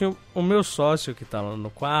 só que o meu sócio que tá lá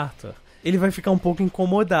no quarto, ele vai ficar um pouco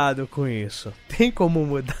incomodado com isso. Tem como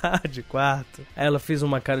mudar de quarto? Aí ela fez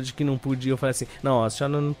uma cara de que não podia, eu falei assim, não, a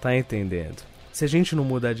senhora não tá entendendo. Se a gente não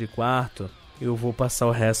mudar de quarto, eu vou passar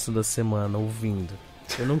o resto da semana ouvindo.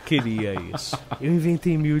 Eu não queria isso. Eu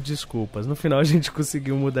inventei 1000 desculpas. No final a gente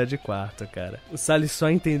conseguiu mudar de quarto, cara. O Salles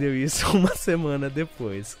só entendeu isso uma semana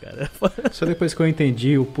depois, cara. Só depois que eu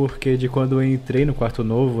entendi o porquê de quando eu entrei no quarto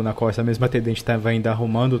novo, na qual essa mesma atendente estava ainda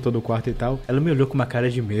arrumando todo o quarto e tal, ela me olhou com uma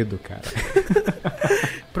cara de medo, cara.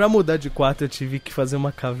 Pra mudar de quarto eu tive que fazer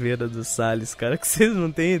uma caveira do Salles, cara, que vocês não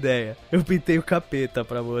têm ideia. Eu pintei o capeta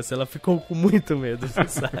pra moça, ela ficou com muito medo do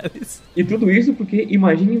Salles. E tudo isso porque,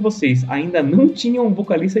 imaginem vocês, ainda não tinham um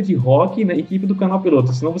vocalista de rock na equipe do Canal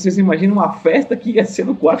Piloto, senão vocês imaginam uma festa que ia ser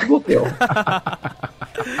no quarto do hotel.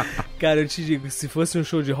 Cara, eu te digo, se fosse um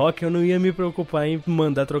show de rock, eu não ia me preocupar em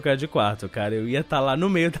mandar trocar de quarto, cara. Eu ia estar lá no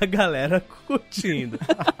meio da galera curtindo.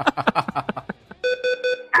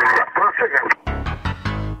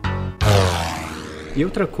 E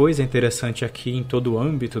outra coisa interessante aqui em todo o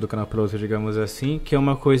âmbito do Canal Piloto, digamos assim, que é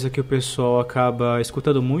uma coisa que o pessoal acaba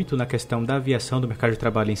escutando muito na questão da aviação, do mercado de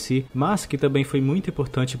trabalho em si, mas que também foi muito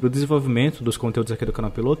importante para o desenvolvimento dos conteúdos aqui do Canal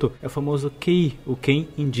Piloto, é o famoso QI, o quem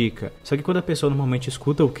indica. Só que quando a pessoa normalmente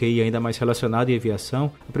escuta o QI ainda mais relacionado em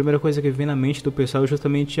aviação, a primeira coisa que vem na mente do pessoal é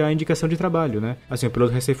justamente a indicação de trabalho, né? Assim, o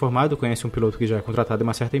piloto recém-formado conhece um piloto que já é contratado em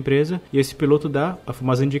uma certa empresa, e esse piloto dá a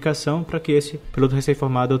famosa indicação para que esse piloto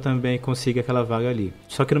recém-formado também consiga aquela vaga ali.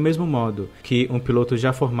 Só que no mesmo modo que um piloto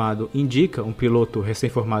já formado indica um piloto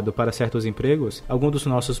recém-formado para certos empregos, alguns dos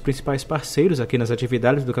nossos principais parceiros aqui nas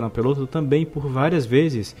atividades do Canal Piloto também por várias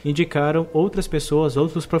vezes indicaram outras pessoas,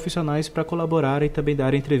 outros profissionais para colaborarem e também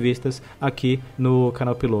darem entrevistas aqui no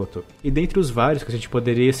Canal Piloto. E dentre os vários que a gente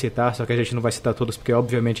poderia citar, só que a gente não vai citar todos porque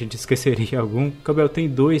obviamente a gente esqueceria algum, Cabel, tem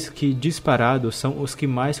 2 que disparados são os que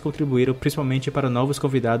mais contribuíram principalmente para novos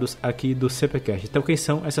convidados aqui do CPCast. Então quem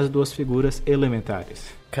são essas 2 figuras elementares?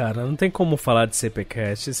 Cara, não tem como falar de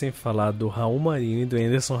CPCast sem falar do Raul Marinho e do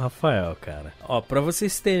Anderson Rafael, cara. Ó, pra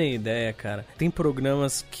vocês terem ideia, cara, tem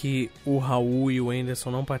programas que o Raul e o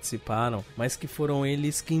Anderson não participaram, mas que foram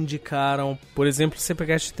eles que indicaram, por exemplo, o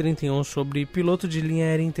CPCast 31 sobre piloto de linha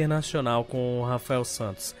aérea internacional com o Rafael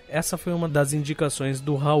Santos. Essa foi uma das indicações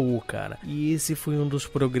do Raul, cara. E esse foi um dos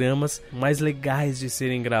programas mais legais de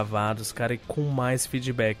serem gravados, cara, e com mais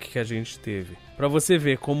feedback que a gente teve. Pra você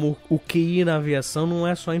ver como o QI na aviação não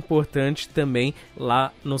é só importante também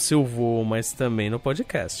lá no seu voo, mas também no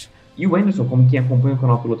podcast. E o Anderson, como quem acompanha o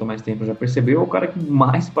Canal Piloto há mais tempo já percebeu, é o cara que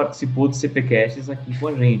mais participou de CPCasts aqui com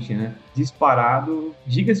a gente, né? Disparado,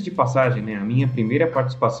 diga-se de passagem, né? A minha primeira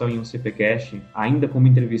participação em um CPCast, ainda como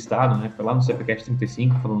entrevistado, né? Foi lá no CPCast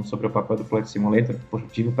 35, falando sobre o papel do Flight Simulator. Poxa, eu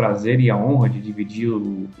tive o prazer e a honra de dividir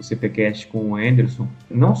o CPCast com o Anderson.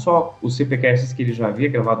 Não só os CPCasts que ele já havia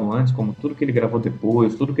gravado antes, como tudo que ele gravou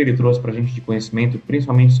depois, tudo que ele trouxe pra gente de conhecimento,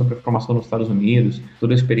 principalmente sobre a formação nos Estados Unidos,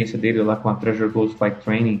 toda a experiência dele lá com a Treasure Ghost Flight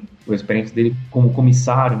Training, a experiência dele como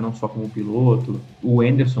comissário, não só como piloto. O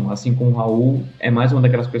Anderson, assim como o Raul, é mais uma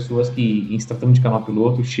daquelas pessoas que, em se tratando de Canal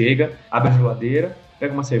Piloto, chega, abre a geladeira,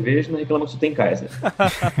 pega uma cerveja e não reclama que você tem Kaiser.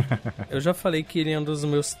 Eu já falei que ele é um dos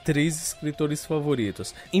meus 3 escritores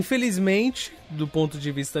favoritos. Infelizmente, do ponto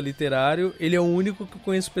de vista literário, ele é o único que eu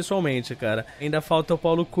conheço pessoalmente, cara. Ainda falta o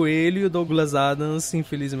Paulo Coelho e o Douglas Adams,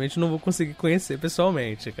 infelizmente não vou conseguir conhecer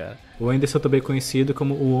pessoalmente, cara. O Anderson também conhecido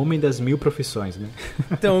como o homem das 1000 profissões, né?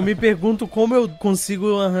 Então, eu me pergunto como eu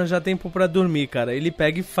consigo arranjar tempo pra dormir, cara. Ele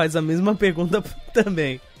pega e faz a mesma pergunta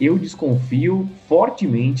também. Eu desconfio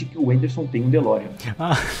fortemente que o Anderson tem um DeLorean.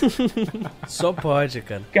 Só pode,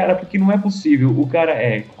 cara. Cara, porque não é possível. O cara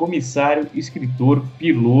é comissário, escritor,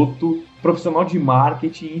 piloto, profissional de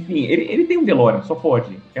marketing, enfim. Ele tem um DeLorean, só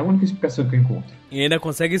pode. É a única explicação que eu encontro. E ainda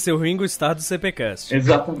consegue ser o Ringo Starr do CPCast.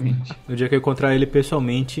 Exatamente. No dia que eu encontrar ele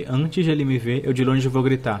pessoalmente, antes de ele me ver, eu de longe vou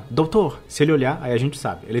gritar: doutor! Se ele olhar, aí a gente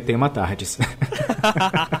sabe. Ele tem uma TARDIS.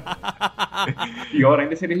 Pior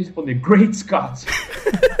ainda se ele responder: Great Scott!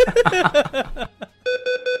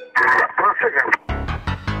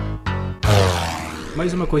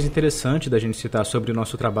 Mas uma coisa interessante da gente citar sobre o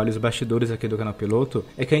nosso trabalho e os bastidores aqui do Canal Piloto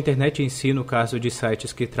é que a internet em si, no caso de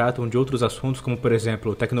sites que tratam de outros assuntos, como por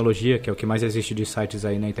exemplo tecnologia, que é o que mais existe de sites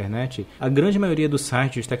aí na internet, a grande maioria dos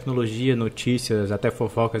sites de tecnologia, notícias, até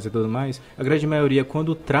fofocas e tudo mais, a grande maioria,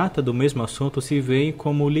 quando trata do mesmo assunto, se veem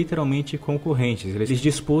como literalmente concorrentes. Eles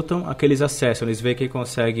disputam aqueles acessos, eles veem quem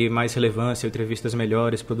consegue mais relevância, entrevistas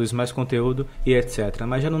melhores, produz mais conteúdo e etc.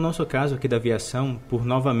 Mas já no nosso caso aqui da aviação,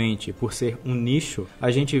 por ser um nicho,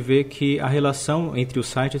 a gente vê que a relação entre os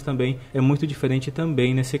sites também é muito diferente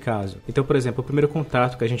também nesse caso. Então, por exemplo, o primeiro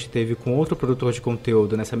contato que a gente teve com outro produtor de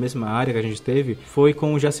conteúdo nessa mesma área que a gente teve foi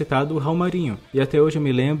com o já citado Raul Marinho. E até hoje eu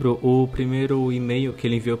me lembro o primeiro e-mail que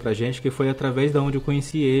ele enviou pra gente, que foi através da onde eu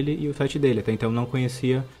conheci ele e o site dele. Até então eu não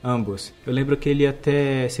conhecia ambos. Eu lembro que ele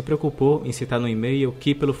até se preocupou em citar no e-mail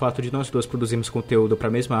que, pelo fato de nós dois produzirmos conteúdo para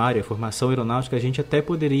a mesma área, formação aeronáutica, a gente até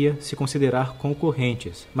poderia se considerar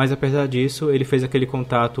concorrentes. Mas apesar disso, ele fez aquele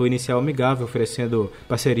contato inicial amigável, oferecendo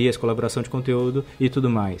parcerias, colaboração de conteúdo e tudo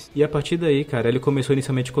mais. E a partir daí, cara, ele começou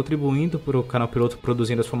inicialmente contribuindo para o Canal Piloto,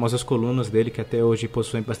 produzindo as famosas colunas dele, que até hoje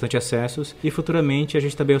possuem bastante acessos, e futuramente a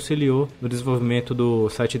gente também auxiliou no desenvolvimento do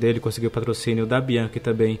site dele, conseguiu patrocínio da Bianchi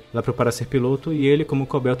também, lá para o Para Ser Piloto, e ele, como o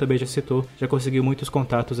Cobel também já citou, já conseguiu muitos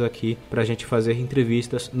contatos aqui para a gente fazer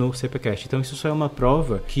entrevistas no CPCast. Então isso só é uma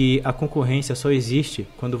prova que a concorrência só existe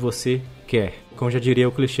quando você quer. Como já diria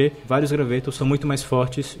o clichê, vários gravetos são muito mais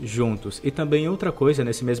fortes juntos. E também outra coisa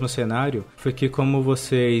nesse mesmo cenário foi que, como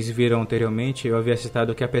vocês viram anteriormente, eu havia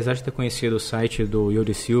citado que apesar de ter conhecido o site do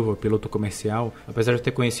Yuri Silva, piloto comercial, apesar de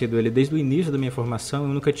ter conhecido ele desde o início da minha formação, eu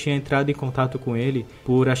nunca tinha entrado em contato com ele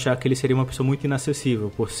por achar que ele seria uma pessoa muito inacessível,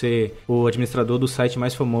 por ser o administrador do site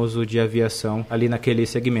mais famoso de aviação ali naquele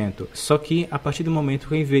segmento. Só que a partir do momento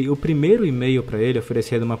que eu enviei o primeiro e-mail para ele,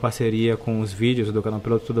 oferecendo uma parceria com os vídeos do Canal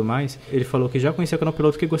Piloto e tudo mais, ele falou que já conhecia o Canal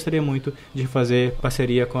Piloto, que gostaria muito de fazer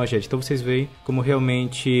parceria com a gente. Então vocês veem como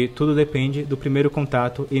realmente tudo depende do primeiro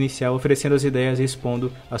contato inicial, oferecendo as ideias e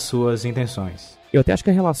expondo as suas intenções. Eu até acho que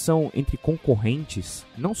a relação entre concorrentes,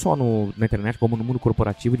 não só na internet, como no mundo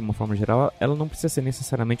corporativo de uma forma geral, ela não precisa ser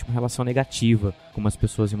necessariamente uma relação negativa, como as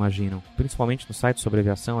pessoas imaginam. Principalmente no site sobre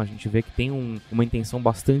aviação, a gente vê que tem uma intenção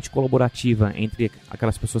bastante colaborativa entre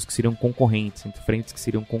aquelas pessoas que seriam concorrentes, entre frentes que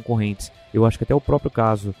seriam concorrentes. Eu acho que até o próprio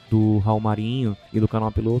caso do Raul Marinho e do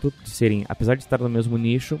Canal Piloto serem, apesar de estar no mesmo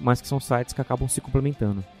nicho, mas que são sites que acabam se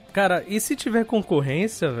complementando. Cara, e se tiver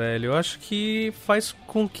concorrência, velho, eu acho que faz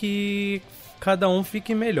com que cada um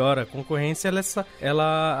fique melhor. A concorrência,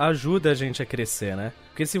 ela ajuda a gente a crescer, né?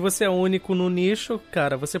 Porque se você é único no nicho,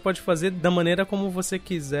 cara, você pode fazer da maneira como você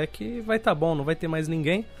quiser, que vai tá bom, não vai ter mais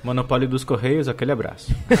ninguém. Monopólio dos Correios, aquele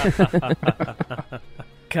abraço.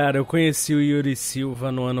 Cara, eu conheci o Yuri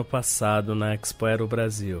Silva no ano passado na Expo Aero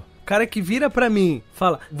Brasil. Cara que vira pra mim,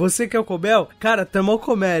 fala: você que é o Cobel? Cara, tá mó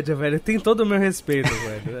comédia, velho. Tem todo o meu respeito,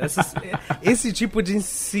 velho. Esse tipo de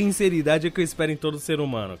sinceridade é que eu espero em todo ser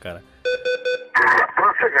humano, cara.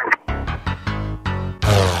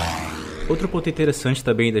 Outro ponto interessante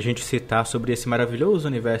também da gente citar sobre esse maravilhoso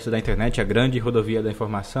universo da internet, a grande rodovia da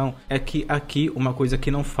informação, é que aqui uma coisa que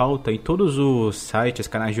não falta em todos os sites,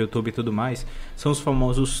 canais de YouTube e tudo mais, são os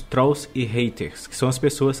famosos trolls e haters, que são as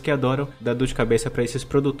pessoas que adoram dar dor de cabeça para esses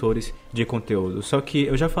produtores de conteúdo. Só que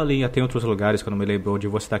eu já falei até em outros lugares, que eu não me lembro onde,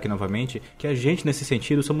 vou citar aqui novamente, que a gente nesse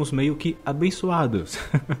sentido somos meio que abençoados.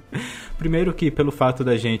 Primeiro que pelo fato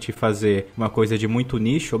da gente fazer uma coisa de muito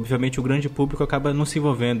nicho, obviamente o grande público acaba não se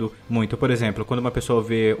envolvendo muito. Por exemplo, quando uma pessoa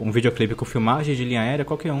vê um videoclipe com filmagem de linha aérea,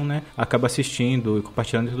 qualquer um, né, acaba assistindo e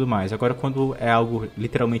compartilhando e tudo mais. Agora, quando é algo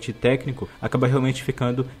literalmente técnico, acaba realmente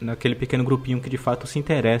ficando naquele pequeno grupinho que de fato se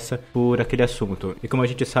interessa por aquele assunto. E como a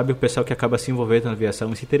gente sabe, o pessoal que acaba se envolvendo na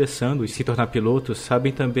aviação e se interessando e se tornar pilotos,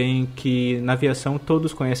 sabem também que na aviação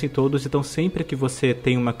todos conhecem todos, então sempre que você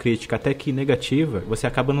tem uma crítica até que negativa, você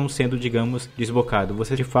acaba não sendo, digamos, desbocado.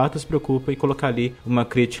 Você de fato se preocupa em colocar ali uma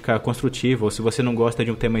crítica construtiva, ou se você não gosta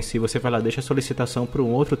de um tema em si, você vai lá, deixa a solicitação para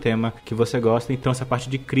um outro tema que você gosta. Então essa parte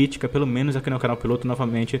de crítica, pelo menos aqui no canal Piloto,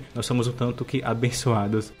 novamente, nós somos um tanto que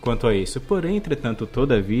abençoados quanto a isso. Porém, entretanto,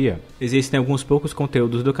 todavia, existem alguns poucos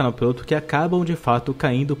conteúdos do canal Piloto que acabam de fato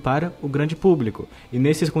caindo para o grande público. E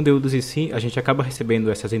nesses conteúdos em si, a gente acaba recebendo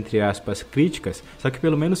essas, entre aspas, críticas, só que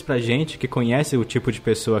pelo menos pra gente que conhece o tipo de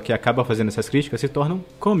pessoa que acaba fazendo essas críticas, se tornam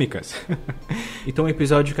cômicas. Então, um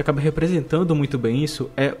episódio que acaba representando muito bem isso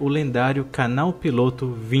é o lendário Canal Piloto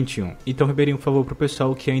 21. Então, Ribeirinho, por favor, pro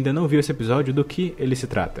pessoal que ainda não viu esse episódio, do que ele se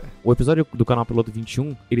trata? O episódio do Canal Piloto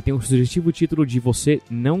 21, ele tem o sugestivo título de Você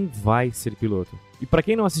Não Vai Ser Piloto. E pra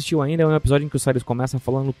quem não assistiu ainda, é um episódio em que o Salles começa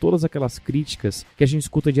falando todas aquelas críticas que a gente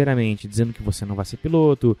escuta diariamente, dizendo que você não vai ser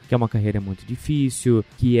piloto, que é uma carreira muito difícil,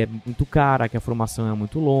 que é muito cara, que a formação é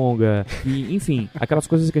muito longa, e, enfim, aquelas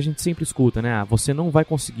coisas que a gente sempre escuta, né? Você não vai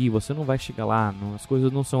conseguir, você não vai chegar lá, não, as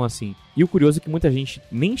coisas não são assim. E o curioso é que muita gente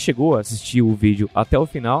nem chegou a assistir o vídeo até o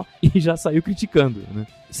final e já saiu criticando, né?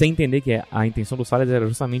 Sem entender que a intenção do Salles era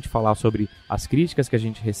justamente falar sobre as críticas que a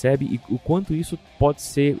gente recebe e o quanto isso pode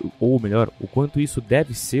ser, ou melhor, o quanto isso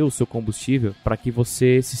deve ser o seu combustível para que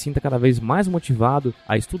você se sinta cada vez mais motivado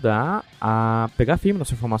a estudar, a pegar firme na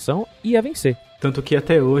sua formação e a vencer. Tanto que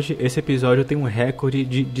até hoje esse episódio tem um recorde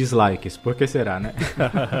de dislikes. Por que será, né?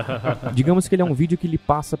 Digamos que ele é um vídeo que ele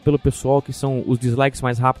passa pelo pessoal que são os dislikes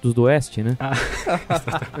mais rápidos do Oeste, né?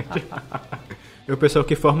 Exatamente. É o pessoal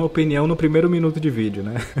que forma opinião no primeiro minuto de vídeo,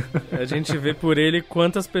 né? A gente vê por ele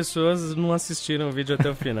quantas pessoas não assistiram o vídeo até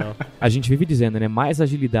o final. A gente vive dizendo, né? Mais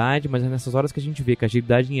agilidade, mas é nessas horas que a gente vê que a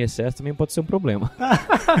agilidade em excesso também pode ser um problema.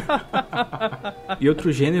 E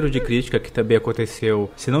outro gênero de crítica que também aconteceu,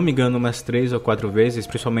 se não me engano, umas 3 ou 4 vezes,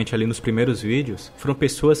 principalmente ali nos primeiros vídeos, foram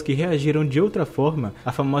pessoas que reagiram de outra forma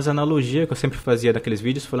à famosa analogia que eu sempre fazia daqueles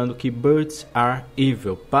vídeos falando que birds are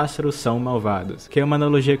evil, pássaros são malvados. Que é uma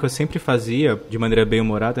analogia que eu sempre fazia de maneira bem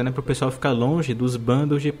humorada, né, pro pessoal ficar longe dos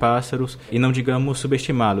bandos de pássaros e não, digamos,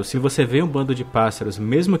 subestimá-los. Se você vê um bando de pássaros,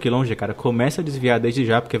 mesmo que longe, cara, começa a desviar desde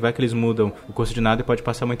já, porque vai que eles mudam o curso de nada e pode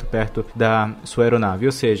passar muito perto da sua aeronave.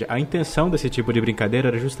 Ou seja, a intenção desse tipo de brincadeira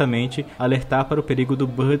era justamente alertar para o perigo do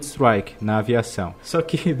bird strike na aviação. Só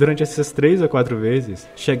que durante essas 3 ou 4 vezes,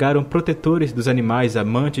 chegaram protetores dos animais,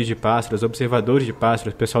 amantes de pássaros, observadores de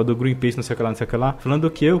pássaros, pessoal do Greenpeace, não sei o que lá, falando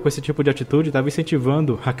que eu, com esse tipo de atitude, estava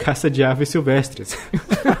incentivando a caça de aves silvestres.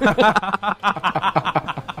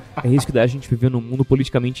 É isso que dá a gente viver num mundo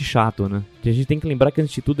politicamente chato, né? Que a gente tem que lembrar que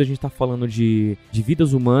antes de tudo a gente tá falando de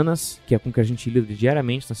vidas humanas, que é com que a gente lida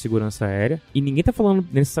diariamente na segurança aérea, e ninguém tá falando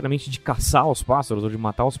necessariamente de caçar os pássaros ou de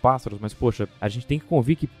matar os pássaros, mas poxa, a gente tem que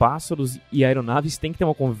convir que pássaros e aeronaves têm que ter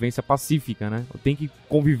uma convivência pacífica, né? Tem que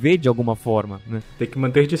conviver de alguma forma, né? Tem que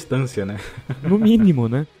manter distância, né? No mínimo,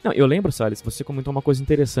 né? Não, eu lembro, Salles, você comentou uma coisa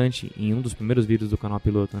interessante em um dos primeiros vídeos do canal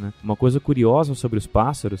Piloto, né? Uma coisa curiosa sobre os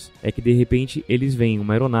pássaros é que de repente eles veem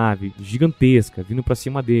uma aeronave gigantesca vindo pra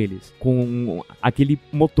cima deles, com aquele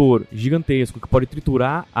motor gigantesco que pode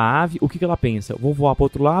triturar a ave. O que ela pensa? Vou voar pro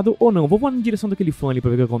outro lado ou não? Vou voar na direção daquele fã ali pra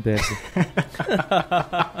ver o que acontece.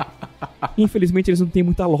 Infelizmente eles não têm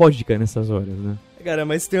muita lógica nessas horas, né? Cara,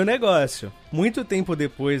 mas tem um negócio. Muito tempo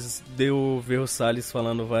depois de eu ver o Salles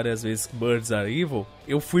falando várias vezes que birds are evil,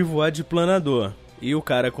 eu fui voar de planador. E o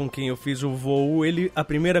cara com quem eu fiz o voo, a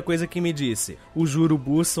primeira coisa que me disse: os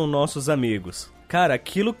urubus são nossos amigos. Cara,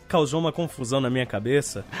 aquilo causou uma confusão na minha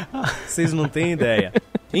cabeça. Vocês não têm ideia.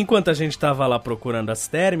 Enquanto a gente tava lá procurando as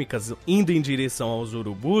térmicas, indo em direção aos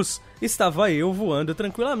urubus, estava eu voando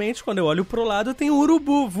tranquilamente. Quando eu olho pro lado, tem um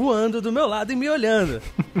urubu voando do meu lado e me olhando.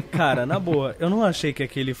 Cara, na boa, eu não achei que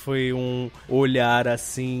aquele foi um olhar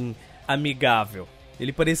assim amigável.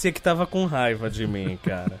 Ele parecia que tava com raiva de mim,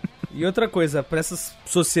 cara. E outra coisa, para essas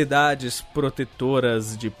sociedades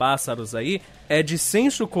protetoras de pássaros aí, é de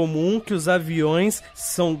senso comum que os aviões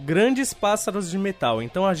são grandes pássaros de metal.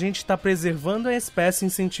 Então a gente tá preservando a espécie,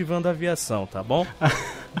 incentivando a aviação, tá bom?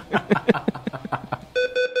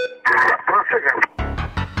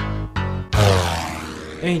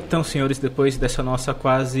 Então, senhores, depois dessa nossa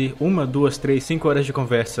quase 1, 2, 3, 5 horas de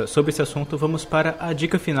conversa sobre esse assunto, vamos para a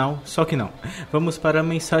dica final, só que não. Vamos para a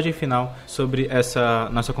mensagem final sobre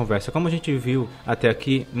essa nossa conversa. Como a gente viu até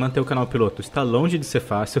aqui, manter o canal Piloto está longe de ser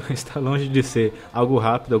fácil, está longe de ser algo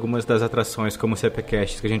rápido. Algumas das atrações, como o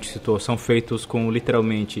CPCast que a gente citou, são feitos com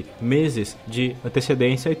literalmente meses de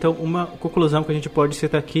antecedência. Então, uma conclusão que a gente pode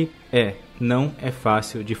citar aqui é: não é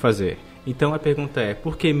fácil de fazer. Então a pergunta é,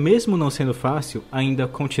 por que mesmo não sendo fácil, ainda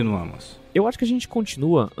continuamos? Eu acho que a gente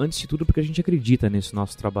continua, antes de tudo, porque a gente acredita nesse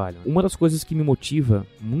nosso trabalho. Uma das coisas que me motiva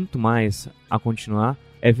muito mais a continuar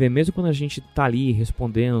é ver, mesmo quando a gente tá ali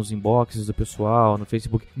respondendo os inboxes do pessoal no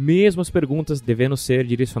Facebook, mesmo as perguntas devendo ser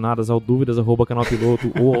direcionadas ao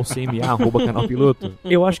dúvidas@canalpiloto ou ao CMA@canalpiloto,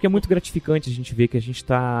 eu acho que é muito gratificante a gente ver que a gente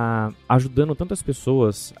tá ajudando tantas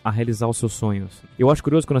pessoas a realizar os seus sonhos. Eu acho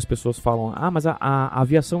curioso quando as pessoas falam, mas a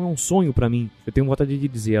aviação é um sonho pra mim. Eu tenho vontade de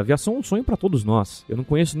dizer, a aviação é um sonho pra todos nós. Eu não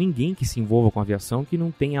conheço ninguém que se envolva com a aviação que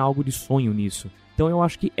não tenha algo de sonho nisso. Então eu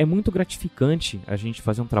acho que é muito gratificante a gente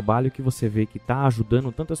fazer um trabalho que você vê que está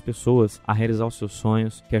ajudando tantas pessoas a realizar os seus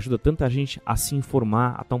sonhos, que ajuda tanta gente a se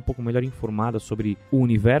informar, a estar um pouco melhor informada sobre o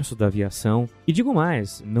universo da aviação. E digo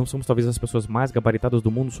mais, não somos talvez as pessoas mais gabaritadas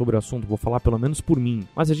do mundo sobre o assunto, vou falar pelo menos por mim,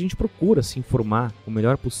 mas a gente procura se informar o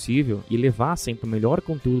melhor possível e levar sempre o melhor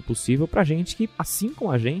conteúdo possível pra gente que, assim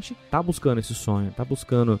como a gente, tá buscando esse sonho, tá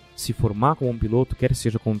buscando se formar como um piloto, quer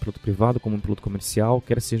seja como um piloto privado, como um piloto comercial,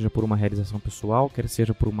 quer seja por uma realização pessoal, quer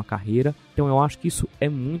seja por uma carreira. Então eu acho que isso é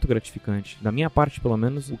muito gratificante. Da minha parte, pelo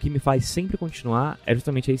menos, o que me faz sempre continuar é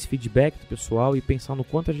justamente esse feedback do pessoal e pensar no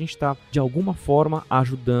quanto a gente está, de alguma forma,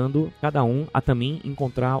 ajudando cada um a também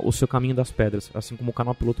encontrar o seu caminho das pedras. Assim como o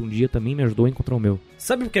Canal Piloto um dia também me ajudou a encontrar o meu.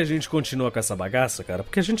 Sabe por que a gente continua com essa bagaça, cara?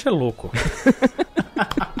 Porque a gente é louco.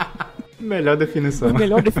 Melhor definição. A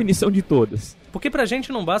melhor definição de todas. Porque pra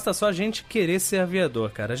gente não basta só a gente querer ser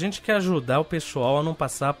aviador, cara. A gente quer ajudar o pessoal a não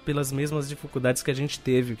passar pelas mesmas dificuldades que a gente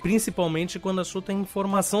teve. Principalmente quando o assunto é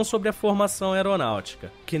informação sobre a formação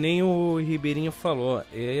aeronáutica. Que nem o Ribeirinho falou.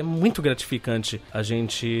 É muito gratificante a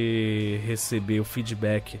gente receber o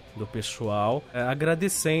feedback do pessoal,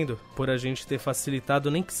 agradecendo por a gente ter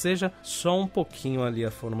facilitado, nem que seja só um pouquinho ali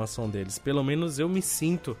a formação deles. Pelo menos eu me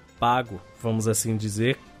sinto pago, vamos assim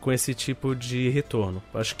dizer, com esse tipo de retorno.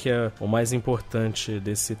 Acho que é o mais importante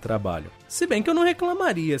desse trabalho. Se bem que eu não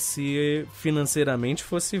reclamaria se financeiramente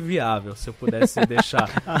fosse viável, se eu pudesse deixar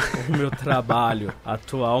o meu trabalho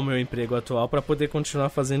atual, o meu emprego atual, para poder continuar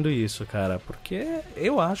fazendo isso, cara. Porque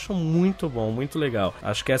eu acho muito bom, muito legal.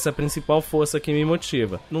 Acho que essa é a principal força que me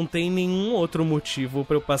motiva. Não tem nenhum outro motivo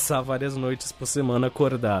para eu passar várias noites por semana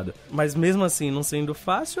acordado. Mas mesmo assim, não sendo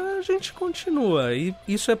fácil, a gente continua. E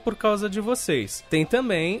isso é por causa de vocês. Tem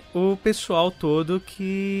também o pessoal todo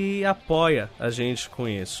que apoia a gente com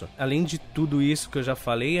isso. Além de tudo isso que eu já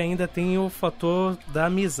falei, ainda tem o fator da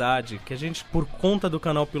amizade, que a gente, por conta do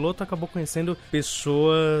Canal Piloto, acabou conhecendo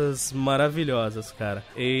pessoas maravilhosas, cara.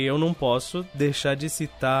 E eu não posso deixar de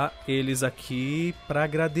citar eles aqui pra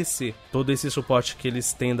agradecer todo esse suporte que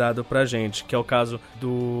eles têm dado pra gente, que é o caso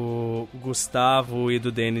do Gustavo e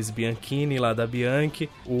do Denis Bianchini, lá da Bianchi,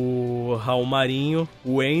 o Raul Marinho,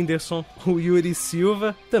 o Anderson, o Yuri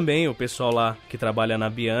Silva, também o pessoal lá que trabalha na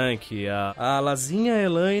Bianchi, a Lazinha, a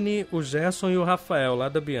Elaine, o Gerson e o Rafael, lá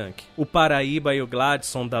da Bianchi. O Paraíba e o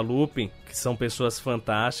Gladson da Lupin, que são pessoas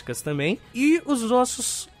fantásticas também. E os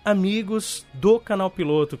nossos amigos do Canal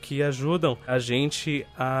Piloto, que ajudam a gente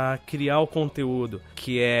a criar o conteúdo,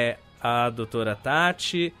 que é a doutora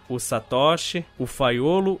Tati, o Satoshi, o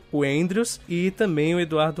Faiolo, o Andrews e também o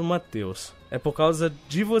Eduardo Matheus. É por causa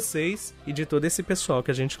de vocês e de todo esse pessoal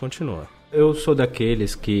que a gente continua. Eu sou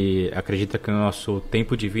daqueles que acredita que o nosso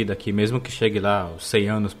tempo de vida aqui, mesmo que chegue lá aos 100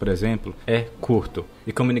 anos, por exemplo, é curto.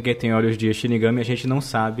 E como ninguém tem olhos de Shinigami, a gente não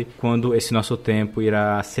sabe quando esse nosso tempo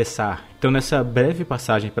irá cessar. Então, nessa breve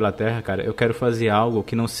passagem pela Terra, cara, eu quero fazer algo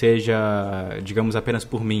que não seja, digamos, apenas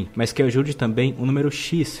por mim, mas que ajude também um número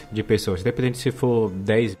X de pessoas, independente se for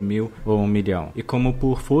 10 mil ou 1 milhão. E como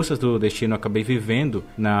por forças do destino eu acabei vivendo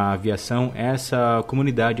na aviação, essa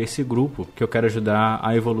comunidade, esse grupo que eu quero ajudar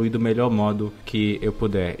a evoluir do melhor modo que eu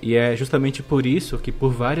puder. E é justamente por isso que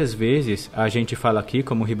por várias vezes a gente fala aqui,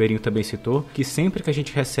 como o Ribeirinho também citou, que sempre que a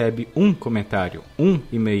gente recebe um comentário, um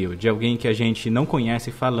e-mail de alguém que a gente não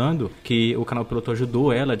conhece falando que o Canal Piloto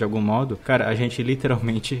ajudou ela de algum modo, cara, a gente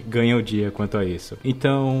literalmente ganha o dia quanto a isso.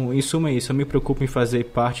 Então, em suma é isso, eu me preocupo em fazer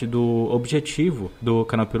parte do objetivo do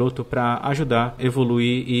Canal Piloto para ajudar,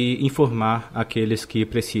 evoluir e informar aqueles que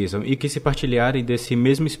precisam e que se partilharem desse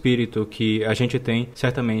mesmo espírito que a gente tem,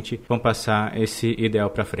 certamente vão passar esse ideal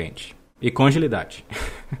para frente. E com agilidade.